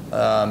well.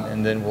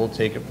 And then we'll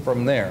take it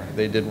from there.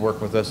 They did work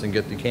with us and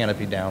get the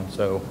canopy down,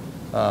 so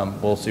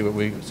we'll see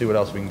what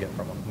else we can get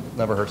from them.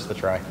 Never hurts to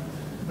try.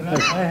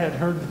 But I had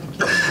heard that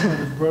the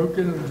canopy was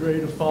broken and was ready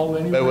to fall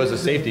anyway. It was a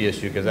safety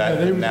issue because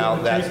now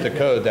that's the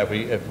code that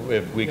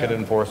if we could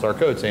enforce our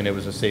code saying it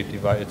was a safety,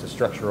 it's a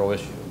structural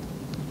issue.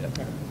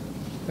 Okay.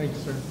 Thank you,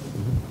 sir.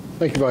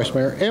 Thank you, Vice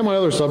Mayor. And my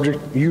other subject,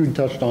 you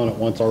touched on it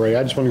once already.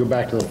 I just want to go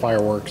back to the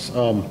fireworks.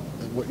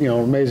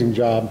 Amazing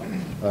job,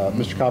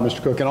 Mr. Cobb,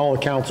 Mr. Cook, and all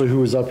the council who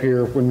was up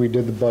here when we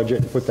did the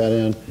budget and put that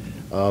in.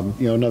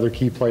 Another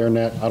key player in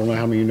that, I don't know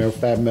how many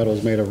Fab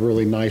Metals made a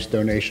really nice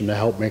donation to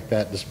help make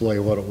that display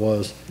what it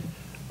was.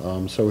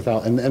 And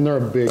they're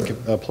a big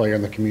player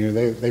in the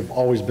community. They've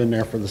always been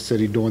there for the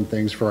city doing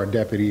things for our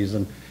deputies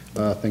and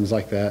things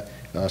like that,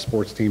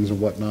 sports teams and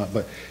whatnot.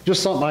 But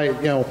just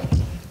something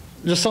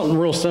just something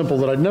real simple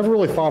that I'd never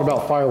really thought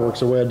about fireworks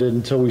the way I did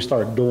until we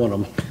started doing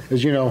them.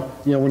 Is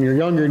when you're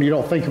younger and you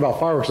don't think about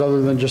fireworks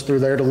other than just they're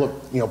there to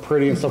look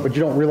pretty and stuff, but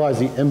you don't realize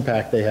the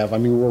impact they have. I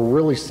mean, we're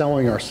really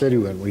selling our city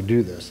when we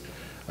do this.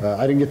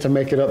 I didn't get to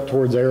make it up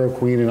towards Aero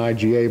Queen and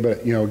IGA,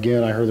 but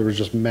again, I heard there was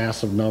just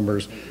massive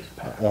numbers.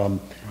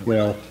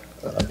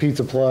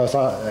 Pizza Plus,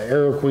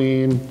 Aero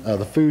Queen,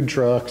 the food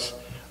trucks.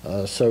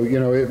 It's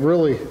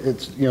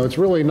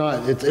really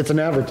not, it's an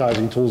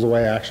advertising tool is the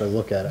way I actually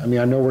look at it. I mean,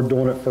 I know we're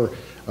doing it for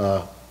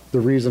the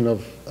reason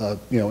of,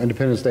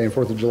 Independence Day and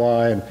 4th of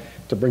July and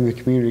to bring the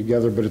community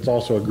together, but it's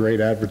also a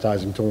great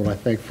advertising tool. And I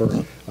think for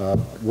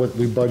what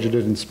we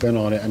budgeted and spent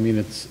on it, I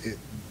mean,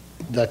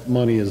 that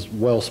money is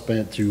well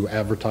spent to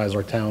advertise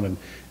our town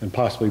and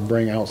possibly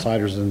bring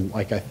outsiders in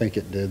like I think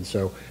it did.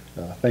 So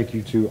thank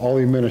you to all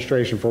the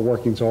administration for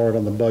working so hard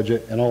on the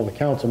budget and all the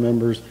council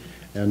members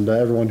and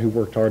everyone who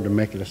worked hard to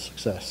make it a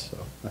success. So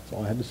that's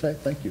all I had to say.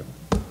 Thank you.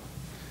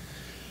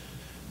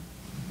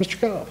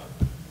 Mr. Cobb.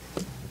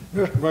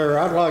 Mr. Mayor,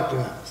 I'd like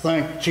to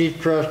thank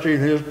Chief Trustee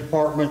and his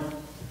department.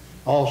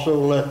 Also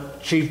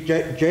let Chief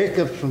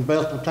Jacobs from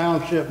Bethel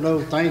Township know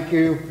thank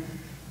you.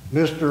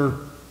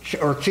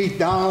 Chief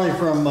Donnelly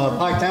from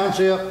Pike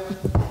Township.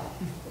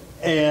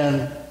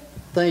 And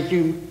thank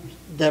you,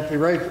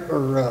 Deputy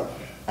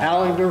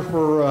Allender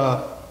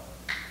for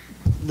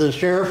the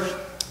sheriff.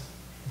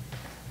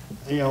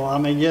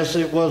 Yes,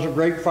 it was a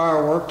great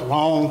firework,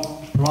 long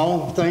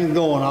thing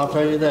going, I'll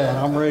tell you that.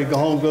 I'm ready to go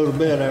home and go to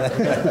bed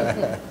after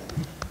that.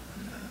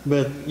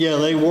 But yeah,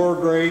 they were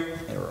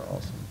great. They were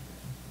awesome.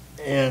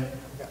 And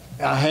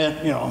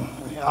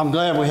I'm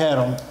glad we had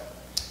them.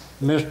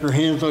 Mr.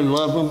 Hensley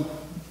loved them.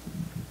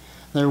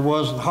 There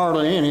wasn't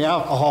hardly any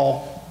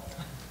alcohol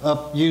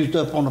used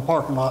up on the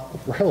parking lot.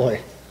 Really?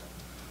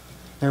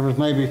 There was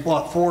maybe,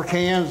 4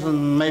 cans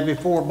and maybe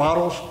 4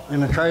 bottles in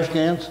the trash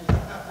cans.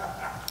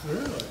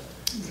 Really?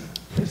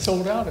 It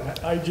sold out at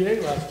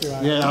IGA last year.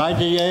 Yeah,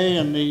 IGA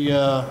and the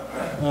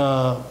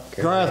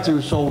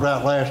drive-through sold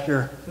out last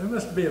year. There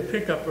must be a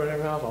pickup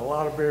running around with a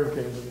lot of beer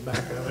cans in the back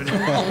of it.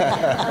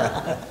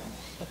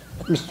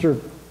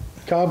 Mr.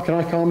 Cobb, can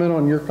I comment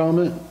on your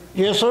comment?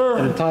 Yes, sir.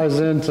 And it ties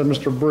into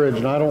Mr. Bridge,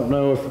 and I don't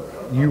know if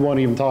you want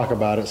to even talk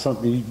about it,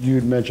 something you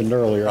had mentioned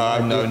earlier.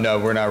 No,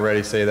 we're not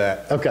ready to say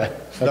that. Okay.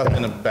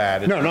 Nothing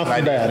bad. No,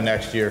 nothing bad. For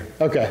next year.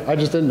 Okay, I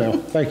just didn't know.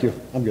 Thank you.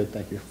 I'm good,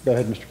 thank you. Go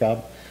ahead, Mr.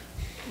 Cobb.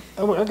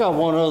 I got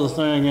one other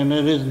thing, and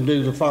it isn't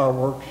due to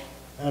fireworks,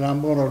 and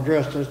I'm going to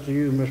address this to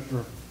you,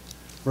 Mr.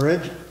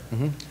 Bridge.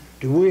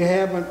 Do we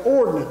have an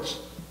ordinance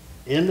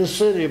in the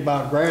city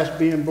about grass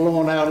being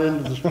blown out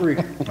into the street?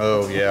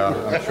 Oh, yeah,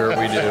 I'm sure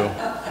we do.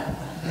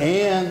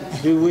 And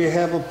do we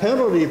have a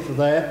penalty for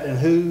that, and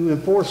who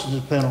enforces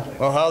the penalty?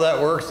 Well, how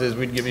that works is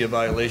we'd give you a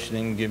violation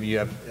and give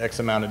you X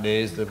amount of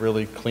days to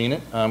really clean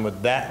it.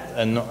 With that,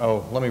 let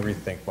me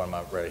rethink what I'm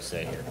about ready to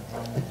say here.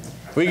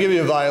 If we give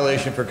you a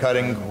violation for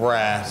cutting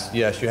grass,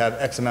 yes, you have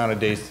X amount of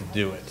days to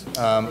do it.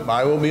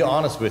 I will be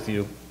honest with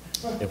you.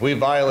 If we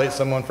violate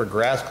someone for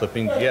grass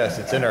clipping, yes,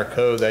 it's in our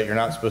code that you're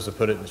not supposed to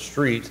put it in the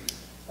street.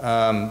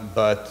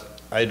 But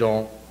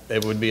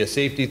it would be a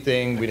safety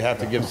thing. We'd have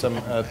to give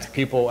some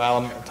people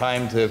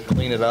time to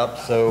clean it up.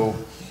 So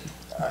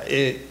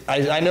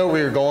I know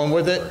where you're going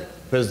with it,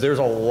 because there's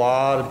a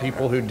lot of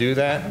people who do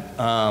that.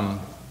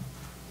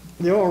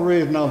 The only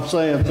reason I'm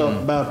saying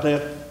something about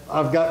that,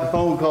 I've gotten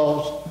phone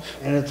calls,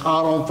 and it's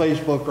hot on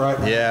Facebook right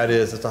now. Yeah, it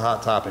is. It's a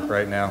hot topic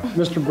right now.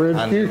 Mr. Bridge,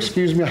 can you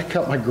excuse me? I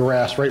cut my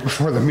grass right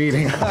before the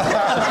meeting. I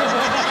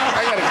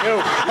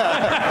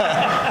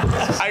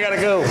gotta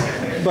go.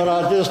 But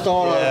I just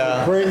thought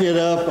I'd bring it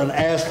up and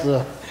ask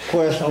the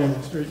question.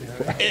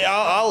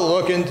 I'll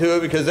look into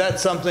it, because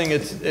that's something,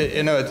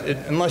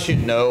 unless you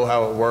know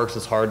how it works,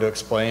 it's hard to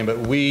explain. But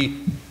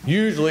we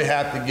usually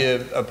have to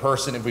give a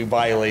person, if we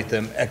violate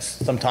them,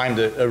 some time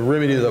to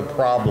remedy the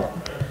problem.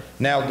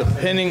 Now,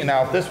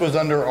 if this was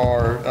under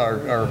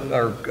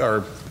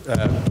our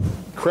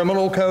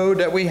criminal code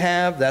that we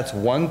have, that's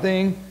one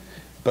thing.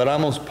 But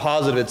I'm almost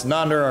positive it's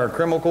not under our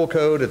criminal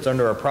code, it's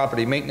under our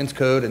property maintenance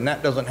code, and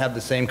that doesn't have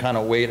the same kind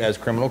of weight as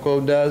criminal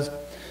code does.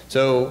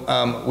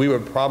 So we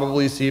would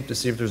probably see if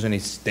there's any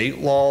state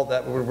law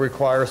that would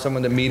require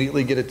someone to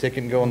immediately get a ticket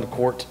and go into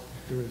court.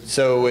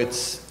 So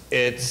it's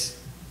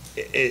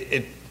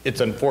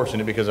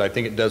unfortunate, because I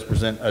think it does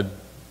present a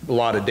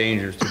lot of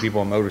dangers to people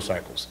on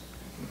motorcycles.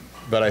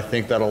 But I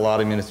think that a lot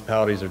of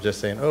municipalities are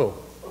just saying, oh,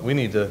 we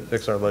need to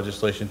fix our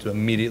legislation to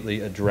immediately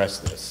address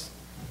this.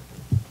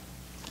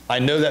 I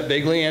know that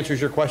vaguely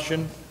answers your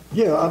question.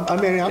 Yeah,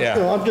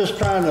 I'm just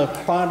trying to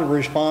find a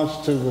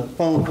response to the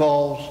phone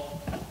calls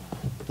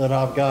that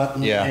I've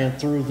gotten and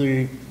through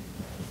the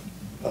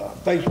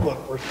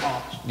Facebook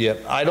response.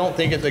 Yep, I don't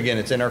think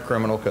it's in our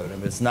criminal code.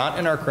 If it's not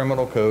in our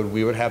criminal code,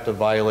 we would have to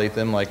violate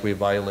them like we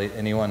violate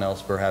anyone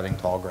else for having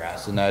tall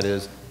grass. And that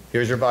is,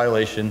 here's your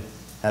violation,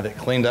 have it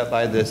cleaned up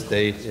by this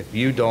date. If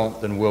you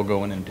don't, then we'll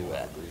go in and do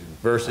that.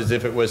 Versus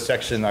if it was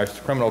our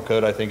criminal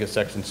code, I think it's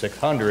section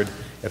 600.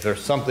 If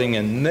there's something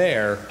in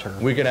there,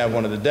 we can have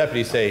one of the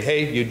deputies say,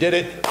 hey, you did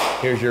it.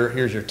 Here's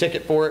your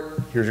ticket for it.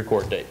 Here's your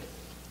court date.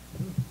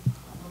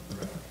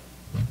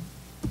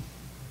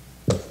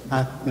 So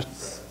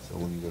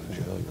when you go to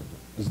jail,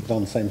 is it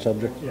on the same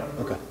subject? Yeah.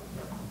 Okay.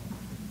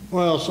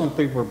 Well, some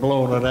people are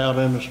blowing it out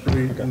in the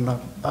street, and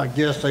I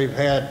guess they've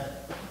had,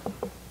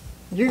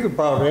 you could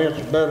probably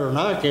answer better than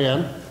I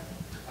can.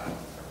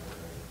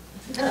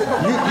 You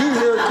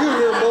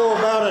hear more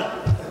about it,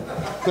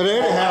 but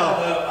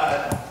anyhow.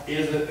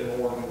 Is it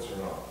an ordinance or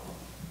not?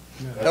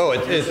 Oh,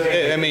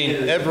 I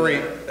mean, every.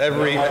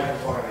 I can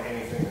find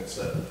anything that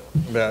said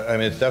it. I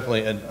mean, it's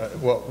definitely,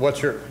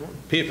 what's your,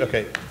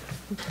 okay.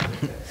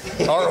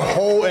 Our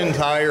whole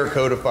entire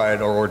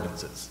codified are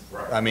ordinances.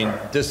 I mean,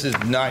 this is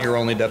not your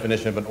only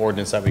definition of an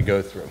ordinance that we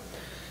go through.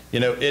 You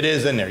know, it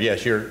is in there.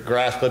 Yes, your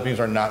grass clippings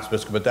are not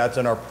specific, but that's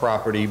in our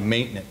property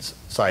maintenance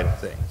side of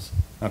things.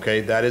 Okay,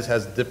 that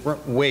has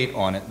different weight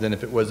on it than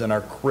if it was in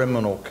our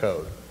criminal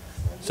code.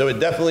 So it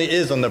definitely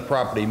is on the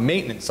property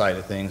maintenance side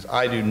of things.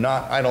 I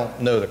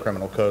don't know the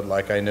criminal code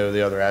like I know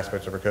the other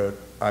aspects of our code.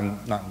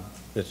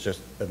 It's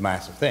just a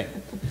massive thing.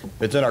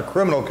 If it's in our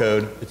criminal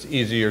code, it's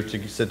easier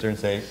to sit there and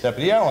say,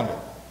 Deputy Allender,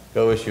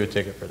 go issue a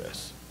ticket for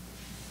this.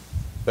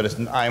 But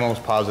I'm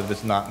almost positive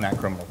it's not in that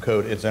criminal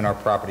code. It's in our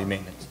property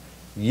maintenance.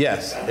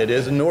 Yes, it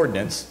is an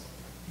ordinance,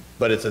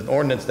 but it's an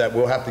ordinance that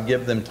we'll have to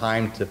give them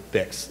time to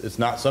fix. It's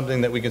not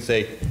something that we can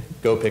say,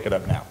 go pick it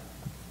up now.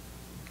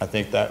 I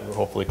think that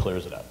hopefully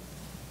clears it up.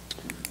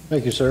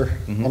 Thank you, sir.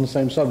 On the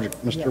same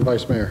subject, Mr.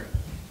 Vice Mayor.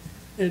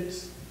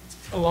 It's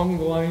along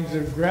the lines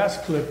of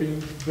grass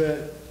clipping,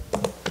 but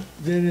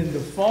then in the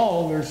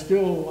fall, there's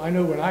still, I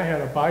know when I had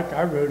a bike,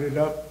 I rode it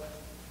up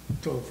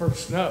till the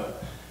first snow.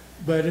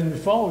 But in the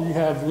fall, you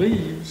have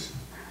leaves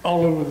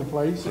all over the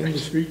place in the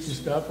streets and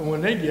stuff, and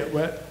when they get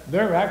wet,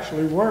 they're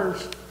actually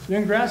worse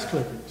than grass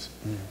clippings.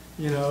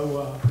 You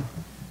know,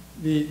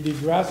 the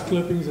grass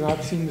clippings, and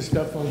I've seen the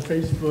stuff on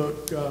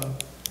Facebook,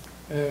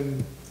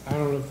 and I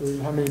don't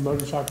know how many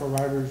motorcycle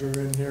riders are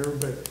in here,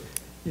 but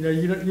you know,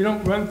 you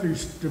don't run through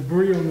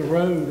debris on the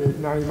road at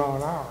 90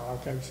 miles an hour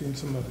like I've seen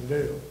some of them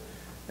do.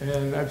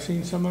 And I've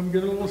seen some of them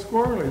get a little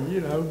squirrely,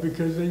 you know,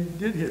 because they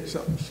did hit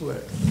something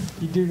slick.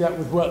 You do that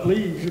with wet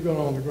leaves, you're going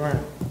on the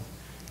ground.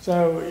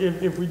 So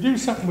if we do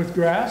something with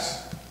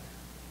grass,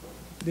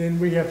 then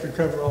we have to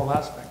cover all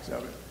aspects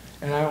of it.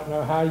 And I don't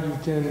know how you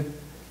can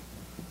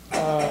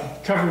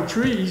cover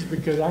trees,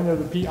 because I know I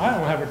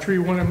don't have a tree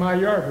one in my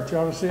yard, but you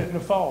ought to see it in the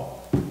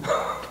fall.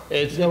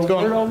 So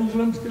where'd all these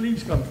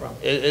leaves come from?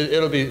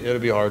 It'll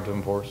be hard to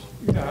enforce.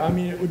 Yeah, I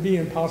mean, it would be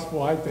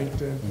impossible, I think,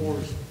 to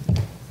enforce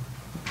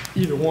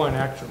either one,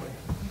 actually.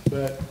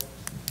 But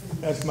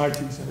that's my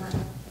 2 cents.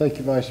 Thank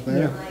you, Vice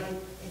Mayor.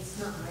 It's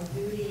not my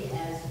duty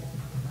as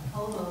a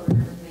homeowner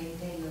to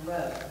maintain the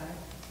road, right?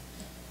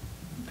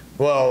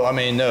 Well, I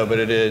mean, no, but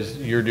it is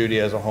your duty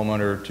as a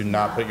homeowner to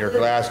not put your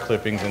grass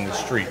clippings in the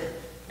street.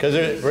 Because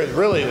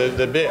really,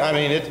 the big, I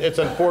mean, it's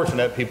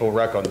unfortunate people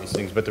wreck on these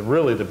things, but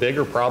really the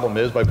bigger problem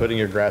is by putting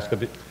your grass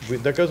clipping,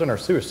 that goes in our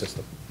sewer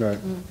system. Right.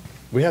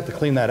 We have to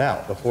clean that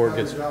out before it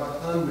gets.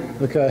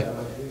 Okay.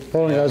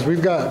 Hold on, guys.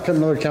 We've got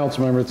another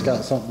council member that's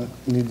got something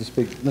that needs to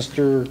speak.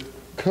 Mr.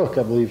 Cook,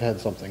 I believe,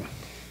 had something.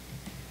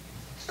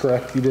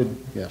 Correct? You did?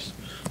 Yes.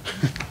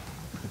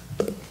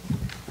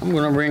 I'm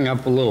going to bring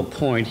up a little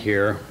point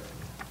here.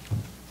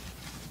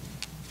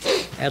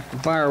 At the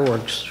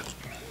fireworks,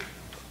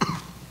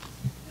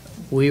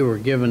 we were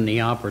given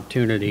the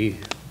opportunity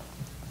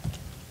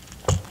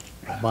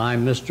by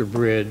Mr.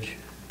 Bridge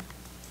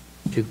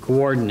to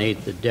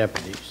coordinate the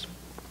deputies,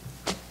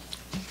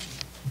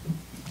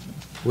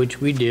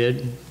 which we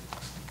did,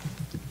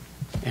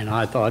 and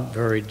I thought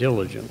very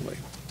diligently.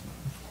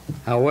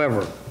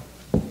 However,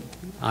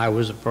 I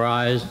was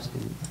apprised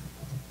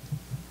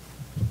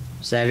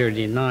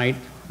Saturday night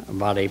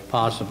about a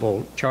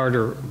possible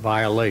charter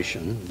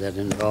violation that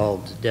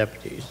involved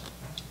deputies.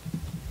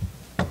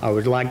 I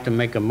would like to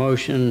make a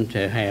motion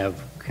to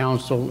have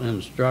council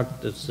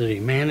instruct the city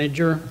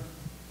manager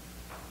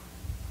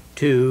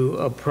to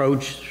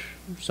approach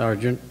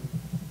Sergeant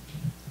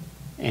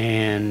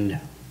and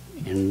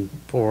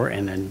for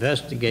an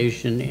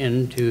investigation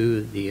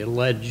into the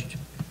alleged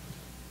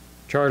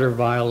charter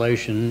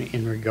violation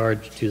in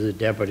regards to the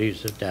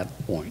deputies at that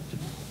point.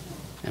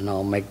 And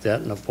I'll make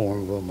that in the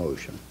form of a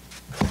motion.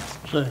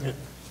 Second.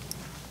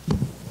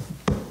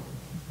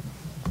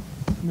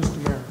 Mr.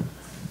 Mayor.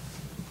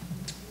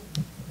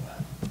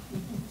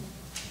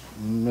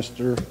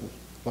 Mr.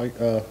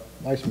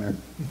 Vice Mayor.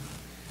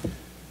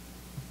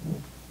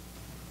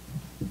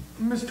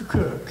 Mr.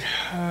 Cook,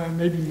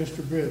 maybe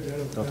Mr. Bridge, I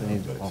don't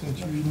know, but since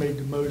you made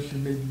the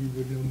motion, maybe you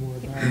would know more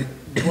about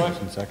it.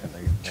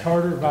 What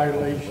charter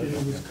violation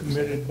was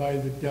committed by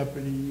the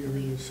deputy or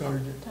the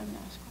sergeant?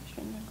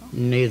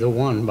 Neither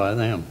one by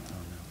them.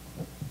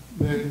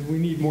 Then we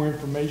need more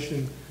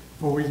information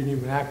before we can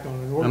even act on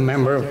an ordinance. A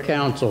member like of that.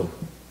 council,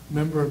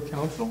 Member of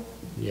council?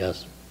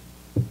 yes.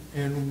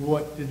 And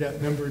what did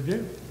that member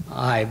do?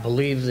 I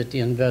believe that the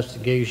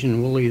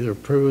investigation will either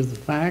prove the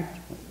fact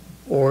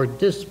or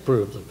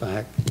disprove the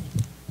fact.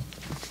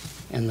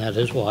 And that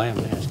is why I'm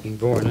asking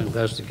for an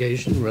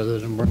investigation rather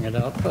than bring it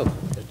out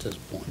public at this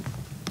point.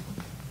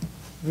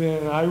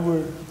 Then I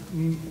would,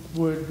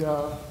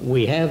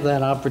 We have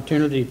that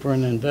opportunity for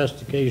an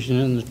investigation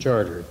in the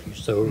charter, if you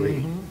so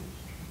read.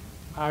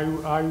 I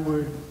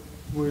would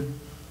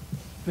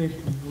think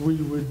we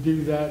would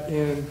do that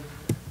in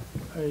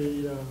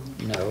a,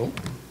 No.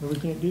 we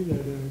can't do that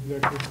in an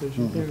executive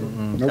session,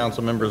 can we?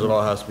 Council members, it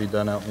all has to be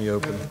done out in the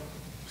open.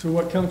 So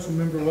what council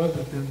member was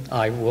it then?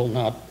 I will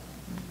not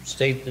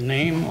state the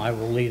name. I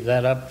will leave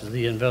that up to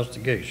the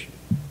investigation.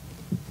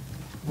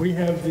 We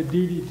have the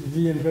duty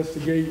to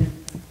investigate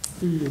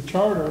through the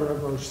charter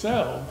of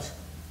ourselves,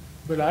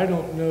 but I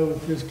don't know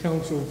if this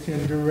council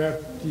can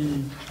direct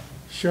the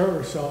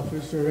sheriff's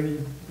office or any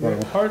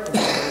part of the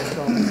sheriff's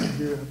office to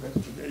do an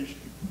investigation.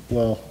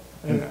 Well,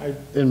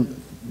 And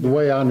the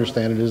way I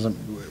understand it isn't,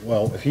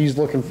 well, if he's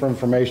looking for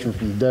information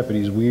from the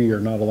deputies, we are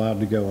not allowed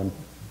to go and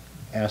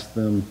ask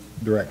them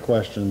direct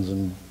questions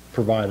and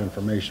provide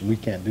information. We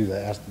can't do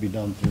that. It has to be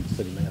done through the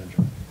city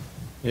manager.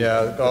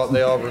 Yeah, all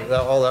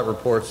that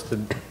reports to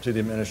the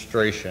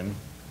administration.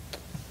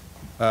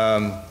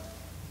 So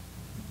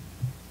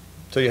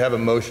you have a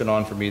motion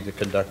on for me to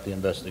conduct the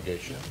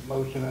investigation.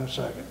 Motion and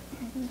second.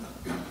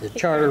 The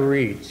charter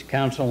reads,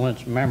 council and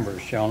its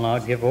members shall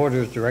not give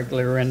orders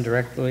directly or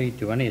indirectly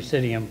to any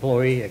city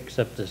employee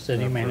except the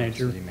city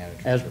manager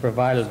as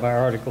provided by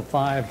Article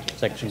 5,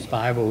 Section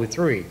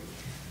 503.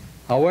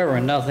 However,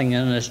 nothing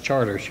in this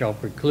charter shall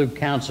preclude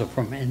council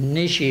from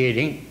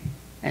initiating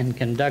and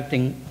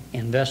conducting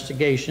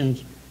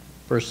investigations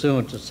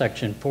pursuant to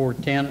Section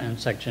 410 and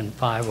Section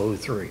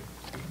 503.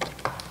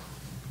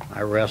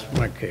 I rest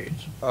my case.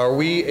 Are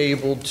we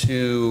able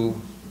to,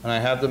 and I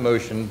have the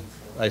motion,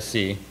 I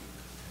see,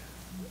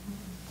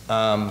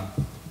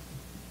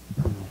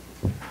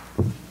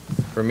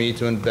 for me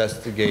to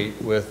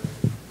investigate with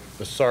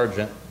the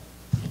sergeant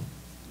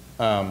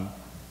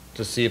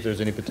to see if there's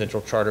any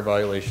potential charter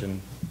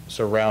violation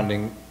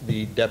surrounding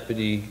the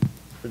deputy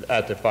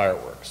at the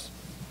fireworks,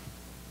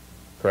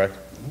 correct?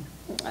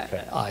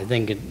 I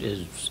think it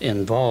is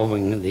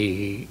involving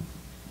the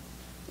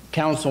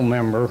council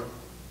member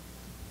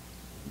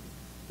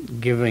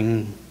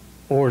giving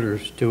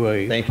orders to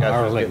a Thank you.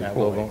 hourly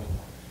employee.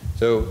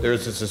 So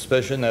there's a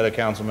suspicion that a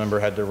council member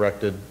had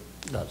directed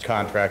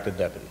contracted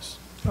deputies.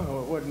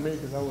 Oh, it wasn't me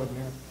because I wasn't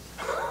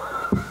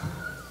here.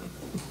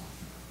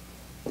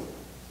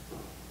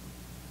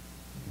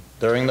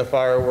 During the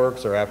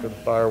fireworks or after the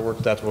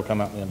fireworks, that's what will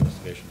come out in the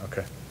investigation.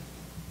 Okay.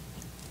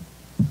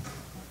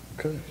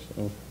 Okay,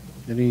 so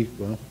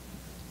well,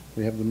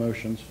 we have the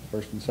motions,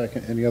 first and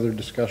second. Any other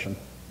discussion?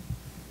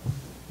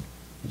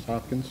 Ms.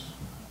 Hopkins?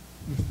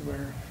 Mr.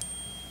 Mayor,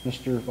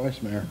 Mr.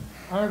 Vice Mayor?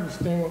 I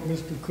understand what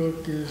Mr.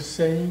 Cook is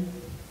saying.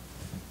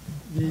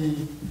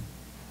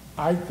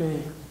 I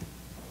think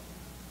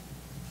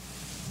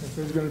if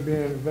there's going to be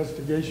an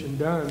investigation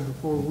done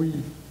before we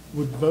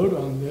would vote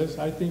on this,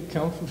 I think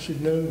council should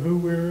know who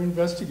we're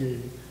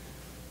investigating.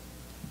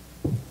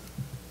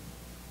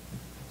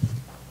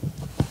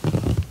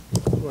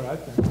 That's what I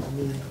think.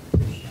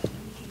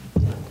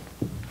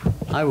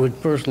 I would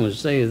personally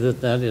say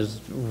that that is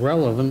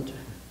relevant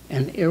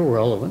and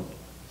irrelevant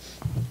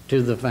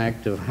to the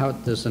fact of how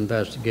this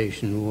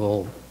investigation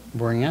will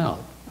bring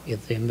out.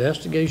 If the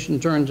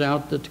investigation turns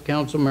out that the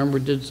council member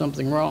did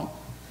something wrong,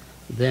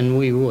 then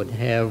we would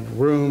have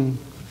room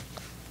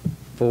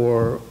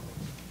for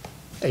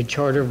a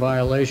charter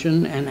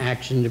violation and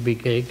action to be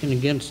taken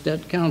against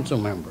that council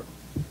member.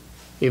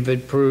 If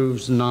it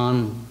proves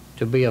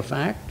to be a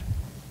fact,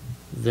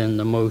 then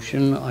the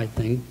motion, I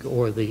think,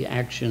 or the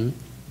action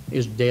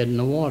is dead in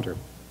the water.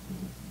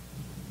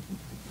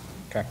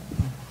 Okay.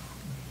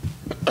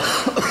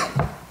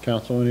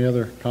 Council, any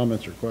other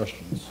comments or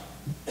questions?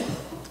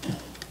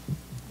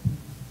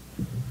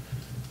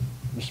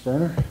 Ms.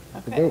 Berner,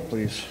 the Okay. vote,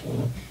 please.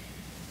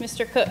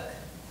 Mr. Cook?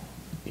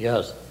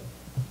 Yes.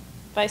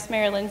 Vice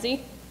Mayor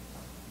Lindsay?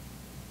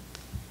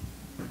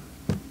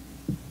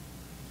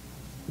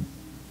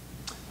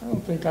 I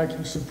don't think I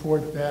can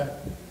support that.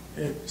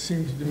 It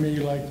seems to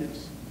me like it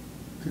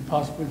could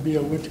possibly be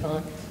a witch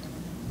hunt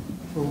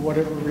for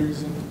whatever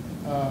reason.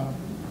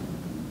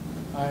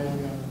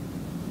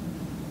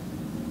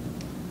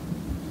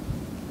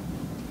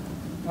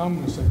 I'm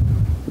going to say no.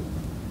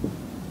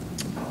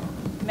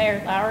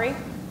 Mayor Lowry?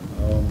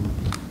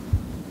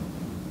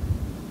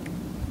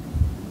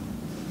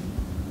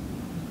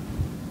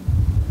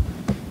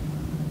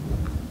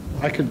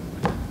 I could.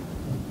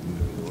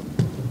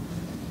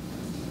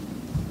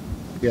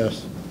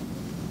 Yes.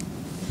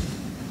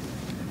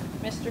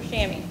 Mr.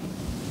 Shammy?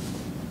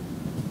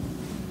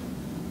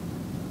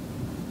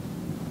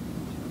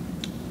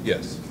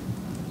 Yes.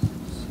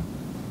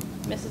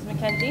 Mrs.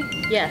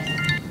 McKenzie? Yes.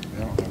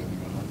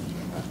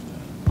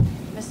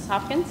 Mrs.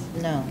 Hopkins?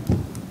 No.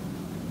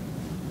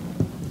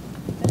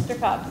 Mr.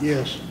 Cobb?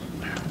 Yes.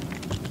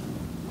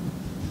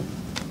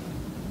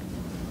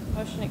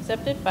 Motion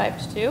accepted,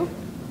 5-2.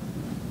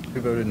 Who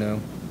voted no?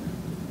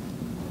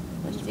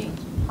 Lindsay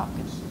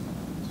Hopkins.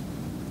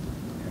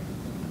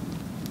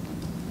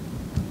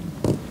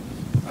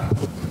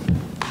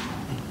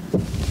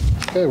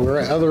 Okay, we're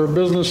at other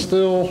business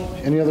still.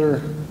 Any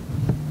other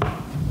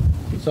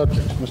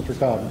subjects? Mr.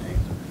 Cobb?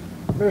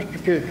 Mr.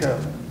 Kidco,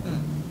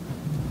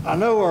 I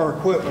know our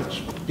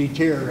equipment's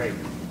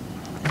deteriorating.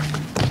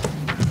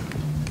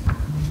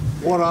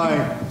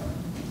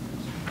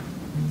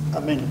 I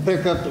mean, the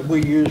pickup that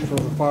we use for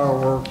the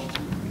fireworks,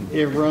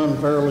 it runs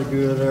fairly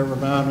good. Every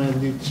now and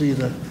then you'd see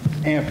the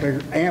amp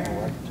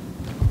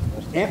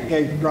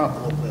gauge drop a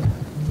little bit.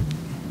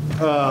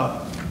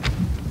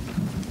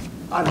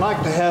 I'd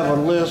like to have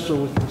a list so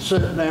we can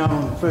sit down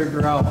and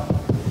figure out,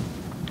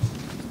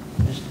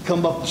 just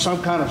come up with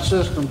some kind of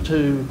system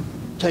to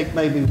take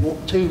maybe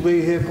 2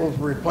 vehicles,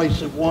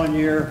 replace it 1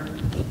 year,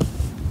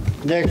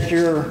 next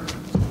year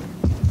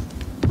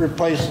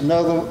replace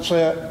another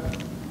set,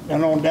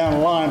 and on down the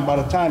line. By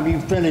the time you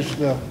finish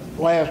the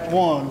last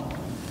one,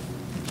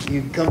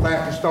 you come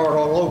back and start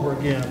all over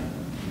again.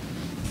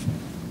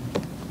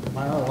 Am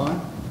I out of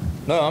line?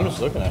 No, I'm just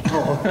looking at it.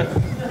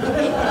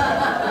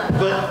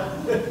 But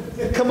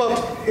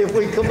if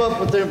we come up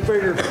with them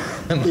figures,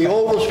 the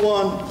oldest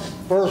one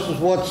versus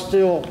what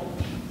still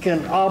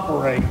can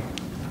operate,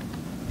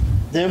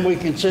 then we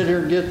can sit here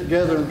and get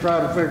together and try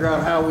to figure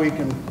out how we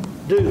can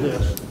do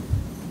this.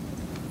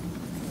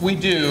 We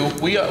do.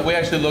 We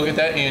actually look at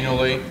that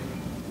annually.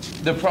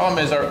 The problem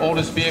is our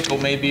oldest vehicle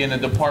may be in a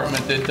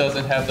department that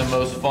doesn't have the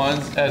most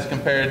funds as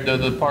compared to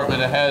the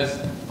department that has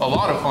a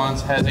lot of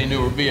funds has a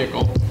newer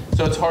vehicle.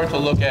 So it's hard to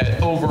look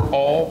at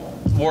overall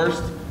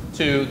worst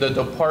to the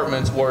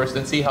department's worst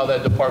and see how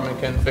that department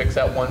can fix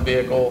that one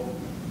vehicle.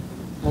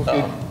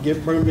 Okay,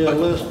 bring me a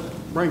list,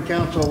 bring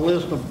council a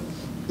list of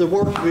the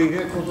worst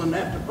vehicles in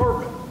that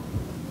department.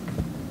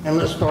 And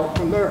let's start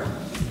from there.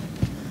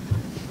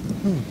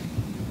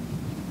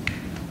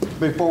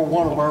 Before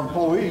one of our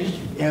employees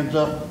ends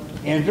up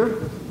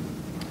injured.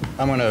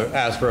 I'm going to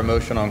ask for a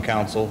motion on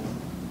council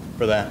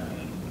for that.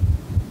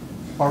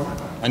 Pardon?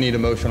 I need a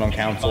motion on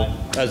council.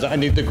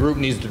 The group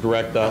needs to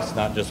direct us,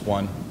 not just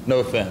one. No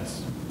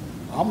offense.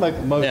 I'll make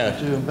a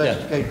motion to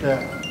investigate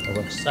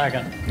that.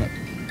 Second.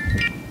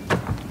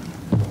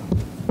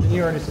 Didn't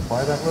you already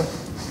supply that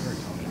list?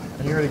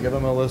 Didn't you already give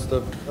them a list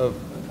of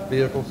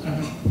vehicles?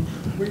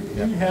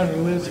 He had a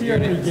list, he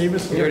already gave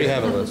us a list. We already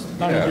have a list.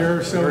 About a year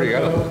or so we already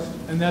got a ago, list.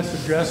 and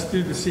that's addressed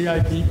through the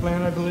CIP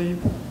plan, I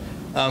believe.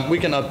 We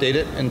can update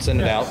it and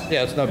send it out.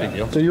 Yeah, it's no big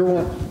deal. So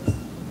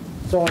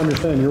so I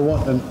understand, you're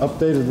wanting an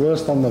updated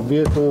list on the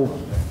vehicle.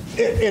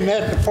 In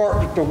that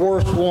department, the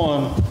worst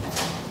one,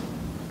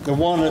 the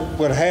one that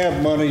would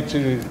have money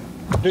to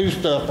do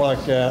stuff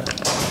like that,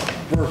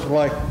 versus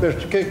like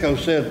Mr. Kiko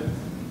said,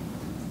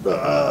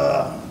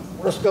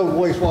 let's go to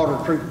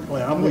wastewater treatment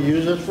plant. I'm gonna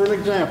use this for an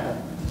example.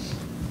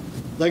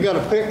 They got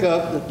a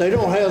pickup that they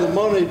don't have the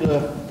money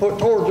to put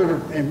towards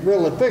it and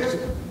really fix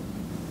it.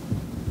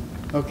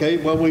 Okay,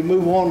 well, we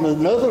move on to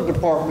another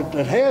department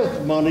that has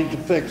the money to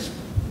fix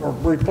or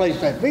replace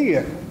that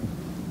vehicle.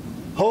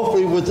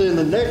 Hopefully, within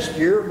the next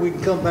year, we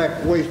can come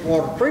back to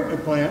wastewater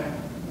treatment plant.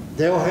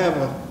 They'll have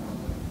a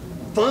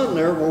fund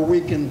there where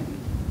we can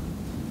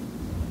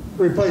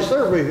replace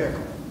their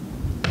vehicle.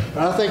 And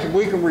I think if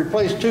we can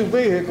replace 2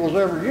 vehicles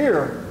every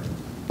year,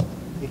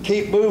 you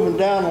keep moving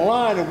down the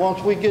line, and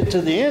once we get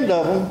to the end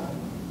of them,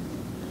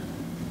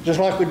 just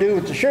like we do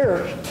with the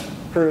sheriff's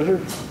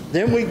cruisers,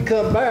 then we can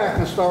come back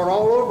and start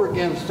all over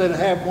again instead of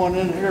have one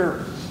in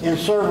here in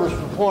service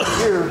for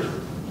 20 years.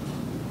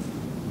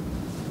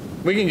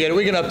 We can get it.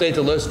 We can update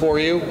the list for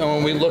you. And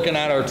when we're looking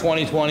at our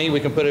 2020,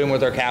 we can put it in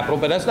with our capital,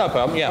 but that's not a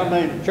problem. Yeah, I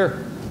mean, sure.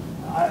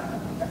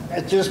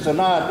 It's just an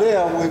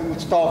idea. We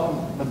was talking,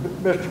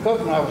 Mr. Cook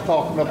and I was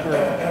talking up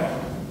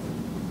there.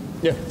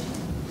 Yeah.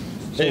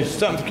 It's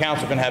something the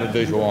council can have a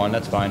visual on.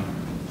 That's fine.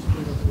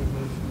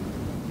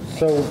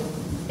 So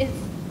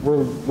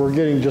we're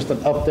getting just an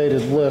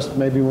updated list,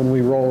 maybe when we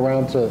roll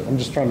around to, I'm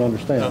just trying to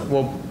understand.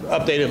 We'll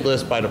updated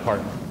list by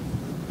department.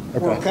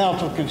 Where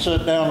council can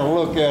sit down and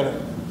look at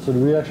it. So do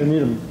we actually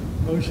need a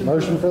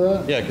motion for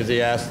that? Yeah, because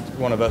he asked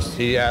one of my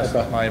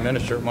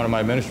one of my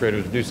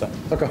administrators to do something.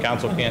 Okay.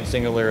 Council can't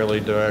singularly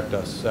direct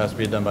us. It has to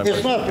be done by.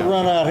 It's not to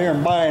run out here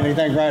and buy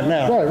anything right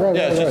now. Right.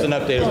 Yeah, it's just an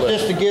updated It's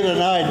list. just to get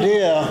an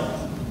idea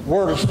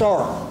where to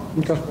start.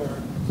 Okay.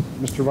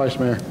 Mr. Vice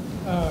Mayor.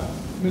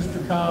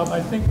 Mr. Cobb,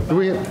 I think Do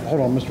we, about,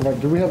 hold on, Mr. Vice,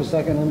 do we have a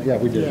second on? Yeah,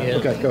 we did. Yeah.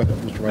 Okay, go ahead,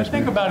 Mr. I Vice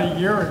think Mayor. about a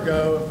year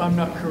ago, if I'm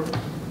not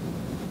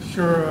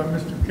sure,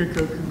 Mr.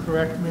 Kiko can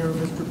correct me, or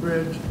Mr.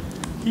 Bridge,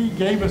 he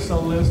gave us a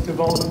list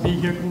of all the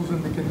vehicles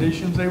and the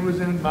conditions they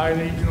was in,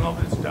 mileage and all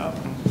this stuff.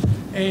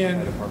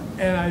 And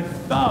I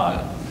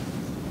thought,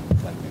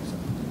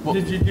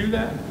 did you do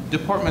that?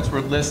 Departments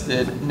were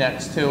listed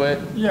next to it,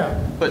 Yeah.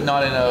 but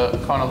not in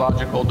a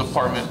chronological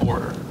department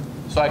order.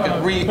 So I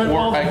could read, But or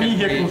all I the could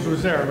vehicles read.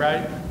 was there,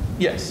 right?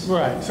 Yes.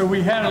 Right, so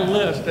we had a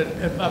list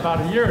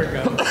about a year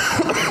ago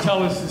to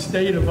tell us the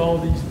state of all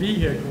these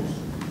vehicles.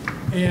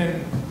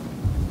 And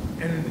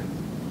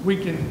we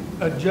can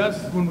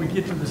adjust when we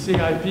get to the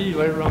CIP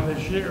later on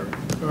this year,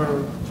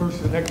 or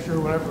first of next year,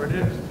 whatever it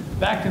is.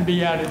 That can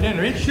be added in,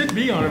 or it should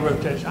be on a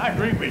rotation. I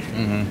agree with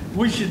you.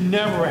 We should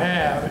never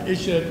have, it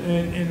should,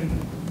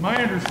 and my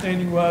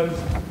understanding was,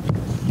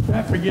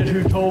 I forget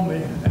who told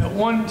me, at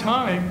one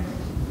time,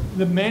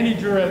 the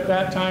manager at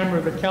that time,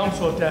 or the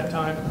council at that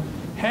time,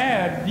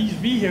 had these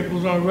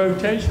vehicles on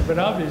rotation, but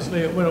obviously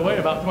it went away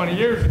about 20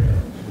 years ago.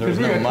 There was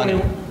 'Cause no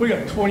money. We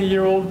got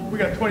 20-year-old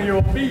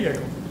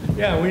vehicles.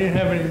 Yeah, we didn't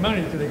have any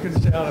money because they couldn't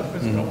stay out of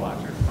fiscal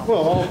watchers.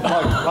 Well,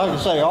 like I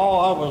say,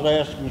 all I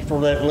was asking is for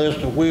that list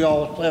of we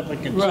all simply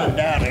can sit Right.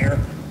 down here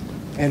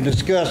and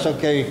discuss,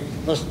 okay,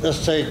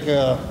 let's take,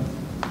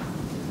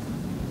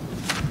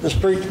 the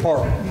street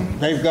department.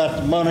 They've got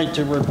the money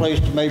to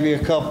replace maybe a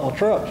couple of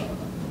trucks.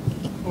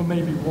 Or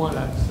maybe one,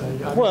 I'd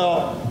say.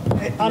 Well,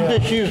 I'm Yeah.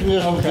 just using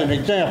this as an Okay.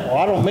 example.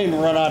 I don't mean to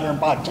run out there and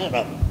buy 10 of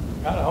them.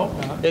 I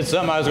hope not. It's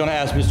something I was going to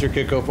ask Mr.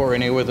 Kiko for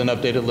anyway, with an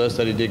updated list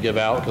that he did give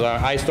out, because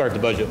I start the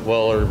budget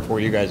well or before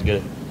you guys get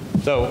it.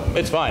 So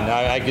it's fine.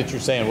 I get what you're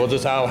saying.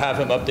 I'll have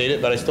him update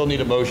it, but I still need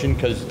a motion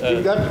because.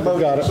 You got the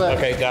motion second.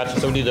 Okay, gotcha.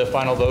 So we need a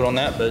final vote on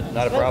that, but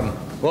not a problem.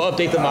 We'll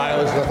update the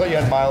mileage. We'll put you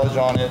on mileage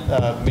on it,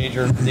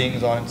 major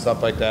things on it,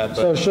 stuff like that.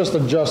 So But it's just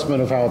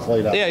adjustment of how it's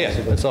laid out. yeah,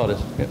 that's all it is.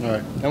 Yeah. All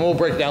right. And we'll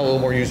break down a little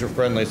more user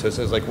friendly. So it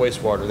says like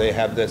wastewater, they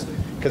have this.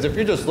 Because if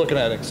you're just looking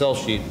at an Excel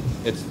sheet,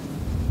 it's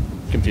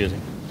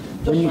confusing.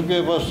 This will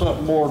give us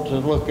something more to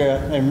look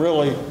at and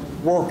really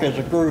work as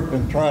a group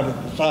and try to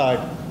decide.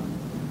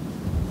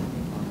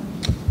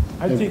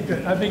 I think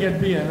it'd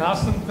be an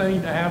awesome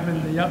thing to have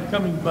in the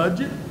upcoming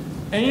budget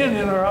and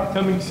in our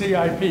upcoming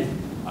CIP.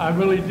 I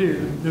really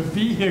do. The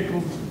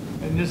vehicles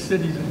in this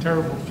city's in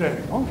terrible shape.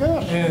 Oh,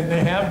 gosh. And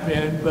they have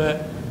been,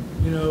 but,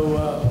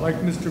 like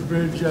Mr.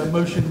 Bridge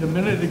motioned a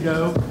minute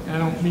ago, and I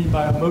don't mean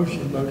by a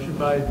motion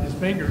by his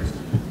fingers.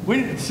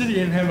 The city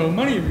didn't have no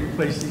money to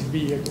replace these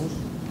vehicles,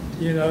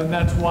 and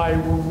that's why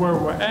we're where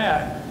we're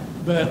at.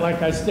 But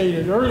like I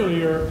stated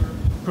earlier,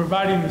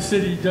 providing the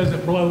city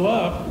doesn't blow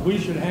up, we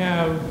should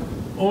have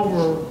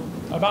over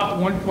about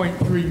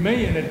 1.3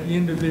 million at the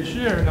end of this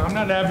year. Now, I'm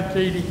not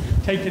advocating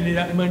taking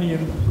that money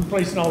and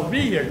replacing all the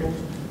vehicles.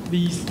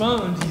 These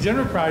funds, these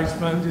enterprise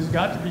funds, has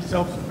got to be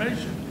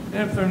self-sufficient.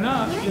 And if they're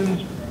not,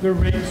 then the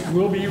rates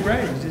will be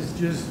raised. It's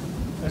just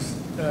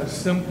a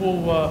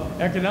simple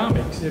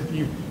economics. If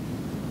you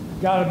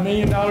got $1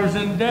 million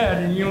in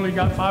debt and you only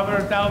got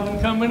 500,000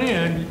 coming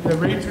in, the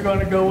rates are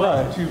gonna go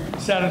up to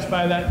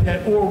satisfy that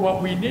debt or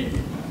what we need.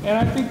 And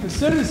I think the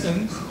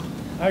citizens,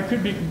 I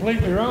could be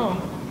completely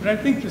wrong, but I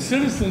think the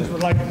citizens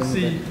would like to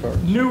see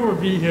newer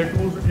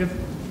vehicles, if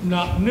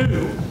not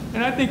new.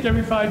 And I think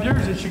every 5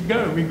 years it should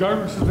go,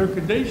 regardless of their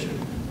condition.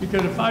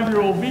 Because a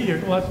 5-year-old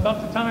vehicle, that's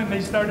about the time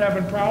they start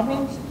having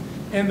problems,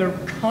 and they're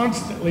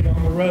constantly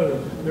on the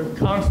road. They're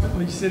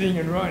constantly sitting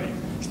and running,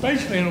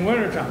 especially in the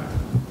wintertime.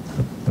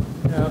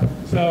 Yeah.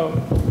 So,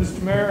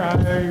 Mr. Mayor,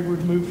 I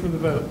would move for the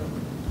vote.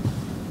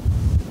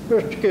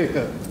 Mr.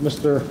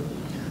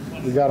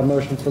 Kiko. We got a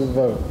motion for the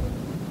vote.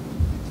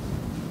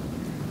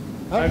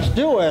 I can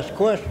still ask a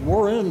question.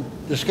 We're in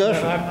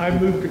discussion. I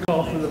move to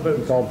call for the We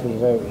vote. called for the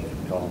vote.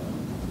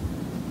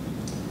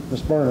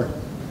 Ms. Berner?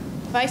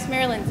 Vice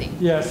Mayor Lindsay.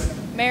 Yes.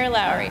 Mayor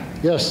Lowry.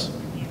 Yes.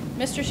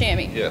 Mr.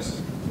 Shammy.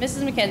 Yes.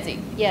 Mrs. McKenzie.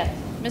 Yes.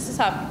 Mrs.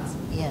 Hopkins.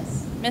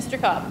 Yes. Mr.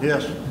 Cobb.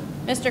 Yes.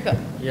 Mr. Cook.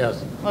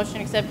 Yes.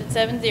 Motion accepted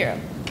 7-0.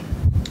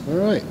 All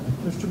right.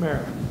 Mr.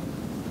 Mayor.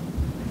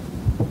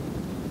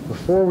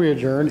 Before we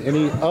adjourn,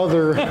 any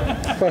other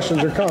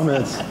questions or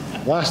comments?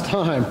 Last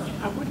time,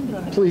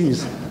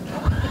 please.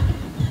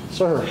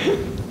 Sir.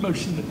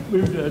 Motion to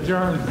move to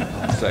adjourn.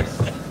 Second.